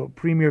the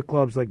premier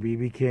clubs like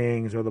BB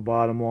King's or the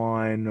Bottom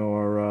Line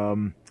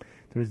or.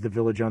 There's the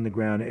Village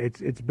Underground.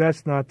 It's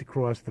best not to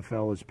cross the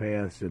fellas'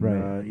 paths and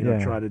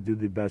try to do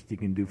the best you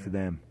can do for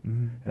them.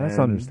 That's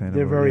understandable.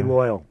 They're very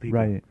loyal people,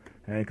 right?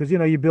 Because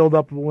when you build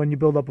up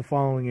a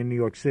following in New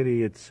York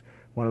City, it's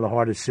one of the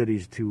hardest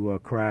cities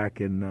to crack,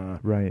 and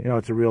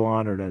it's a real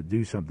honor to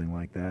do something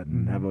like that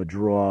and have a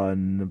draw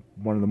in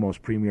one of the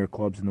most premier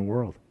clubs in the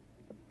world.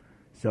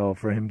 So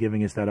for him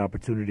giving us that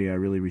opportunity, I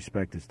really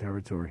respect his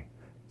territory.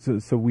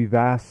 So we've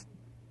asked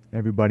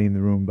everybody in the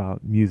room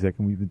about music,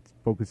 and we've been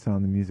focused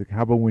on the music.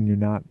 How about when you're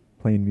not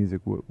playing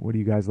music? What do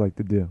you guys like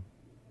to do?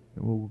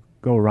 We'll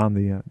go around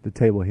the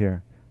table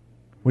here.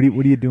 What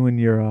do you do in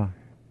your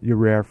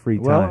rare free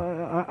time?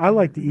 Well, I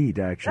like to eat,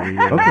 actually.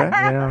 Okay.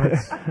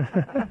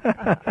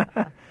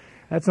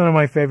 That's one of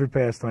my favorite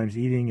pastimes: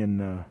 eating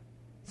and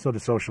sort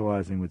of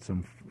socializing with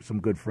some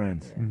good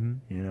friends. Mm-hmm.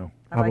 You know.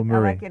 I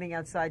like getting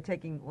outside,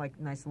 taking like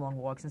nice long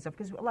walks and stuff.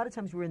 Because a lot of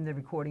times we're in the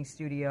recording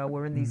studio,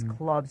 we're in these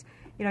clubs.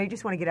 You know, you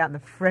just want to get out in the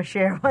fresh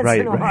air once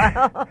in a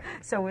while.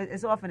 So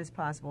as often as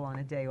possible on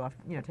a day off,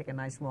 you know, take a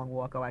nice long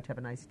walk, go out to have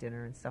a nice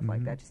dinner and stuff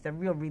like that. Just a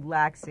real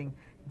relaxing,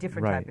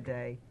 different type of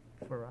day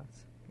for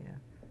us. Yeah,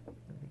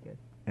 that'd be good.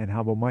 And how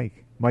about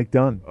Mike? Mike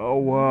Dunn.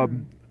 Oh,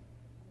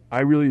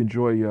 I really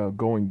enjoy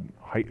going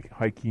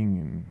hiking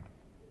and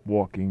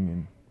walking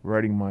and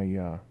riding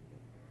my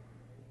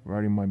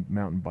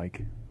mountain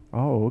bike.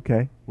 Oh,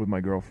 okay. With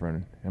my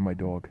girlfriend and my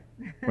dog.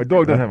 My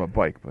dog doesn't have a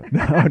bike, but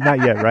no, not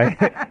yet, right?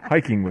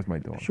 Hiking with my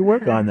dog. Should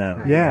work on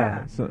that.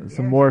 Yeah. So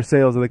some more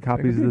sales of the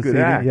copies of the CD.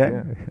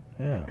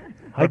 Yeah.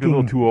 I'm a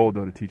little too old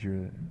though to teach her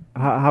that.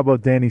 How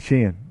about Danny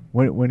Sheehan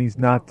when he's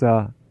not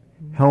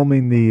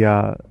helming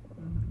the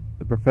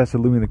Professor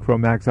Louie and the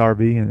Crowmatix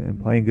RV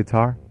and playing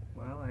guitar?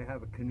 Well, I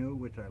have a canoe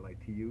which I like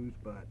to use,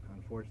 but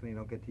unfortunately I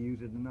don't get to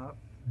use it enough.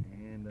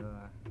 And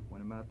when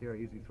I'm out there, I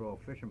usually throw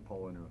a fishing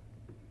pole into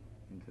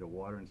the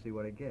water and see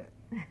what I get.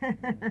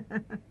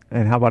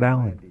 And how about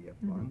Alan?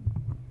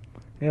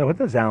 Yeah, what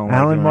does Alan?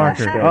 Alan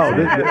Marker. Oh,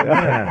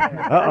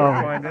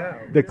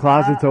 the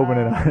closet's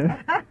opening up.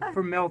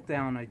 For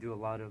Meltdown, I do a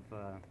lot of,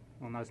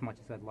 well, not as much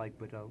as I'd like,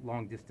 but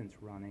long distance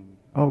running.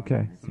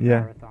 Okay, some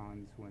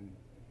marathons when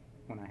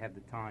I have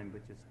the time,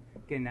 but just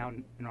getting out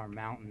in our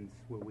mountains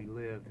where we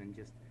live and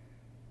just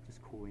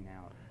cooling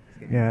out.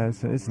 Yeah,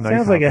 it's nice.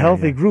 Sounds like a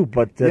healthy group,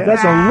 but it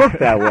doesn't look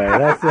that way.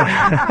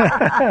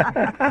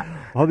 That's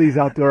all these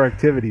outdoor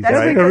activities. That's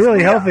like a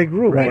really healthy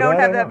group. We don't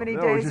have that many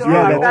days off.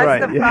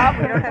 That's the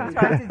problem. We don't have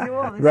time to do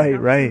all this stuff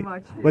too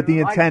much. But the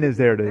intent is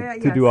there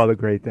to do all the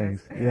great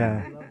things.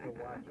 Yeah.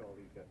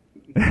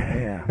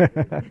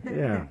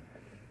 Yeah.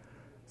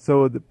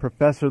 So the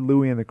Professor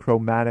Louie and the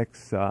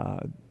Crowmatix,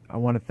 I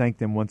want to thank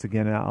them once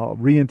again. And I'll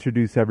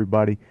reintroduce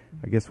everybody.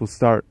 I guess we'll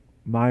start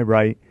my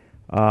right.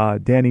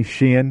 Danny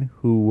Sheehan,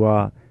 who,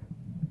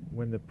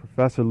 when the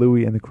Professor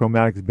Louie and the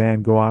Crowmatix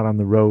band go out on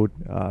the road,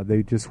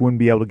 they just wouldn't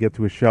be able to get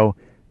to a show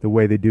the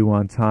way they do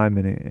on time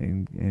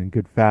and in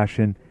good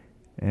fashion.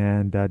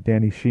 And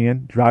Danny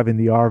Sheehan driving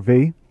the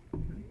RV.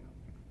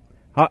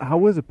 How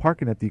was it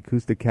parking at the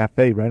Acoustic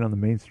Cafe right on the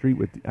main street?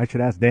 I should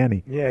ask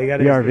Danny. Yeah, you got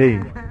the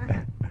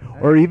RV,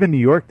 or even New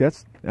York.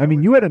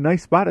 You had a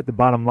nice spot at the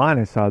bottom line.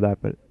 I saw that,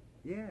 but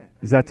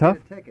is that tough?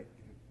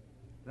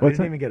 I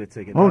didn't even get a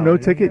ticket. Oh, no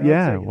ticket?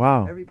 Yeah,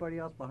 wow. Everybody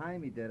else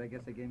behind me did. I guess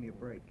they gave me a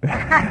break.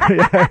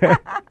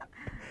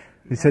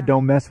 He said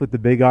don't mess with the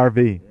big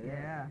RV.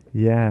 Yeah.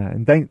 Yeah,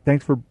 and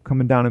thanks for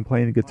coming down and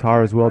playing the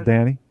guitar as well,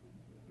 Danny.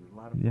 A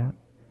lot of fun. Yeah.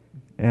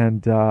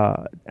 And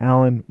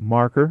Alan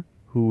Marker,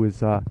 who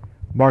is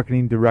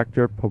marketing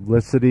director,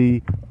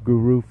 publicity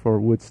guru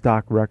for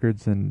Woodstock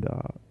Records, and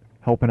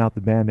helping out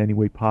the band any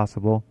way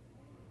possible.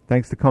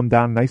 Thanks to come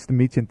down. Nice to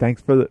meet you, and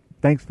thanks for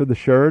the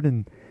shirt.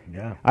 And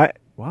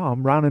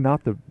I'm rounding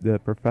out the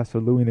Professor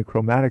Louie and the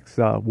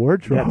Crowmatix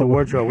wardrobe. Yeah, the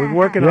wardrobe. We're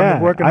working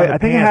on the I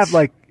think pants.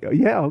 I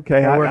have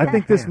okay. I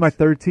think this is my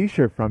third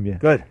T-shirt from you.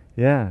 Good.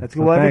 Yeah. That's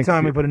good. Well, every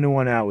time we put a new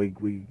one out,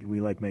 we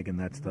like making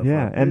that stuff.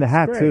 Yeah, up. and it's the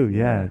hat great. too.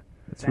 Yeah,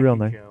 it's Thank real you,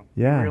 nice. Joe.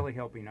 Yeah, You're really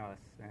helping us,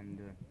 and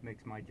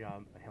makes my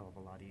job a hell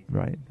of a lot easier.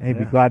 Right. Hey,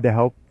 be glad to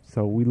help.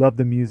 So we love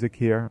the music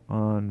here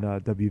on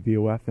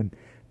WVOF, and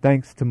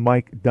thanks to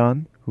Mike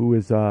Dunn, who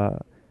is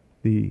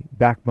the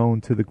backbone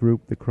to the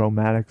group, the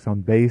Crowmatix, on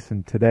bass,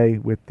 and today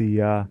with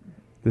the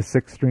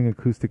 6-string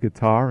acoustic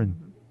guitar,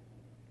 and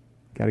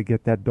got to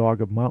get that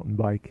dog a mountain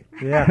bike.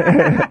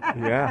 Yeah.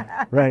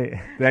 Yeah. Right.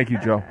 Thank you,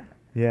 Joe.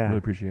 Yeah. Really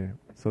appreciate it.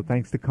 So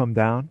thanks to come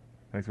down.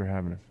 Thanks for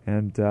having us.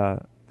 And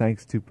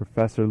thanks to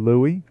Professor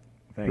Louie,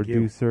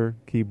 producer,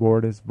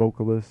 keyboardist,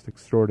 vocalist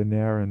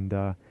extraordinaire,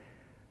 and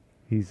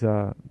he's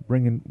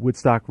bringing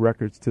Woodstock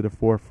Records to the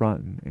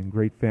forefront and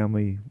great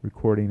family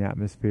recording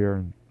atmosphere.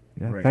 And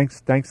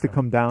thanks to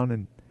come down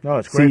and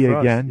it's see great you for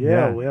us. again.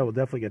 Yeah, we'll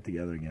definitely get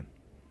together again.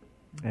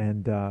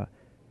 And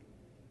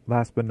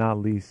last but not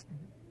least,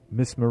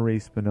 Miss Marie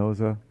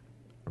Spinoza,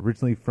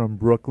 originally from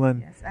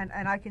Brooklyn. Yes,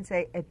 and I can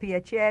say, "E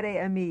piacere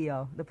è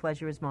mio." The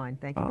pleasure is mine.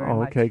 Thank you very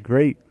much. Okay,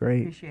 great.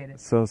 Appreciate it.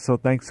 So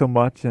thanks so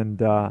much.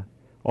 And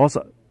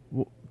also,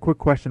 quick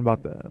question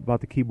about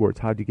the keyboards.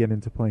 How'd you get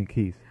into playing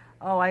keys?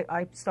 Oh,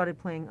 I started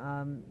playing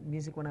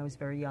music when I was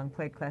very young,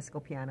 played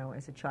classical piano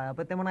as a child.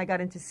 But then when I got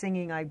into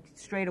singing, I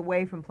strayed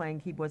away from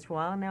playing keyboards for a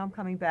while. And now I'm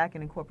coming back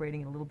and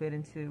incorporating it a little bit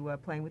into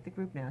playing with the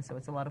group now. So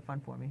it's a lot of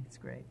fun for me. It's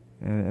great.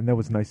 And that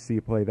was nice to see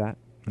you play that.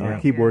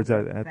 Thank Keyboards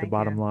you. at the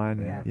bottom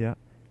line. Yeah.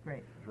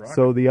 Great.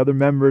 So the other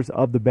members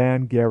of the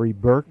band, Gary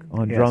Burke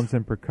on drums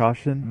and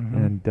percussion,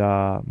 and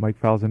Mike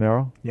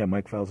Falzanero. Yeah,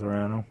 Mike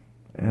Falzarano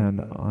and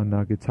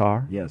on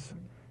guitar. Yes.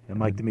 And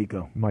Mike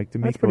D'Amico. Mike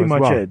D'Amico. That's pretty as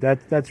much well. it.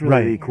 That's really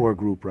Right. the core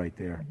group right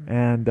there.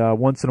 And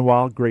once in a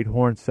while, great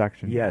horn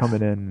section Yes.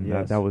 coming in.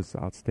 Yes. That was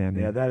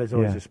outstanding. Yeah, that is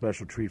always Yeah. a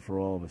special treat for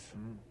all of us.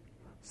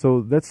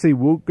 So let's see.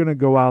 We're gonna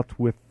go out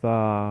with.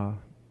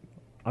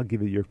 I'll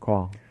give it your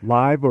call.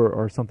 Live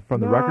or something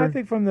from the record. I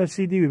think from the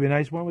CD would be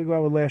nice. Why don't we go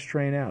out with Last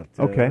Train Out?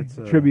 Okay.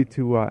 That's, Tribute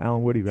to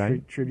Alan Woody,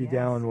 right? Tribute to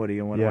Alan Woody,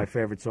 and one Yeah. of my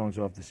favorite songs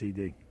off the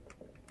CD.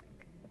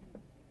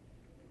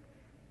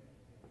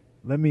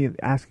 Let me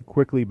ask you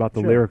quickly about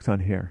the Sure. lyrics on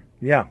here.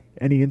 Yeah.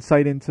 Any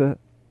insight into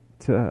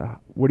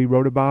what he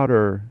wrote about,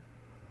 or?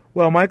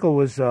 Well, Michael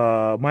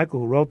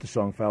who wrote the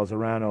song,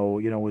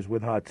 Falzarano, was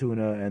with Hot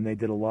Tuna, and they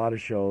did a lot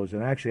of shows.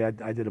 And actually,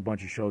 I did a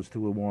bunch of shows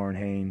too with Warren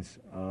Haynes,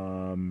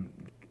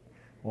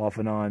 off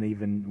and on.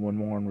 Even when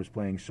Warren was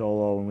playing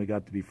solo, and we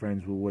got to be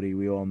friends with Woody,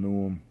 we all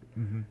knew him.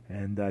 Mm-hmm.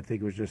 And I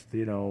think it was just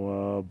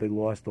a big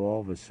loss to all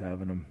of us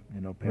having him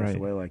pass Right.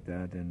 away like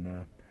that.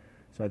 And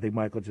so I think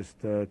Michael just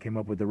came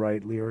up with the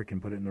right lyric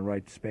and put it in the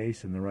right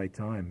space and the right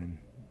time.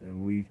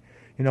 And we.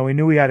 We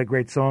knew we had a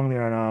great song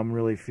there, and I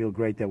really feel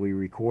great that we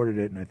recorded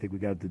it, and I think we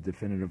got the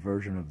definitive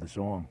version of the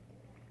song.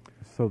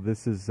 So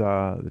this is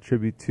the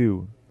tribute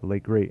to the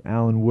late, great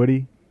Alan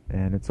Woody,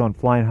 and it's on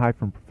Flying High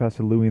from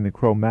Professor Louie and the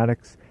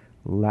Crowmatix,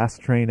 Last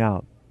Train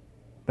Out.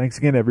 Thanks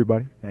again,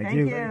 everybody. Thank Thank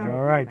you. you.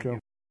 All right, Joe.